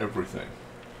in everything.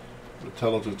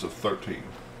 Intelligence of 13.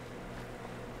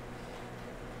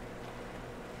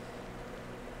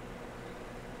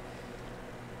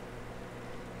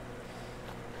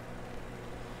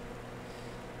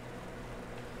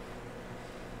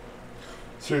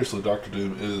 Seriously, Doctor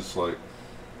Doom is like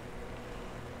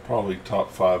probably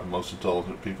top 5 most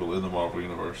intelligent people in the Marvel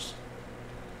Universe.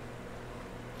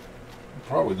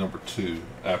 Probably number 2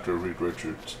 after Reed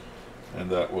Richards, and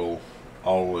that will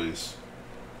always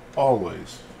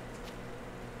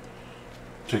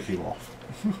tick him off.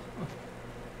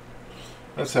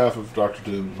 That's half of Doctor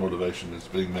Doom's motivation, is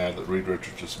being mad that Reed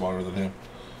Richards is smarter than him.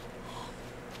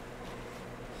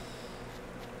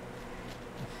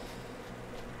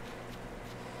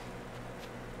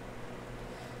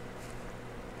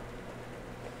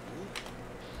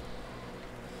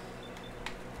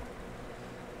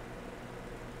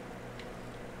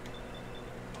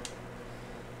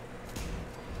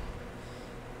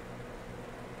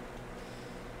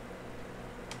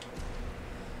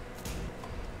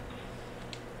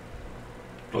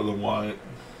 Brother Wyatt.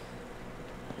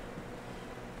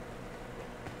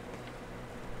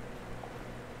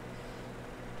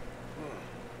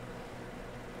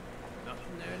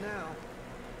 Nothing there now.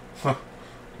 Huh.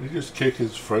 Did he just kick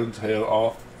his friend's head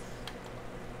off?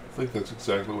 I think that's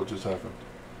exactly what just happened.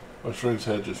 My friend's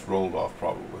head just rolled off,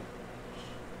 probably.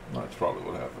 That's probably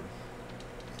what happened.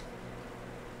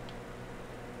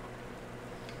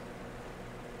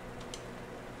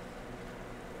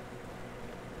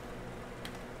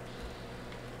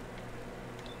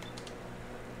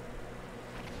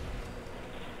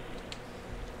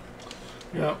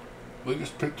 Yeah, they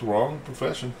just picked the wrong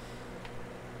profession.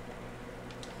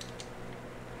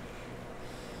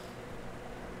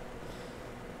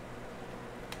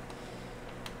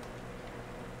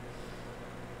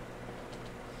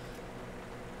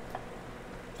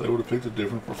 They would have picked a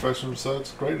different profession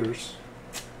besides graders.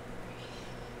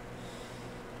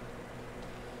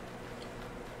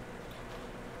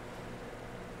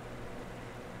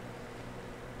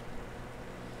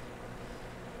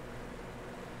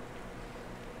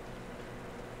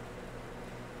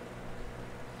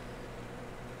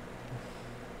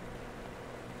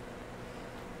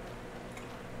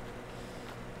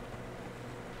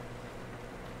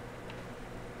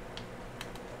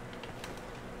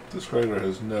 This grader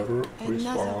has never Another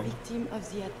respawned. victim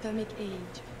of the atomic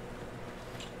age.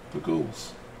 The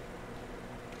ghouls.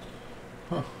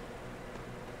 Huh.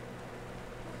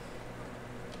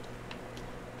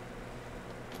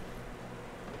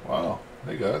 Wow.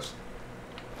 Hey guys.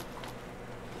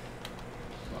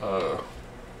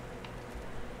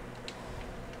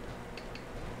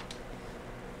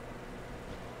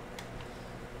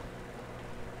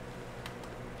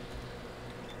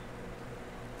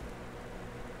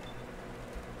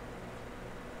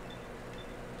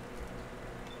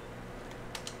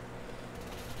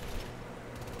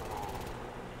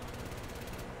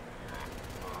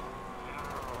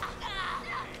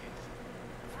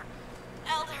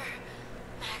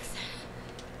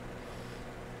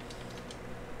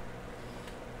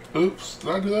 Oops, did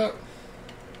I do that?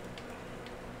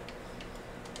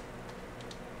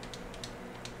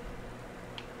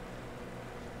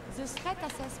 The threat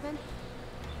assessment.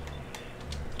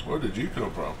 Where did you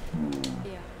come from?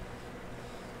 Yeah.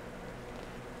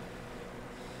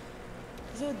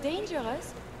 Though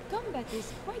dangerous, combat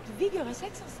is quite vigorous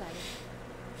exercise.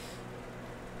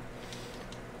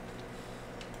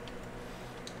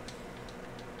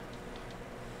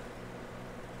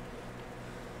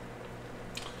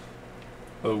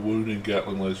 A wounding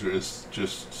Gatling laser is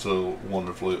just so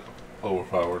wonderfully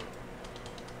overpowered.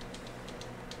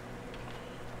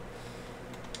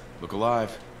 Look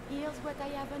alive. Here's what I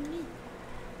have on me.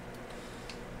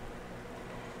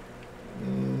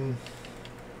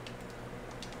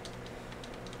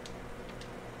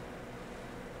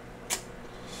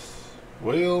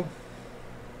 Well,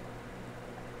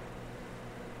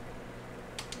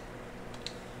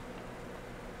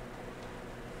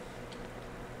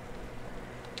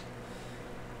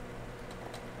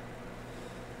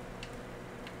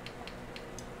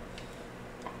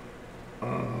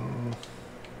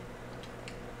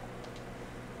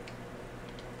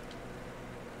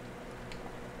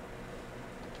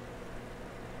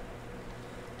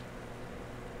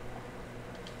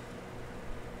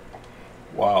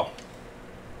 wow.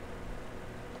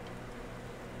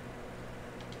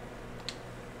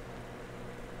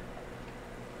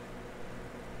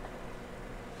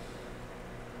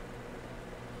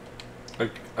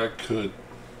 I could,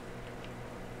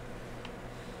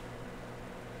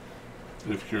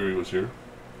 if Curie was here.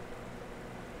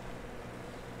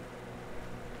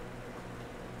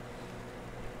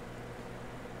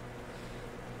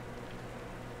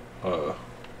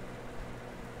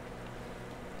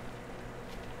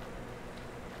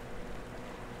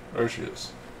 There she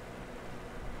is.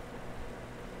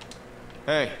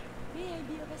 Hey. May I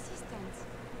be of assistance?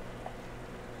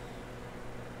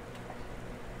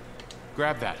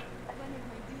 Grab that. One of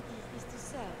my duties is to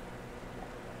serve.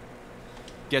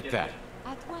 Get that.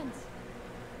 At once.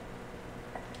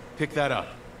 Pick that up.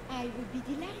 I would be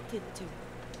delighted to.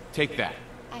 Take that.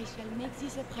 I shall make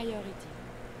this a priority.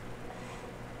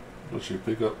 Will she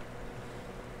pick up?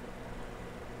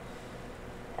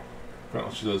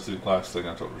 Apparently she does the last thing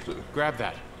I told her to do. Grab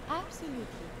that. Absolutely.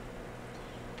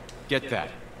 Get that.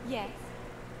 Yes.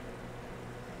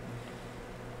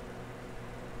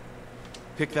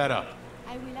 Pick that up.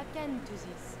 I will attend to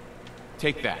this.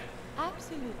 Take that.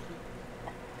 Absolutely.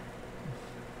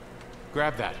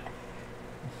 Grab that.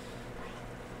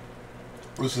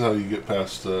 This is how you get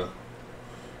past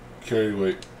carry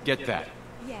weight. Get that.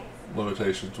 Yes.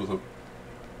 Limitations with a.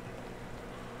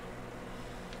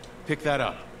 Pick that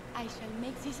up. I shall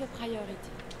make this a priority.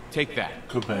 Take that.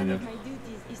 Companion. One of my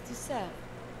duties is to serve.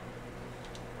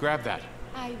 Grab that.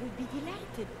 I would be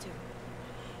delighted to.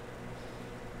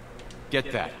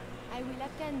 Get that. I will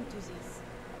attend to this.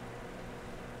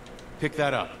 Pick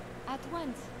that up. At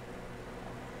once.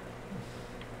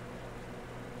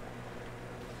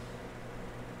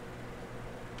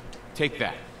 Take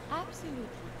that. Absolutely.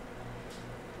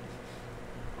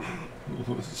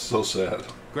 This is so sad.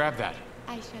 Grab that.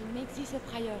 I shall make this a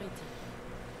priority.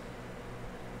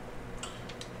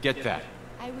 Get that.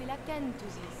 I will attend to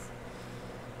this.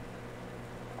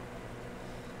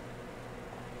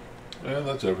 And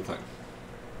that's everything.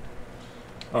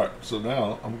 Alright, so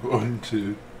now I'm going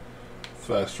to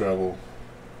fast travel.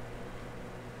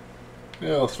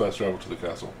 Yeah, let's fast travel to the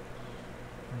castle.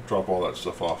 Drop all that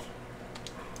stuff off.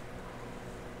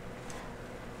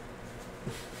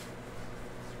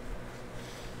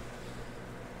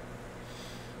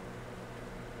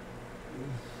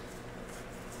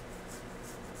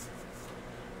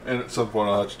 And at some point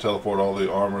I'll have to teleport all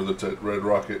the armor that's at Red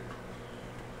Rocket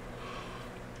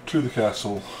to the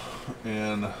castle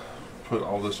and put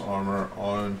all this armor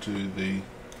onto the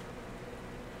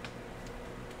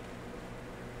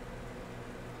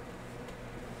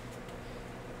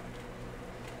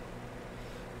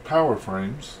power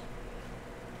frames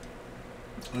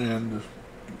and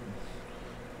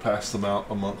pass them out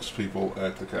amongst people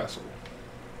at the castle.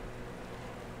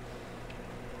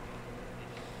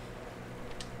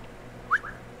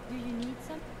 Do you need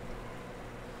some?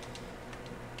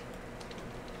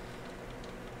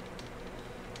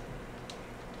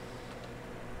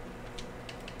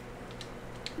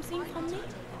 Something from me?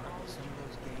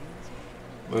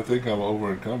 They think I'm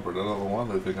over encumbered. I don't know why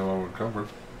they think I'm over encumbered.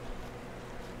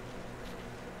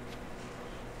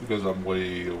 Because I'm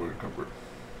way over encumbered.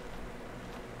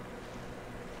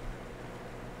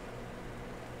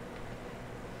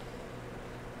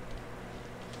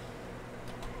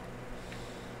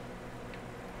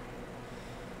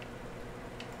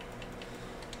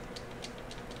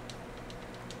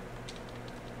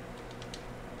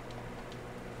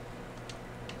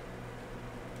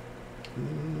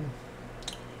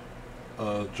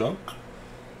 Junk?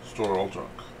 Store all junk.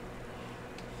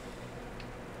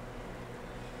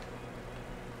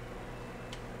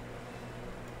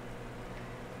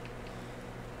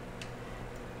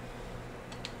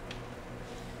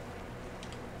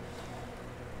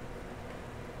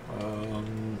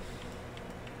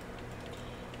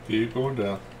 Keep going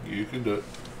down. You can do it.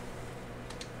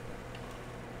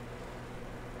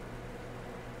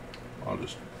 I'll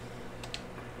just...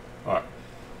 Alright.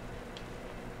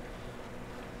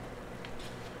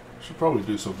 Should probably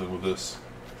do something with this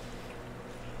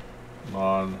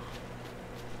non-complete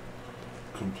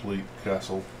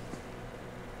castle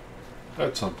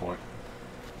at some point.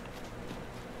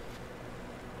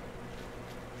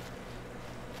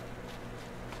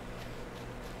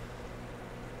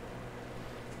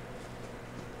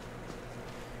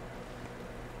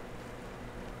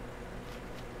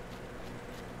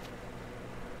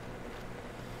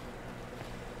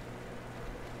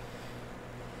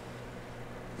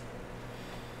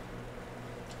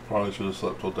 Probably should have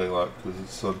slept till daylight because the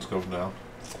sun's coming down.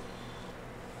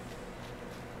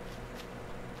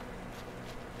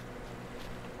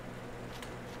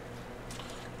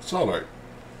 It's alright.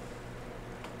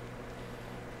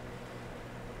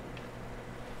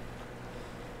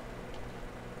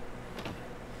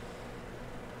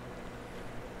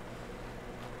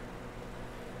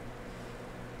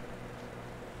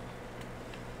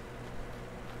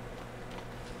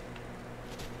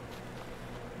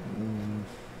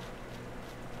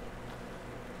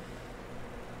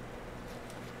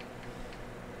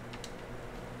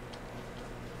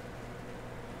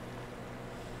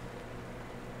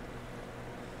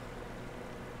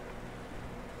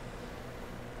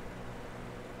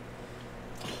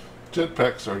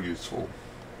 Jetpacks are useful.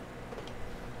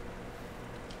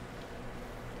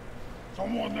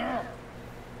 Someone there?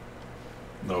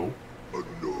 No. A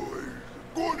noise.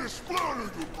 Going to splatter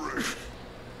the bridge.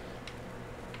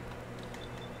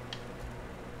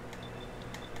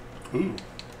 Ooh.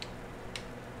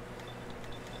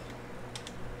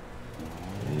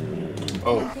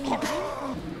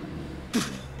 Oh.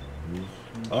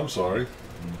 I'm sorry.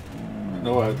 I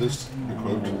know I had this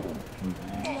equipped.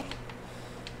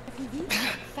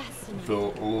 Feel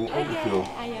a little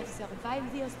overkill. I have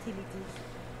survived the hostilities.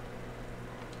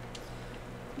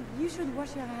 You should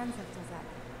wash your hands after that.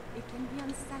 It can be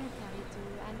unsanitary to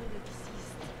handle the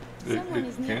deceased. Someone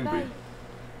is nearby.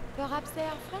 Perhaps they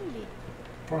are friendly.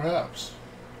 Perhaps.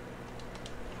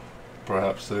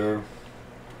 Perhaps they're...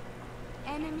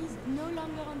 Enemies no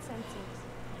longer uncensored.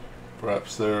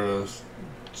 Perhaps they're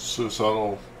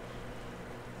suicidal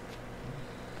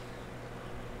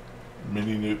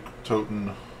mini-nuke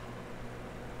toting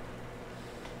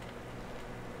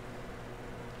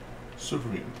super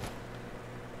mutant.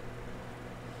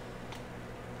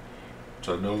 Which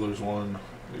I know there's one,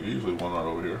 usually one right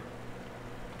over here.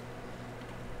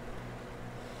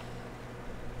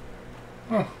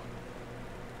 Huh.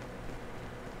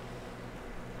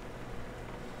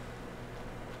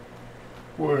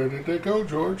 Where did they go,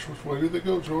 George? Which way did they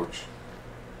go, George?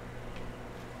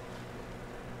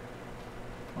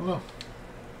 I don't know.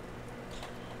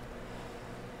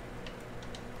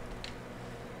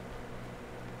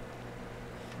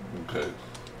 Okay.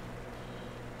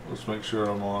 Let's make sure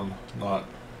I'm on not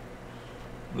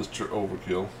Mr.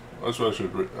 Overkill. That's what I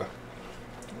should.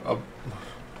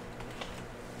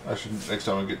 I should, next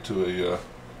time I get to a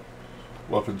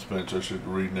weapons bench, I should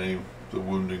rename the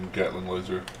wounding Gatling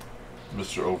laser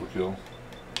Mr. Overkill.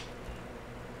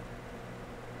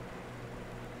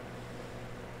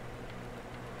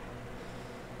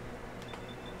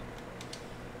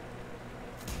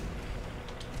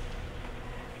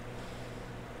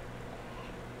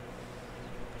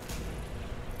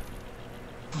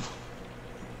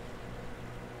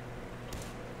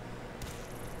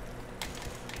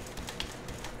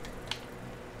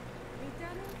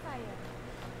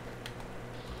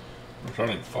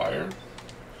 Returning fire?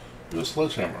 With a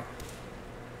sledgehammer.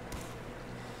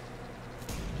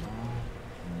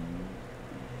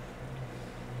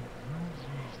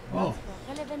 Oh.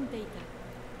 Relevant data.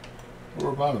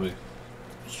 What reminded me?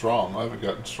 Strong. I haven't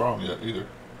gotten strong yet either.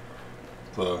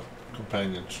 The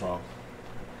companion strong.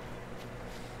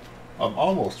 I'm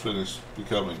almost finished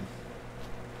becoming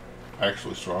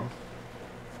actually strong.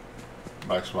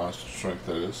 Maximized strength,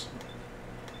 that is.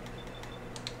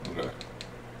 Okay.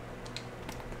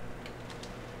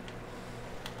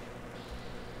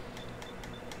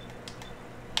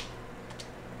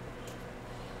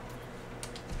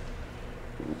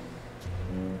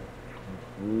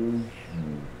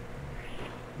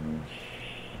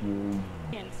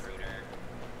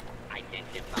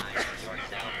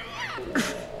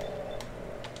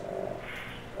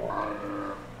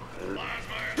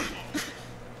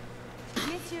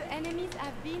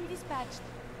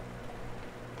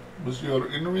 Your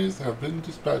enemies have been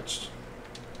dispatched.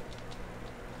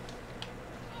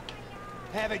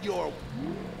 Have it your...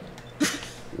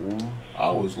 I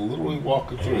was literally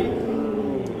walking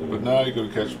through, but now you're going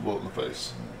to catch a bullet in the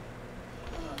face.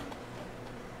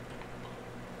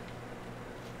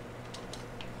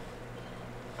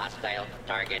 Hostile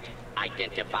target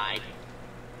identified.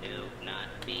 Do not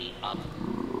be up.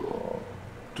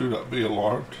 Do not be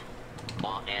alarmed.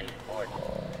 Law and order.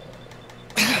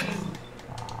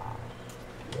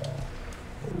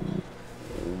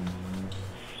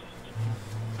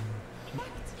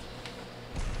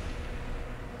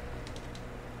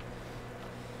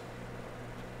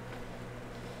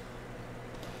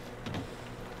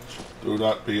 Do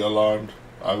not be alarmed.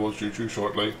 I will shoot you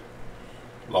shortly.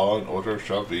 Law and order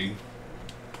shall be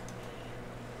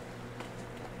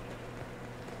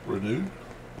renewed?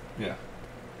 Yeah.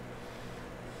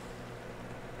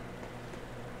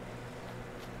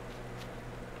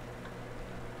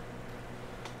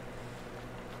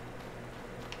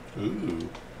 Ooh.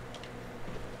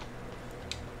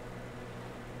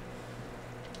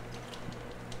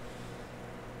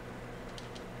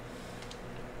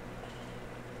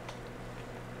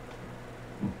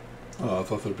 Oh, I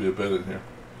thought there'd be a bed in here.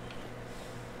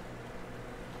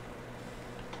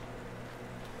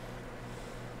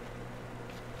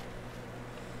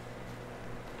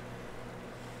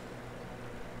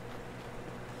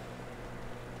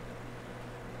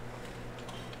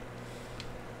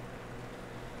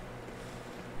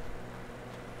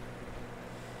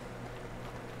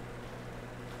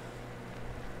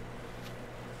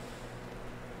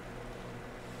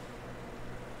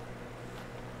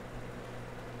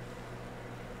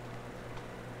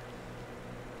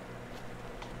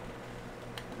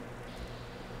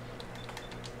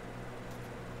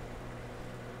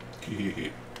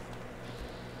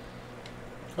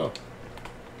 Oh.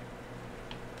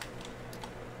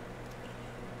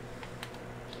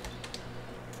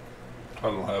 I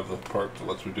don't have the part that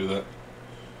lets me do that.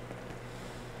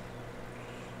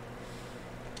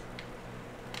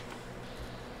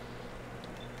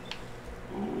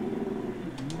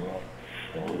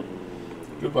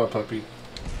 Goodbye, puppy.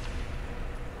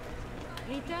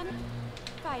 Return.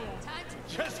 Fire.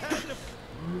 Just had to...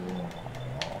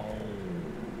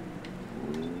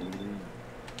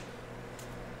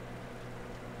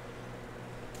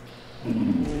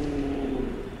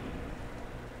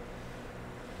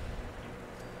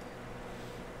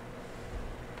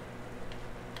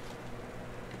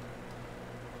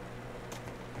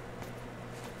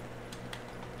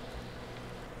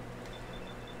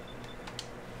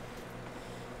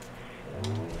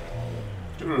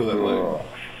 Get rid of that leg.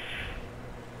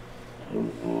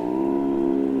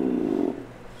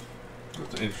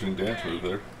 That's an interesting dance move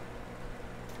there.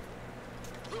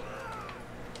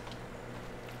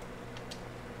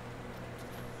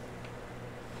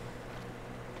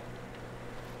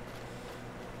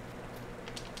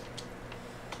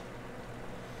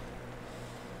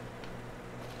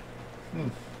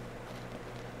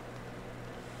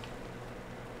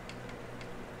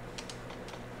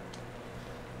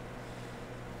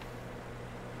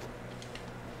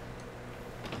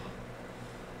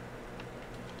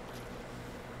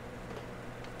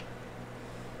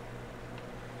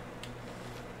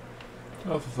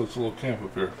 I thought that's a little camp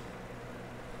up here.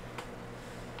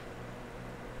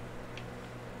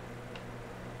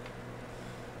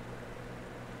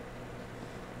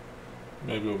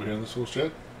 Maybe over here in this little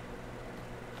shed?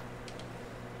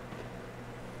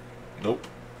 Nope.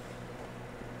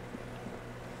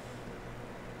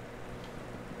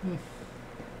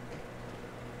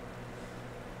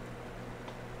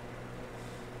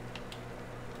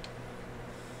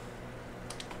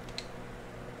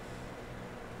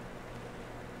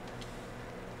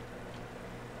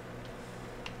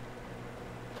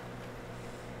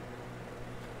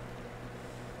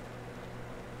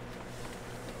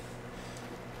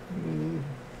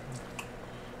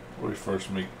 Where we first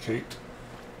meet Kate.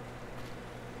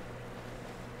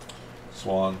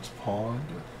 Swan's Pond.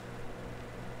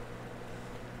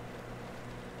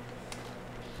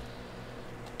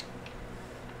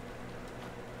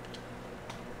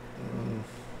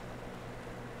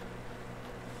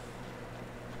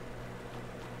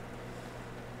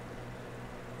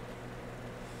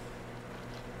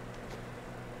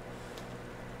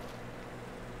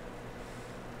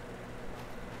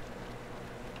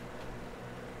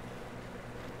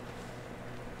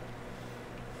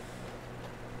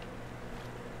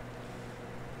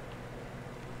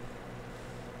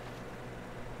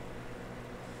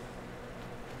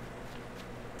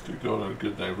 Could go to a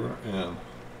good neighbor and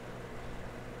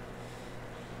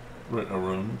rent a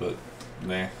room, but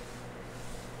nah.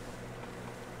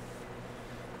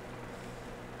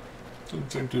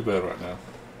 Doesn't seem too bad right now.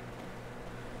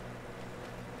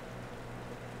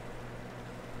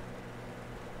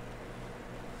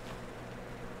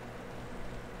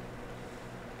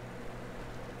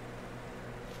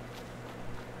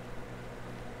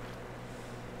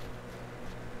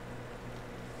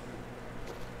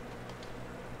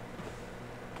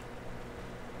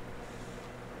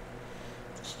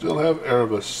 Still have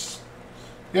Erebus.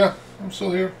 Yeah, I'm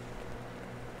still here.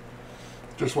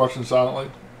 Just watching silently.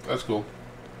 That's cool.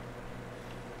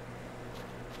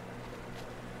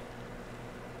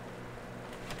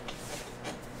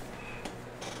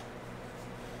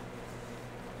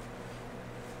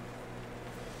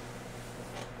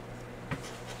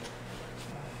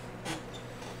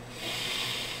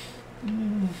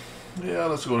 Yeah,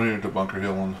 let's go in here into Bunker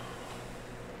Hill and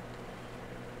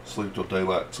sleep till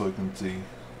daylight so we can see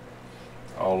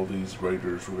all of these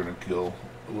raiders we're going to kill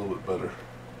a little bit better.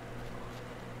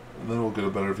 And then we'll get a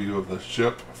better view of the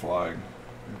ship flying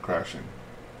and crashing.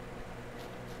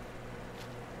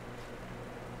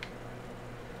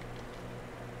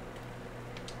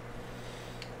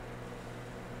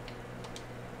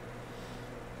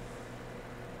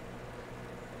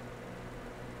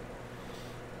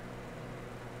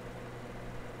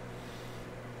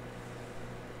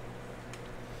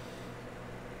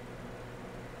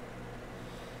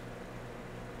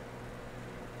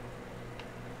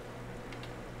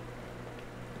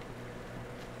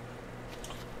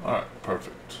 Alright,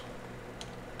 perfect.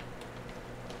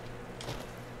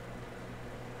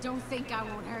 Don't think I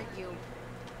won't hurt you.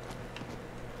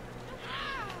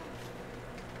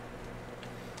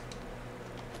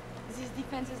 These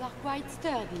defenses are quite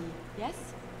sturdy,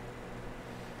 yes?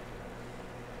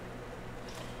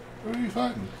 Who are you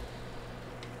fighting?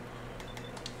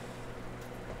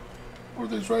 Where'd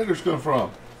these raiders come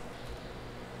from?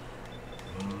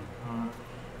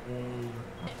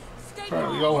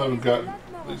 Apparently y'all haven't got,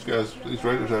 these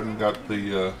raiders haven't got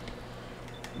the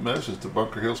message that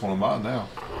Bunker Hill's one of mine now.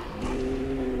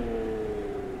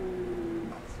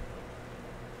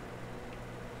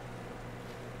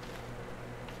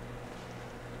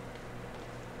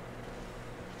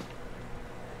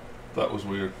 That was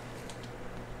weird.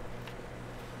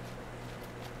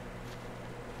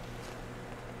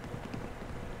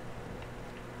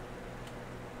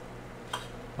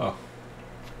 Oh.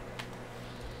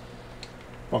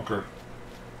 Bunker.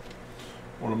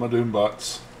 One of my doom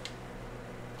bots.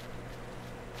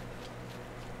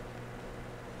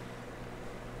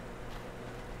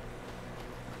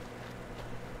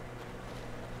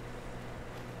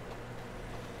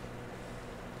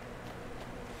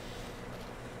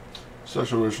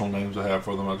 Such original names I have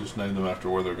for them, I just named them after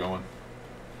where they're going.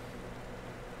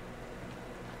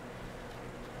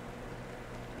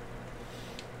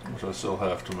 Which I still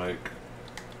have to make.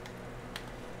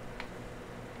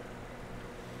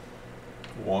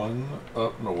 One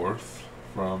up north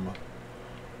from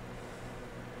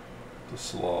the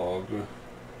Slog.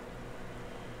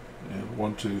 And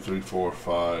 1, 2, 3, 4,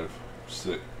 5,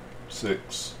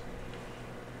 6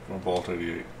 from Vault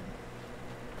 88.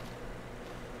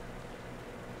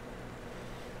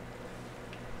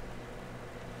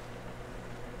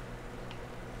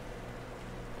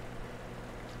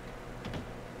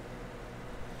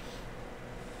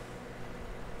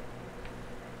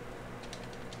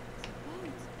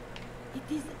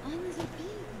 It is on the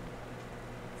building.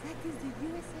 That is the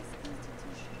USS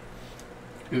Constitution.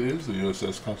 It is the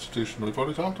USS Constitution. We've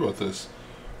already talked about this.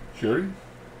 Curie?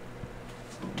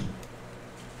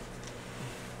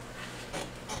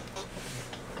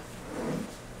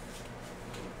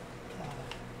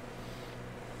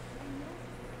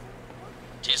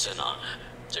 Tis an honor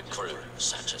to crew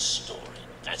such a story,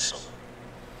 that's all.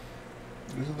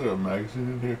 Isn't there a magazine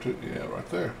in here too? Yeah, right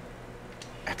there.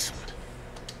 Excellent.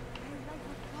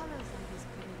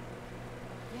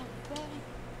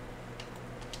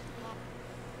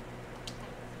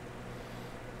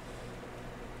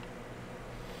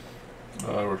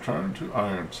 Return to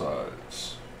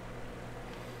Ironsides.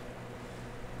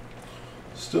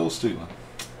 Still stealing.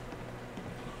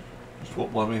 Just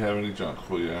won't let me have any junk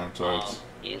for you, Ironsides. All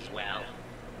is well.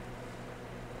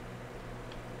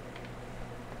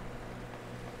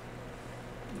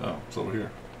 No, it's over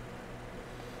here.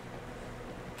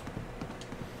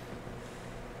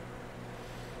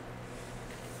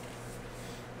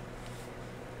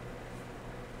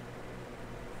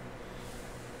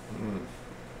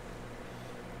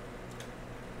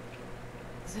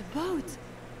 The boat!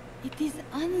 It is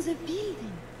on the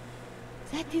building.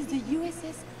 That is the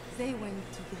USS. They went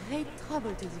to great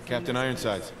trouble to defend Captain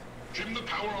Ironsides. Trim the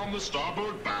power on the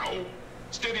starboard bow.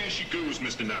 Steady as she goes,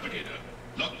 Mr. Navigator.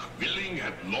 Luck willing,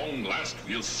 at long last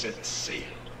we'll set sail.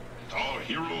 And our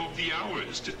hero of the hour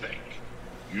is to thank.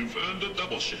 You've earned a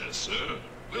double share, sir.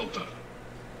 Well done.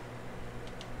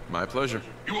 My pleasure.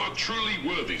 You are truly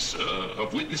worthy, sir,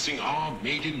 of witnessing our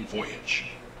maiden voyage.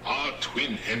 Our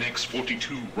twin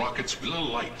NX-42 rockets will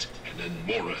alight and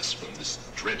unmoor us from this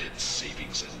dreaded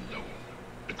savings unknown.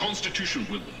 The Constitution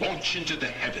will launch into the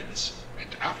heavens, and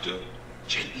after,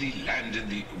 gently land in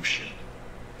the ocean.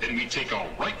 Then we take our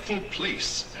rightful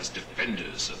place as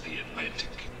defenders of the Atlantic.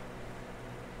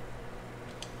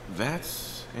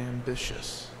 That's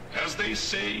ambitious. As they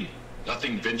say,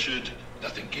 nothing ventured,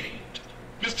 nothing gained.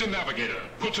 Mr. Navigator,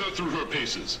 put her through her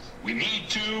paces. We need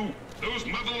to... Those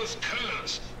motherless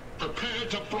curs! Prepare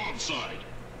to broadside!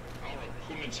 Our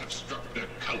opponents have struck their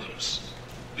colors.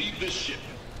 Leave this ship.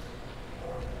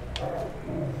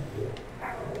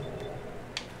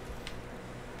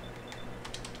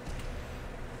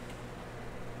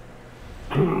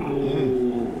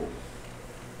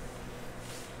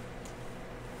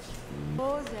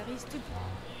 Oh, there is to...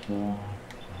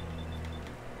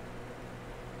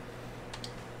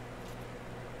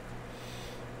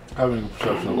 Having a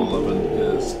perception of 11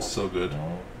 is so good.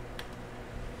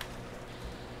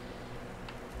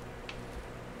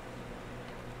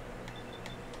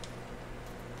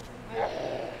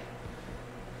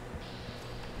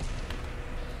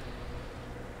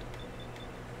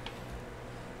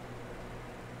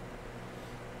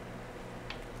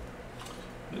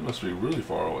 It must be really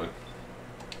far away.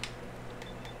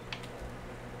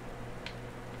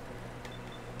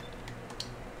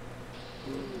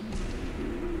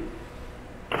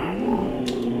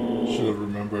 Should have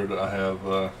remembered I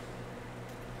have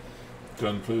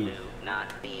gun food.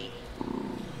 Not be.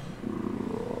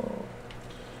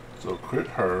 So crit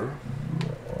her.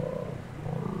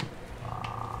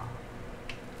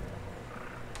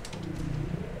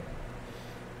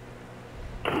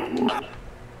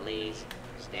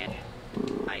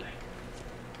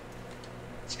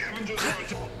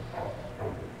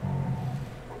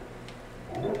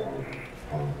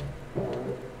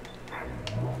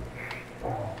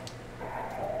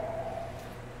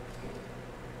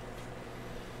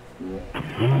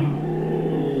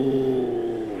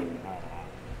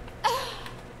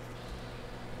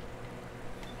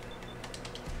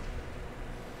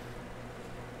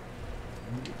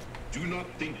 Do not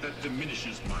think that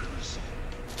diminishes my resolve.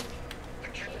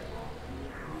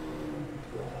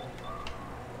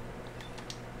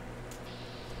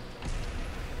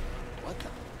 What the?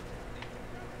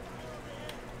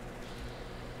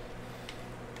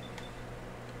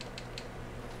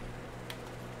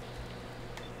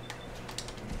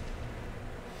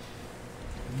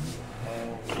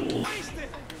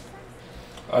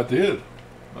 I did.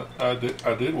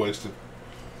 I did waste it.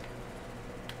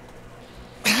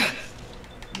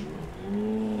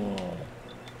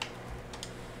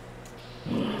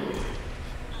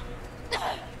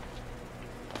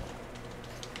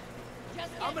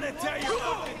 I'm gonna tell you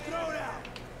something. Throw it out.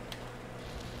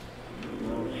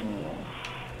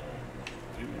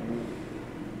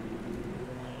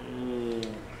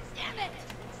 Damn it!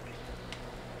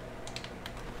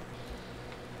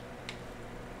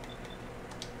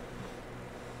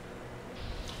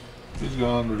 He's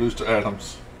gone, reduced to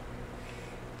atoms.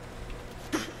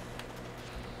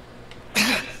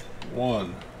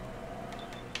 1,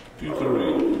 2,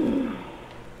 3.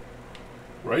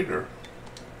 Raider.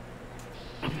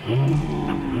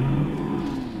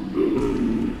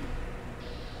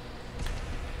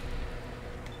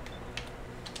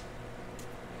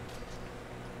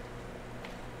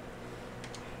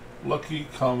 Lucky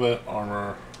combat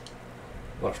armor,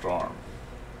 left arm.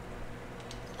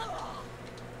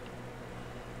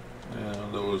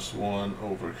 And there was one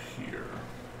over here.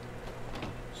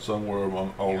 Somewhere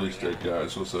among all these dead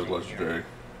guys was a legendary.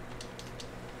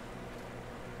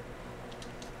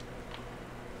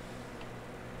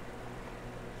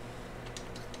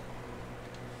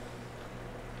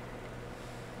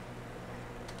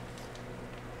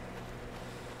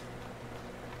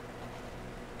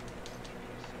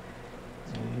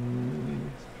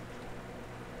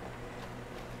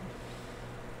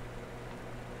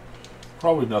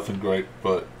 Probably nothing great,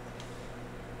 but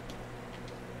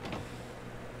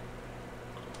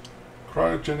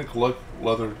cryogenic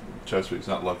leather chest piece,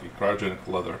 not lucky. Cryogenic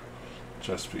leather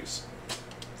chest piece.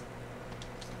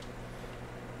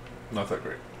 Not that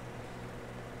great.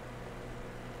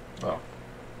 Oh.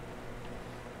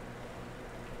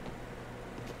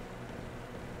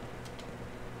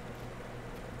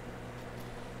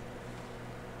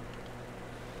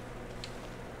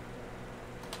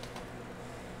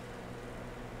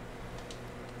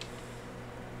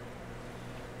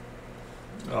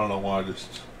 I don't know why I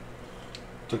just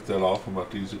took that off. I'm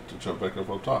about to use it to jump back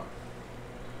up top.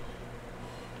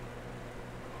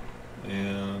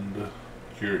 And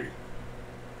Curie.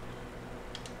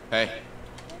 Hey,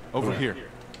 over here.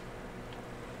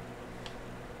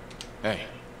 Hey.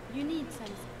 You need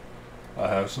some. I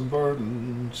have some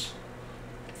burdens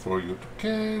for you to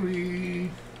carry.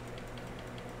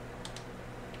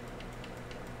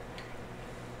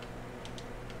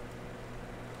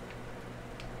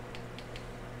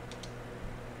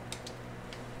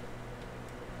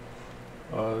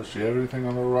 Does she have anything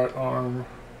on her right arm?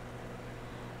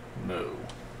 No.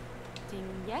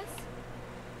 Yes?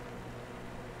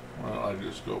 Well, I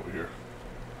just go over here.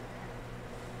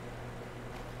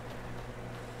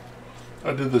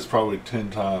 I did this probably 10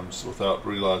 times without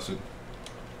realizing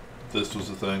this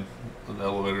was a thing, an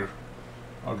elevator.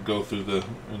 I'd go through the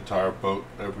entire boat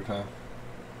every time.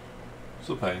 It's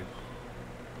a pain.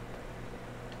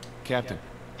 Captain.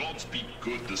 Gods be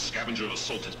good, the scavenger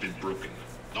assault has been broken.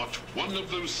 Not one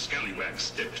of those scallywags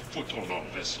stepped foot on our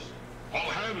vessel. All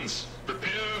hands,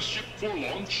 prepare ship for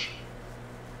launch.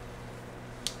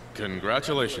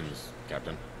 Congratulations,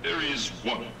 Captain. There is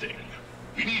one thing.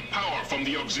 We need power from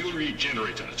the auxiliary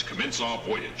generator to commence our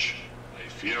voyage. I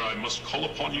fear I must call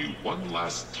upon you one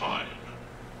last time.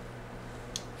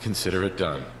 Consider it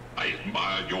done. I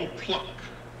admire your pluck.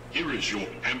 Here is your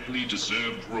amply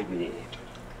deserved reward.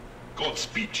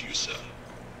 Godspeed to you, sir.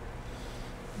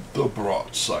 The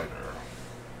Broadsider.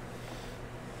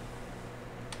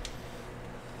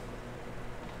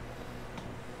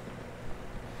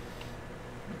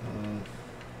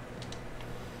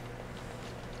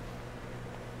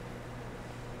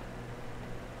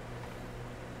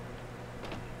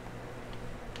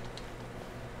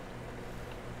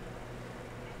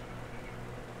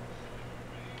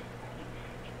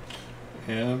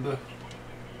 And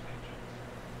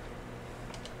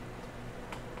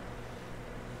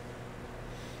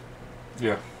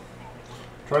yeah,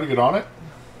 try to get on it.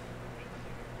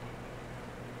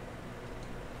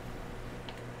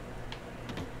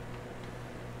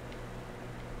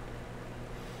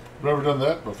 Never done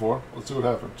that before. Let's see what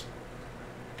happens.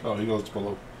 Oh, he goes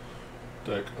below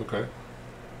deck. Okay.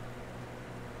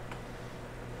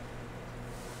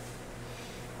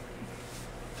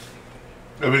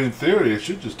 I mean, in theory, it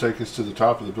should just take us to the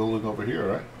top of the building over here,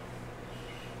 right?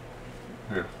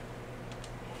 Here.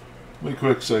 Let me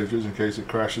quick save just in case it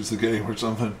crashes the game or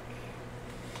something.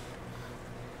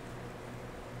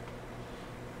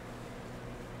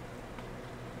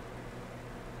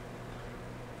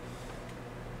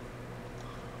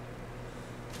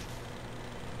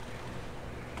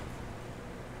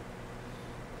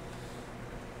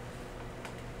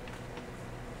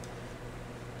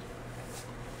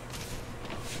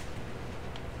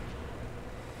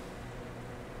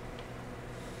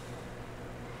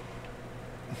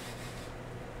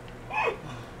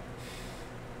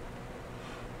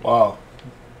 Wow.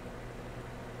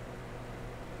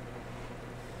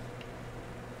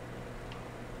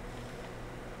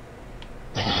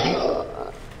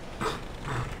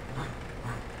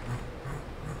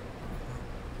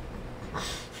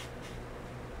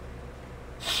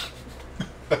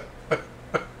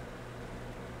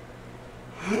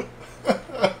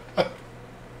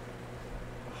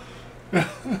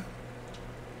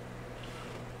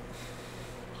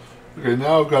 Okay,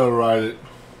 now I've got to ride it.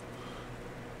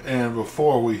 And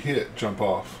before we hit, jump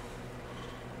off.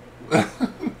 I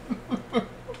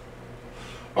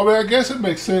mean, I guess it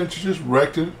makes sense. You just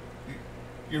wrecked it.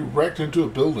 You wrecked into a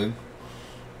building.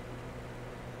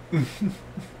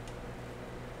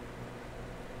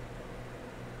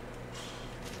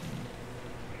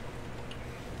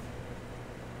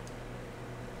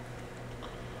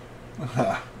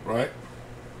 Right?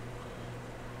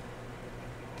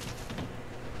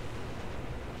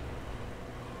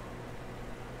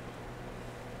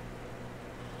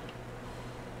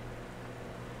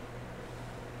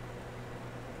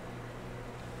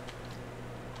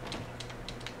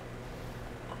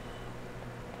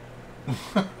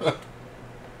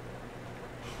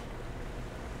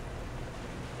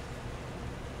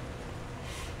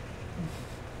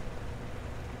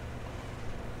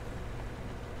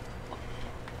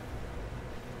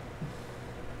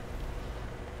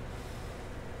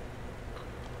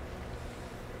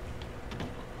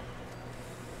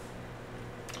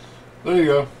 There you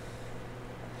go.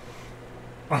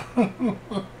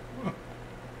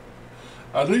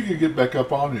 I knew you could get back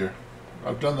up on here.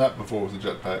 I've done that before with the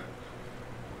jetpack.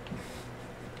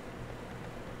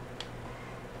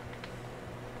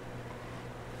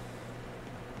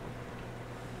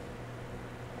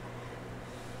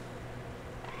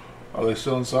 Are they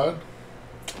still inside?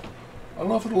 I don't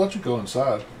know if it'll let you go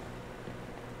inside.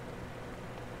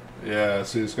 Yeah,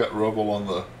 see, it's got rubble on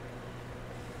the...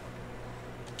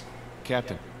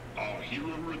 Captain. Our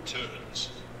hero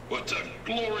returns. What a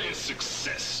glorious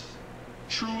success.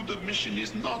 True, the mission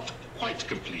is not quite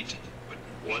complete, but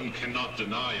one cannot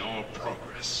deny our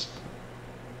progress.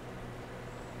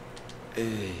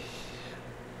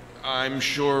 I'm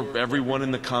sure everyone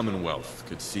in the Commonwealth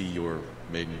could see your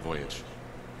maiden voyage.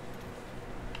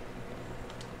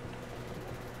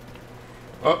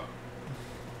 Oh.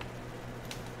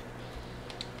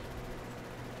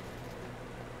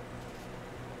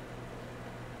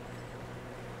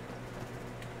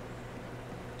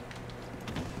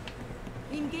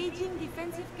 Engaging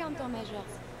defensive countermeasures.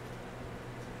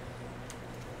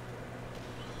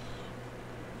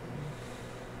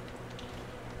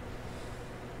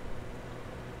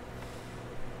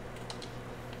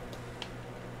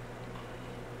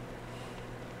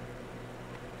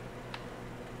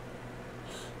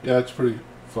 Yeah, it's pretty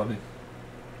funny.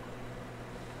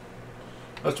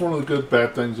 That's one of the good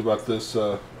bad things about this.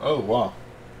 Oh, wow.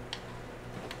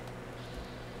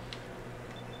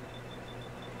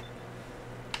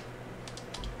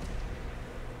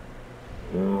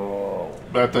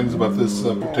 Bad things about this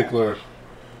particular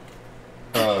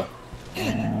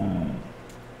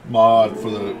mod for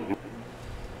the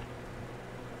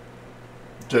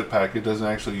jetpack. It doesn't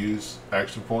actually use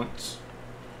action points.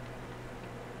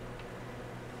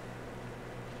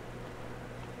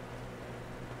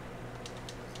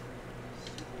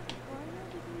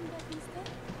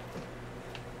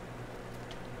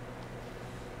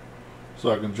 So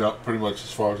I can jump pretty much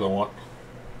as far as I want.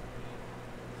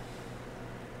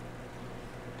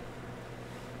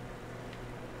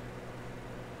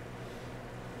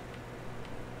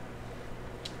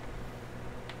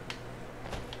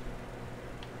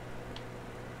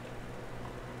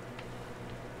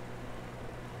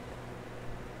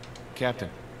 Captain.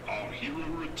 Our hero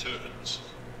returns.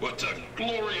 What a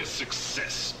glorious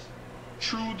success.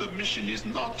 True, the mission is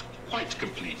not quite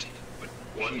complete, but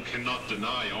one cannot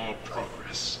deny our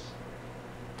progress.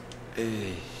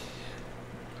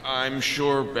 I'm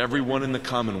sure everyone in the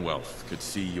Commonwealth could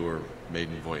see your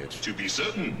maiden voyage. To be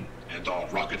certain, and our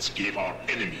rockets gave our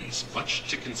enemies much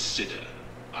to consider.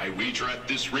 I wager at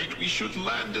this rate we should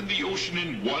land in the ocean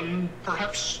in 1,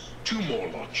 perhaps 2 more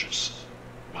launches.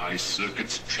 My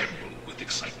circuits tremble with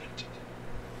excitement.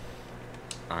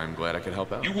 I'm glad I could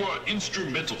help out. You were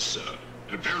instrumental, sir.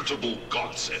 A veritable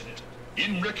godsend.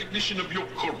 In recognition of your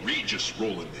courageous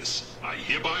role in this, I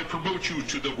hereby promote you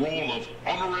to the role of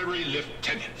Honorary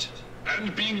Lieutenant.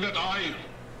 And being that I,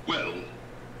 well,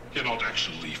 cannot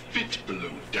actually fit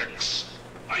below decks,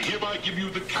 I hereby give you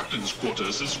the captain's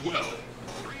quarters as well.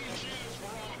 3 cheers for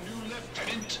our new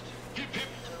lieutenant. Hip hip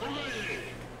hooray!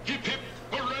 Hip hip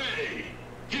hooray!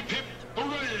 Hip hip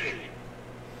hooray!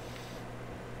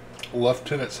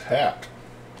 Lieutenant's hat.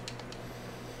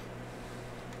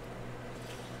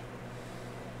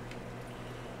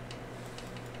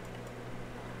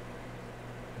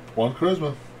 One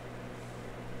charisma.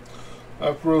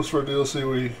 After Rose for a DLC,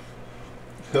 we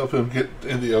help him get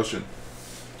in the ocean.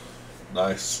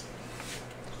 Nice.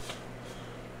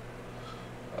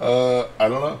 I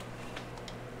don't know.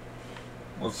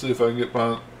 Let's see if I can get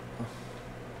by.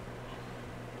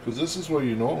 Because this is where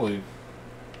you normally.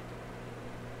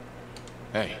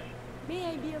 Hey. May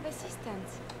I be of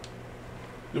assistance?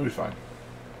 You'll be fine.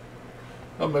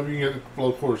 Oh, maybe you can get a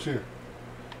blow course here.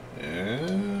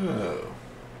 Oh.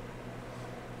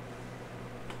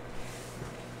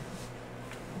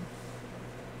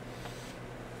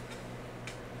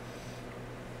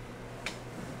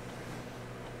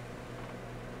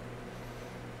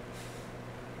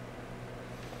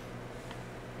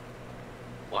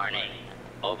 Warning.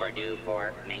 Overdue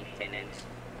for maintenance.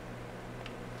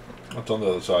 That's on the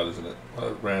other side, isn't it? I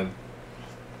ran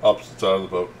opposite side of the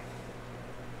boat.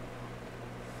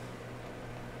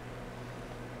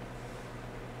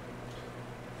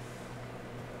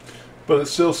 But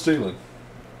it's still stealing.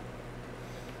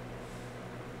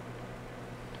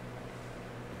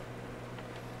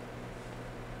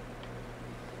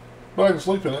 But I can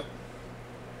sleep in it.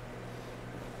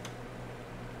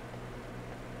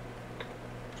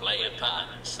 Play a part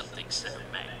in something so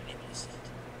magnificent.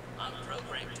 I'm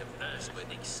programmed to burst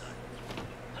with excitement.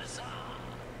 Huzzah!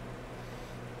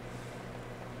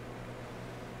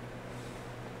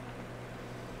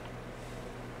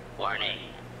 Warning.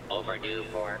 Overdue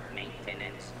for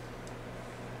maintenance.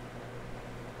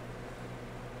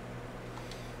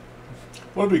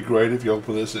 Would it be great if you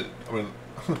open this, and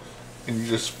you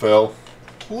just fell.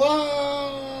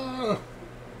 Whoa!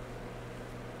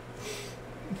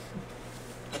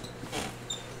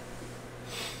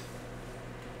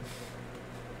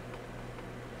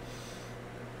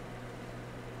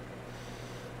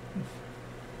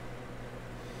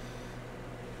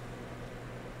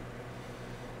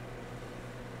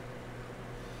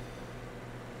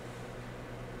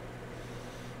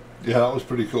 Yeah, that was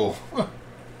pretty cool.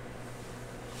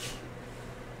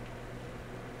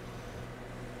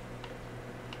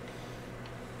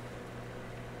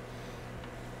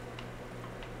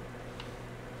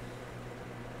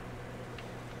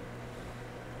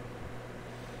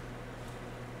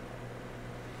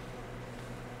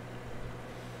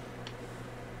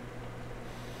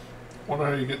 Wonder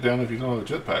how you get down if you don't have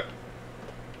a jetpack.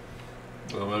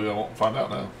 Well, maybe I won't find out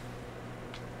now.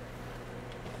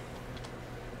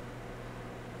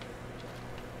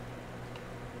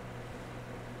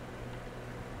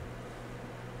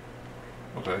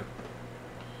 Okay.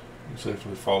 You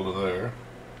safely fall to there.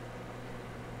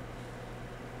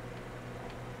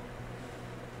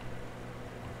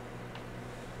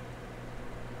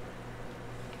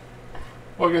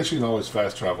 Well, I guess you can always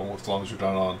fast travel as long as you're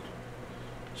done on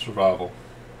survival.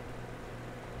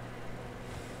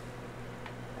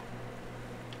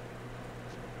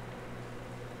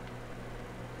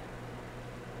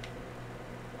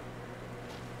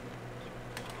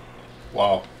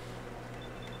 Wow.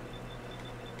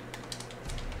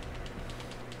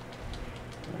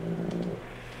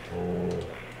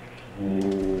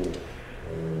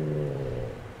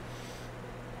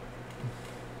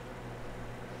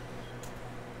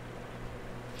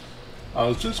 I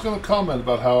was just going to comment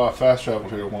about how I fast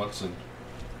traveled here once and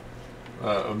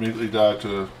immediately died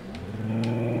to a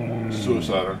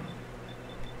suicider.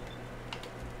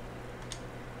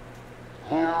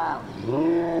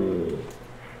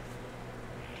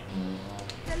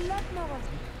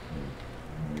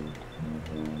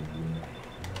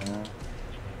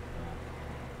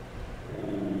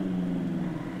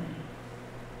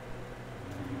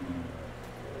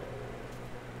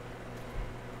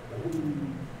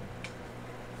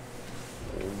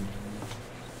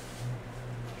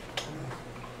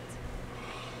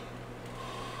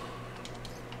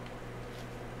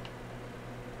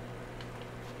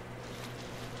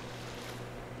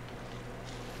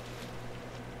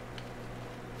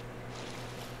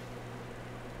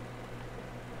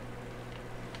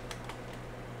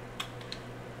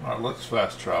 Alright, let's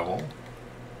fast travel.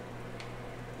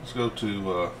 Let's go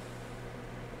to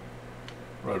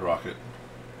Red Rocket.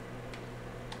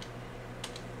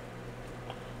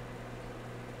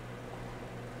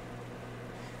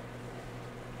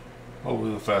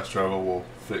 Hopefully the fast travel will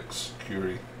fix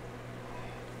Curie.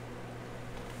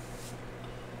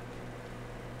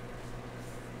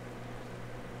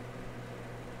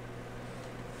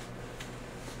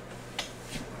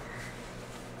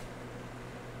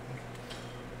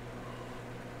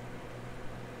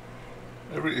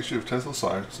 Every issue of Tesla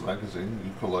Science magazine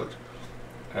you collect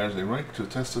adds a rank to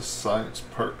Tesla Science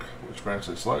perk, which grants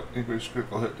a slight increased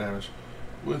critical hit damage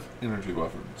with energy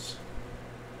weapons.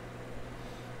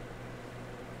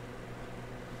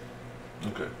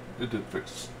 Okay, it did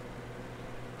fix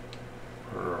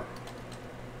her.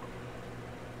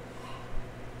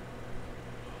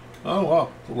 Oh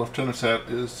wow, the lieutenant's hat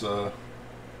is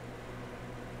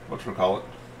whatchamacallit,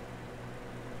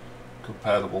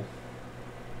 compatible.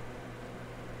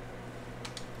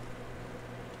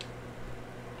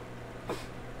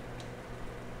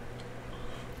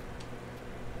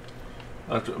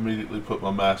 I have to immediately put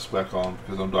my mask back on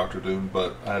because I'm Dr. Doom,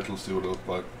 but I had to see what it looked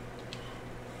like.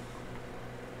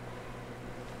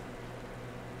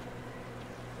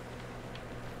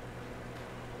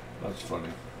 That's funny.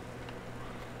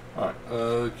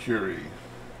 Alright, Curie.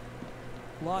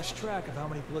 Lost track of how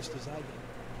many blisters I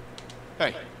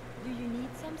get. Hey. Do you need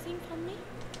something from me?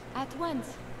 At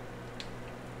once.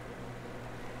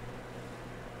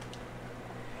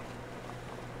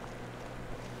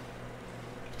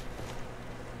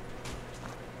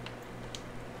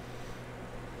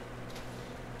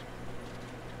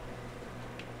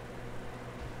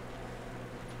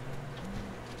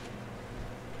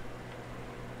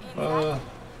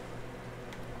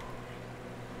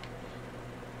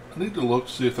 I need to look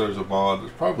to see if there's a mod. There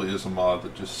probably is a mod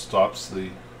that just stops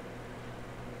the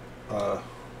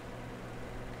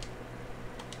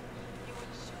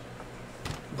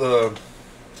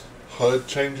HUD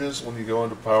changes when you go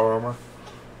into power armor.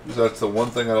 Because that's the one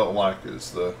thing I don't like,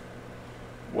 is the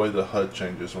way the HUD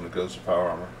changes when it goes to power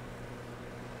armor.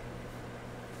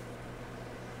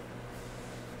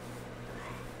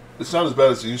 It's not as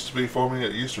bad as it used to be for me. I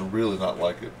used to really not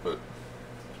like it, but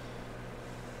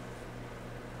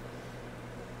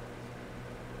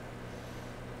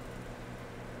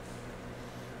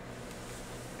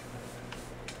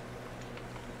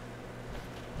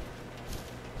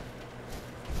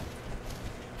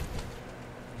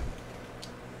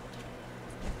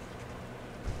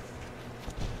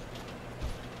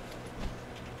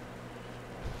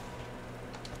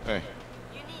Hey.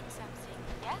 You need something,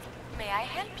 yeah? May I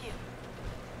help you?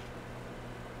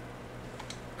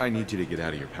 I need you to get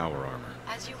out of your power armor.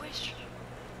 As you wish.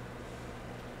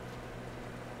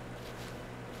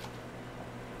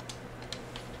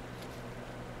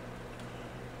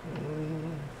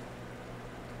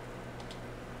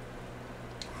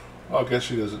 I guess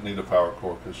she doesn't need a power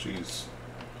core because she's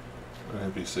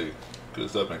an NPC.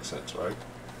 Because that makes sense, right?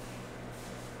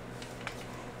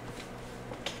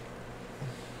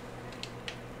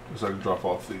 Because I can drop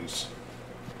off these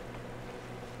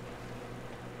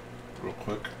real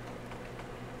quick.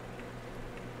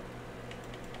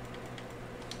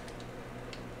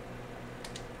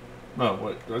 No,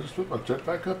 wait, did I just put my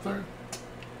jetpack up there?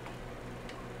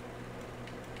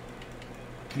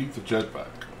 Keep the jetpack.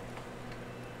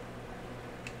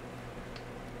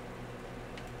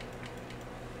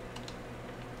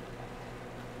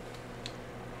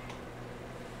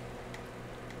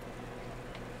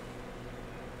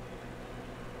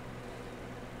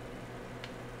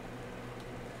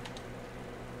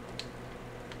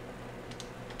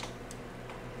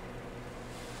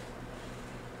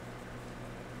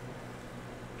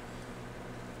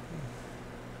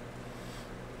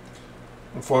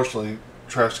 Unfortunately,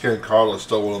 Trash Can Carla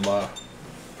stole one of my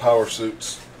power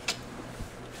suits.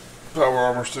 Power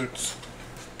armor suits.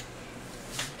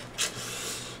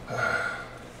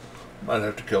 Might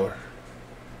have to kill her.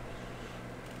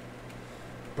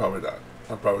 Probably not.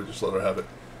 I'll probably just let her have it.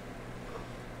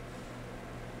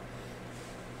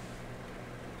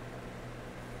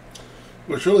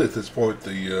 Which really at this point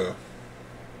the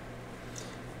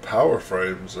power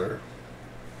frames are...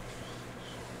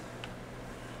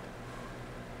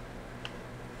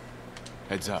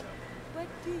 Heads up. What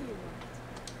do you want?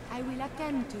 I will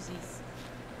attend to this.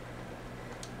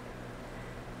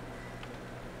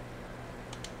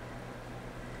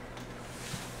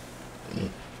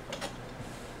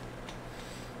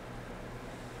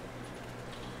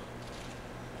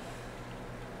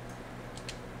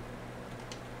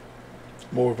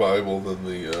 More valuable than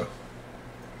the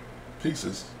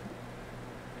pieces.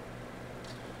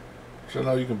 So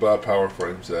now you can buy power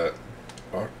frames at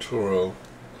Arturo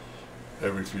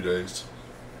every few days.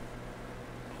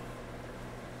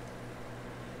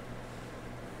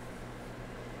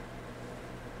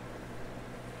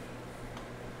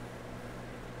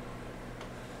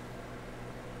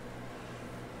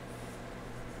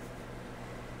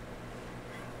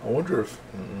 I wonder if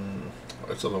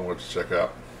that's something I want to check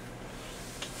out.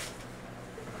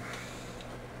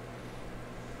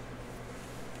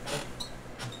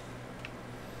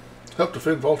 Help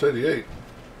defend Vault 88.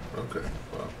 Okay,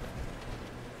 wow.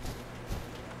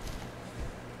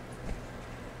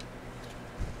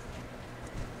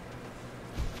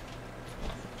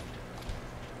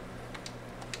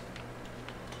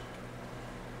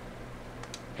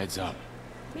 Heads up.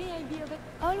 May I be of it?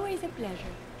 Always a pleasure.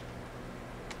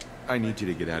 I need you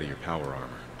to get out of your power armor.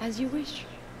 As you wish.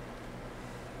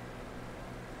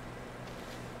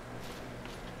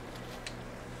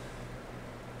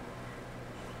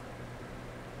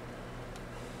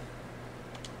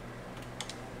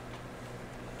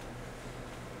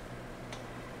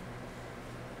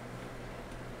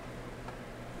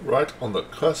 Right on the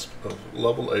cusp of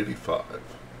level 85.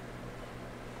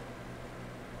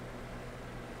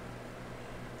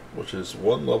 Which is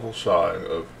one level shy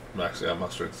of maxing out my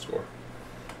strength score.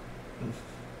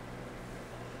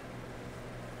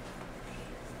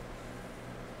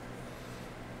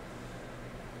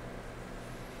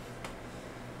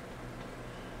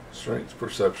 Strength,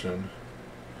 perception,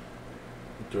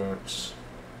 endurance,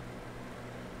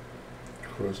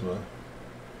 charisma,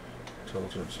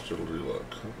 intelligence, agility,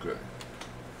 luck. Okay.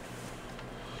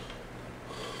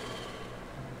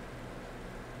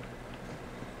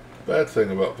 Bad thing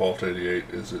about Vault 88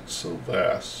 is it's so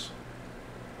vast.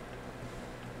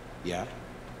 Yeah.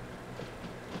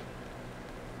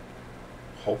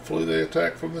 Hopefully they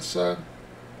attack from this side.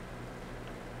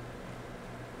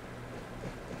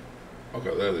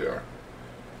 Okay, there they are.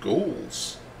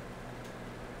 Ghouls.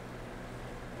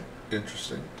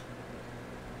 Interesting.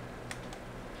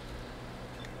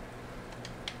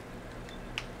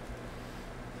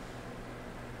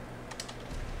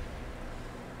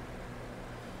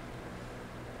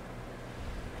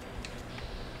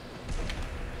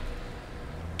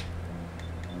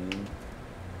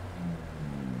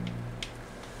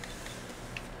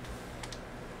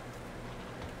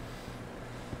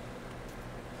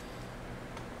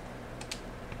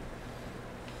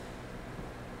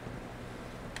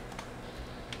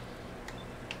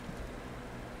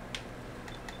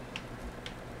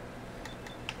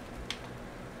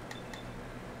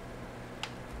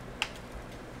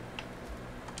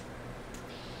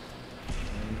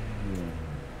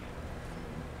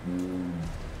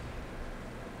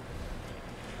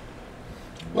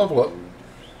 Level up.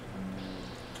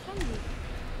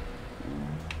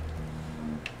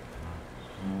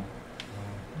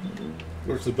 Of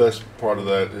course, the best part of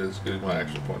that is getting my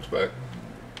action points back.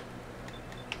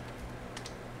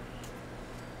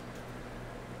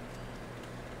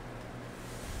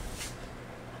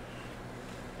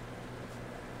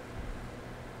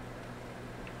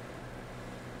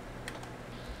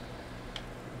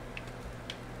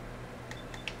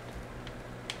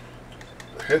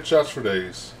 Headshots for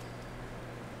days.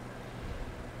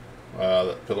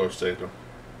 That pillar saved him.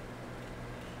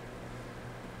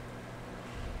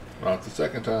 Not the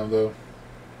second time, though.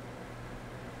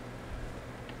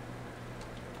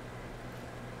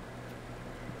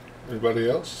 Anybody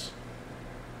else?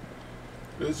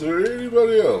 Is there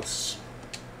anybody else?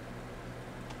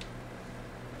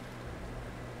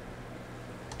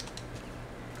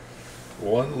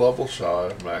 One level shy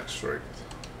of max strength.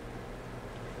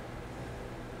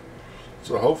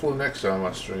 So hopefully next time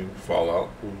I stream Fallout,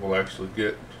 we will actually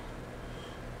get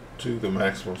to the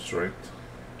maximum strength.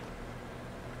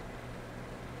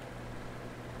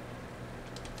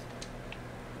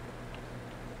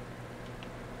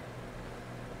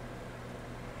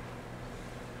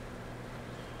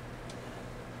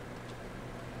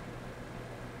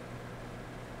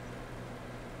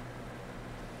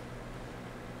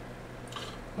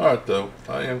 Alright though,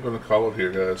 I am going to call it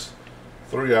here, guys.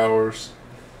 3 hours.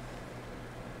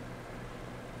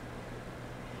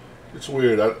 It's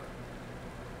weird.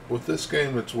 With this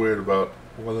game, it's weird about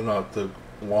whether or not the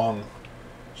long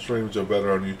streams are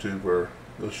better on YouTube or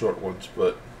the short ones,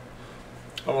 but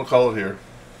I'm going to call it here.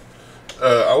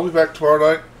 I'll be back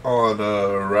tomorrow night on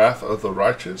Wrath of the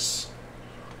Righteous.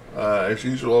 As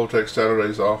usual, I'll take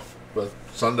Saturdays off, but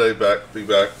Sunday be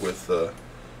back with the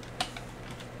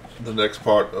next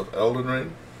part of Elden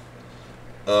Ring.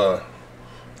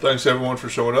 Thanks everyone for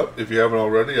showing up. If you haven't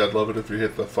already, I'd love it if you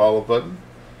hit the follow button.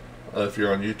 If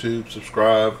you're on YouTube,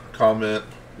 subscribe, comment,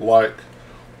 like,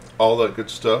 all that good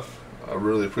stuff. I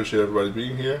really appreciate everybody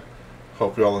being here.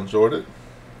 Hope y'all enjoyed it.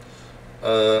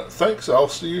 Thanks. I'll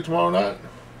see you tomorrow night.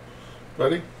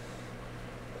 Ready?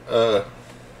 And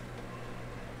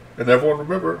everyone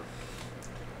remember,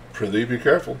 prithee be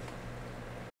careful.